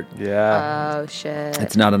sword. Yeah. Oh, shit.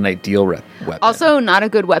 It's not an ideal weapon. Also, not a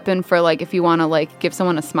good weapon for, like, if you want to, like, give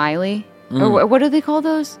someone a smiley. Or what do they call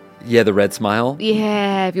those? Yeah, the red smile.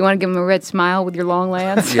 Yeah, if you want to give them a red smile with your long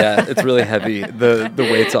lance. Yeah, it's really heavy. The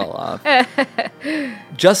weight's all off.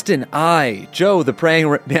 Justin I., Joe, the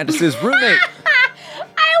praying mantis's roommate.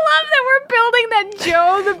 I love that we're building that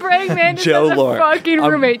Joe the praying mantis Joe as a Lord. fucking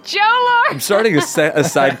roommate. Joe Lord. I'm starting a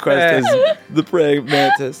side quest as the praying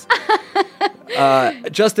mantis.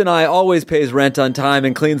 Justin I. always pays rent on time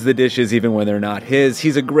and cleans the dishes even when they're not his.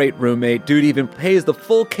 He's a great roommate. Dude even pays the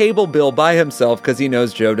full cable bill by himself because he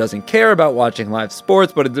knows Joe doesn't care about watching live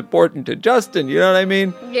sports, but it's important to Justin. You know what I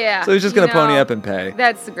mean? Yeah. So he's just going to pony up and pay.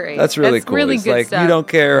 That's great. That's really cool. Really It's good like, stuff. you don't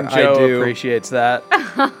care, Joe I do. appreciates that.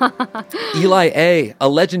 Eli A., a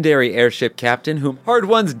legendary airship captain whom Hard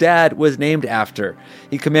One's dad was named after.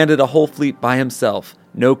 He commanded a whole fleet by himself.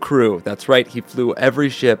 No crew. That's right, he flew every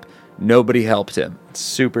ship. Nobody helped him.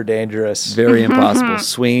 Super dangerous. Very impossible,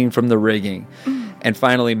 swinging from the rigging. And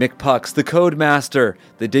finally, Mick Pucks, the code master,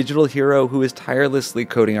 the digital hero who is tirelessly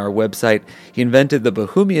coding our website. He invented the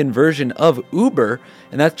Bohemian version of Uber,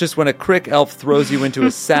 and that's just when a Crick elf throws you into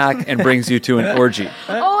a sack and brings you to an orgy.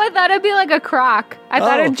 Oh, I thought it'd be like a croc. I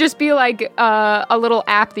thought it'd just be like a little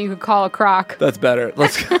app that you could call a croc. That's better.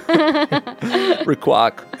 Let's go.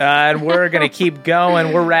 Requack. And we're going to keep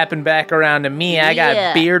going. We're wrapping back around to me. I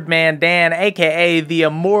got Beard Man Dan, a.k.a. the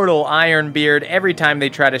immortal Iron Beard. Every time they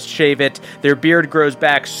try to shave it, their beard grows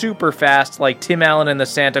back super fast like Tim Allen and the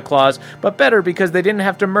Santa Claus, but better because they didn't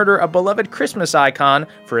have to murder a beloved Christmas icon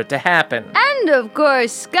for it to happen. And of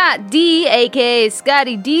course, Scott D, aka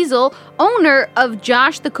Scotty Diesel, owner of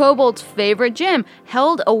Josh the Kobold's favorite gym,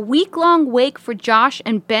 held a week-long wake for Josh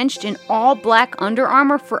and benched in all-black Under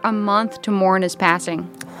Armour for a month to mourn his passing.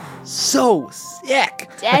 So sick.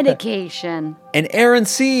 Dedication. And Aaron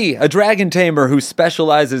C., a dragon tamer who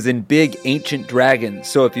specializes in big ancient dragons.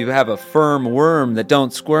 So if you have a firm worm that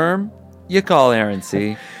don't squirm, you call Aaron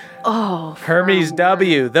C. Hermes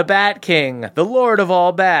W., the Bat King, the Lord of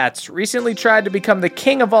all bats, recently tried to become the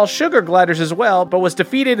king of all sugar gliders as well, but was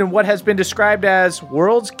defeated in what has been described as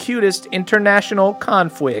world's cutest international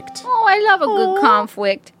conflict. Oh, I love a good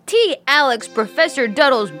conflict. T. Alex, Professor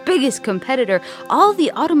Duddle's biggest competitor, all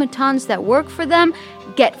the automatons that work for them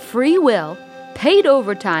get free will, paid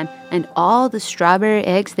overtime, and all the strawberry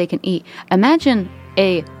eggs they can eat. Imagine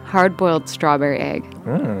a hard-boiled strawberry egg.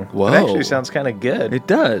 Whoa. It actually sounds kind of good. It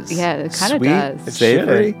does. Yeah, it kind of Sweet, does.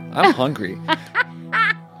 savory. I'm hungry.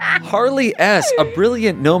 Harley S., a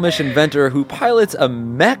brilliant gnomish inventor who pilots a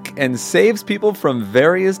mech and saves people from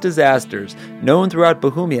various disasters, known throughout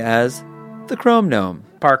Bohemia as the Chrome Gnome.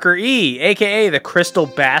 Parker E., a.k.a. the Crystal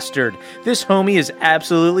Bastard. This homie is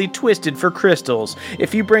absolutely twisted for crystals.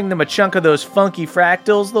 If you bring them a chunk of those funky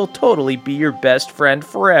fractals, they'll totally be your best friend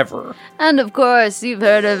forever. And of course, you've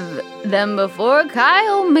heard of them before.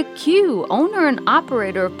 Kyle McHugh, owner and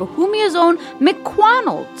operator of Bohemia's own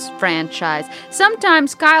McQuonald's franchise.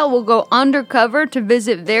 Sometimes Kyle will go undercover to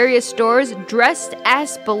visit various stores dressed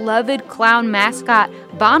as beloved clown mascot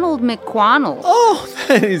Bonald McQuonald. Oh,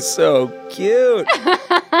 that is so cute.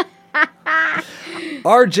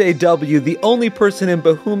 RJW, the only person in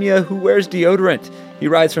Bohemia who wears deodorant. He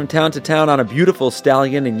rides from town to town on a beautiful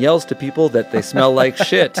stallion and yells to people that they smell like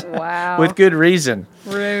shit. Wow. With good reason.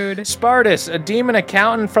 Rude. Spartus, a demon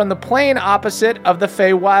accountant from the plane opposite of the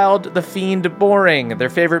Feywild, the Fiend Boring. Their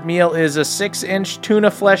favorite meal is a 6-inch tuna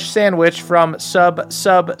flesh sandwich from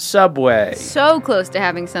Subway. So close to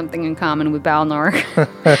having something in common with Balnor.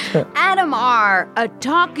 Adam R., a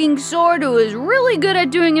talking sword who is really good at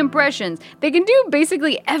doing impressions. They can do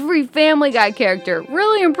basically every Family Guy character.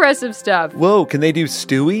 Really impressive stuff. Whoa, can they do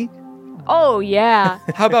Stewie? Oh, yeah.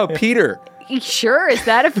 How about Peter? Sure, is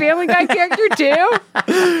that a Family Guy character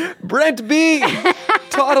too? Brent B.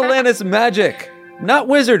 taught Alanis magic. Not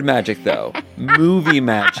wizard magic, though. Movie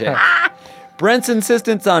magic. Brent's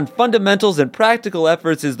insistence on fundamentals and practical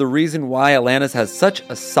efforts is the reason why Alanis has such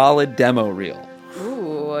a solid demo reel.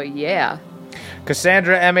 Ooh, yeah.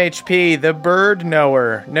 Cassandra MHP, the bird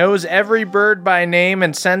knower, knows every bird by name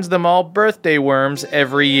and sends them all birthday worms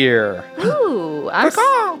every year. Ooh,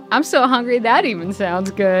 I'm so hungry that even sounds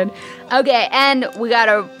good. Okay, and we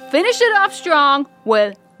gotta finish it off strong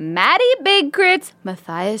with Maddie Big Crits,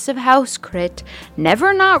 Matthias of House Crit,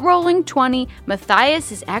 never not rolling 20.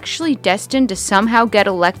 Matthias is actually destined to somehow get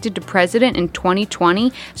elected to president in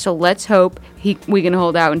 2020, so let's hope we can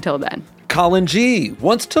hold out until then. Colin G.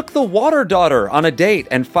 once took the water daughter on a date,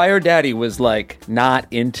 and Fire Daddy was like, not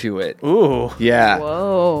into it. Ooh. Yeah.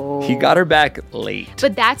 Whoa. He got her back late.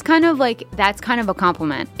 But that's kind of a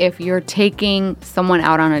compliment. If you're taking someone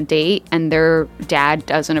out on a date and their dad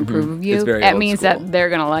doesn't approve of you, It's very that old means school. that they're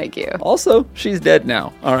going to like you. Also, she's dead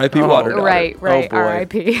now. R.I.P. water daughter. Right, Oh, boy.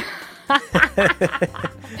 R.I.P.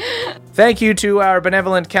 Thank you to our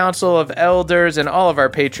benevolent council of elders and all of our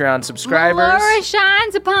Patreon subscribers. Glory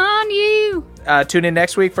shines upon you. Tune in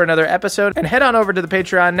next week for another episode, and head on over to the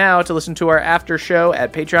Patreon now to listen to our after show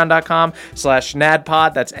at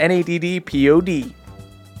patreon.com/NADPOD. That's NADDPOD.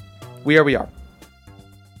 We are.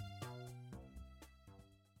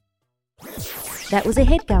 That was a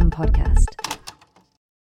HeadGum podcast.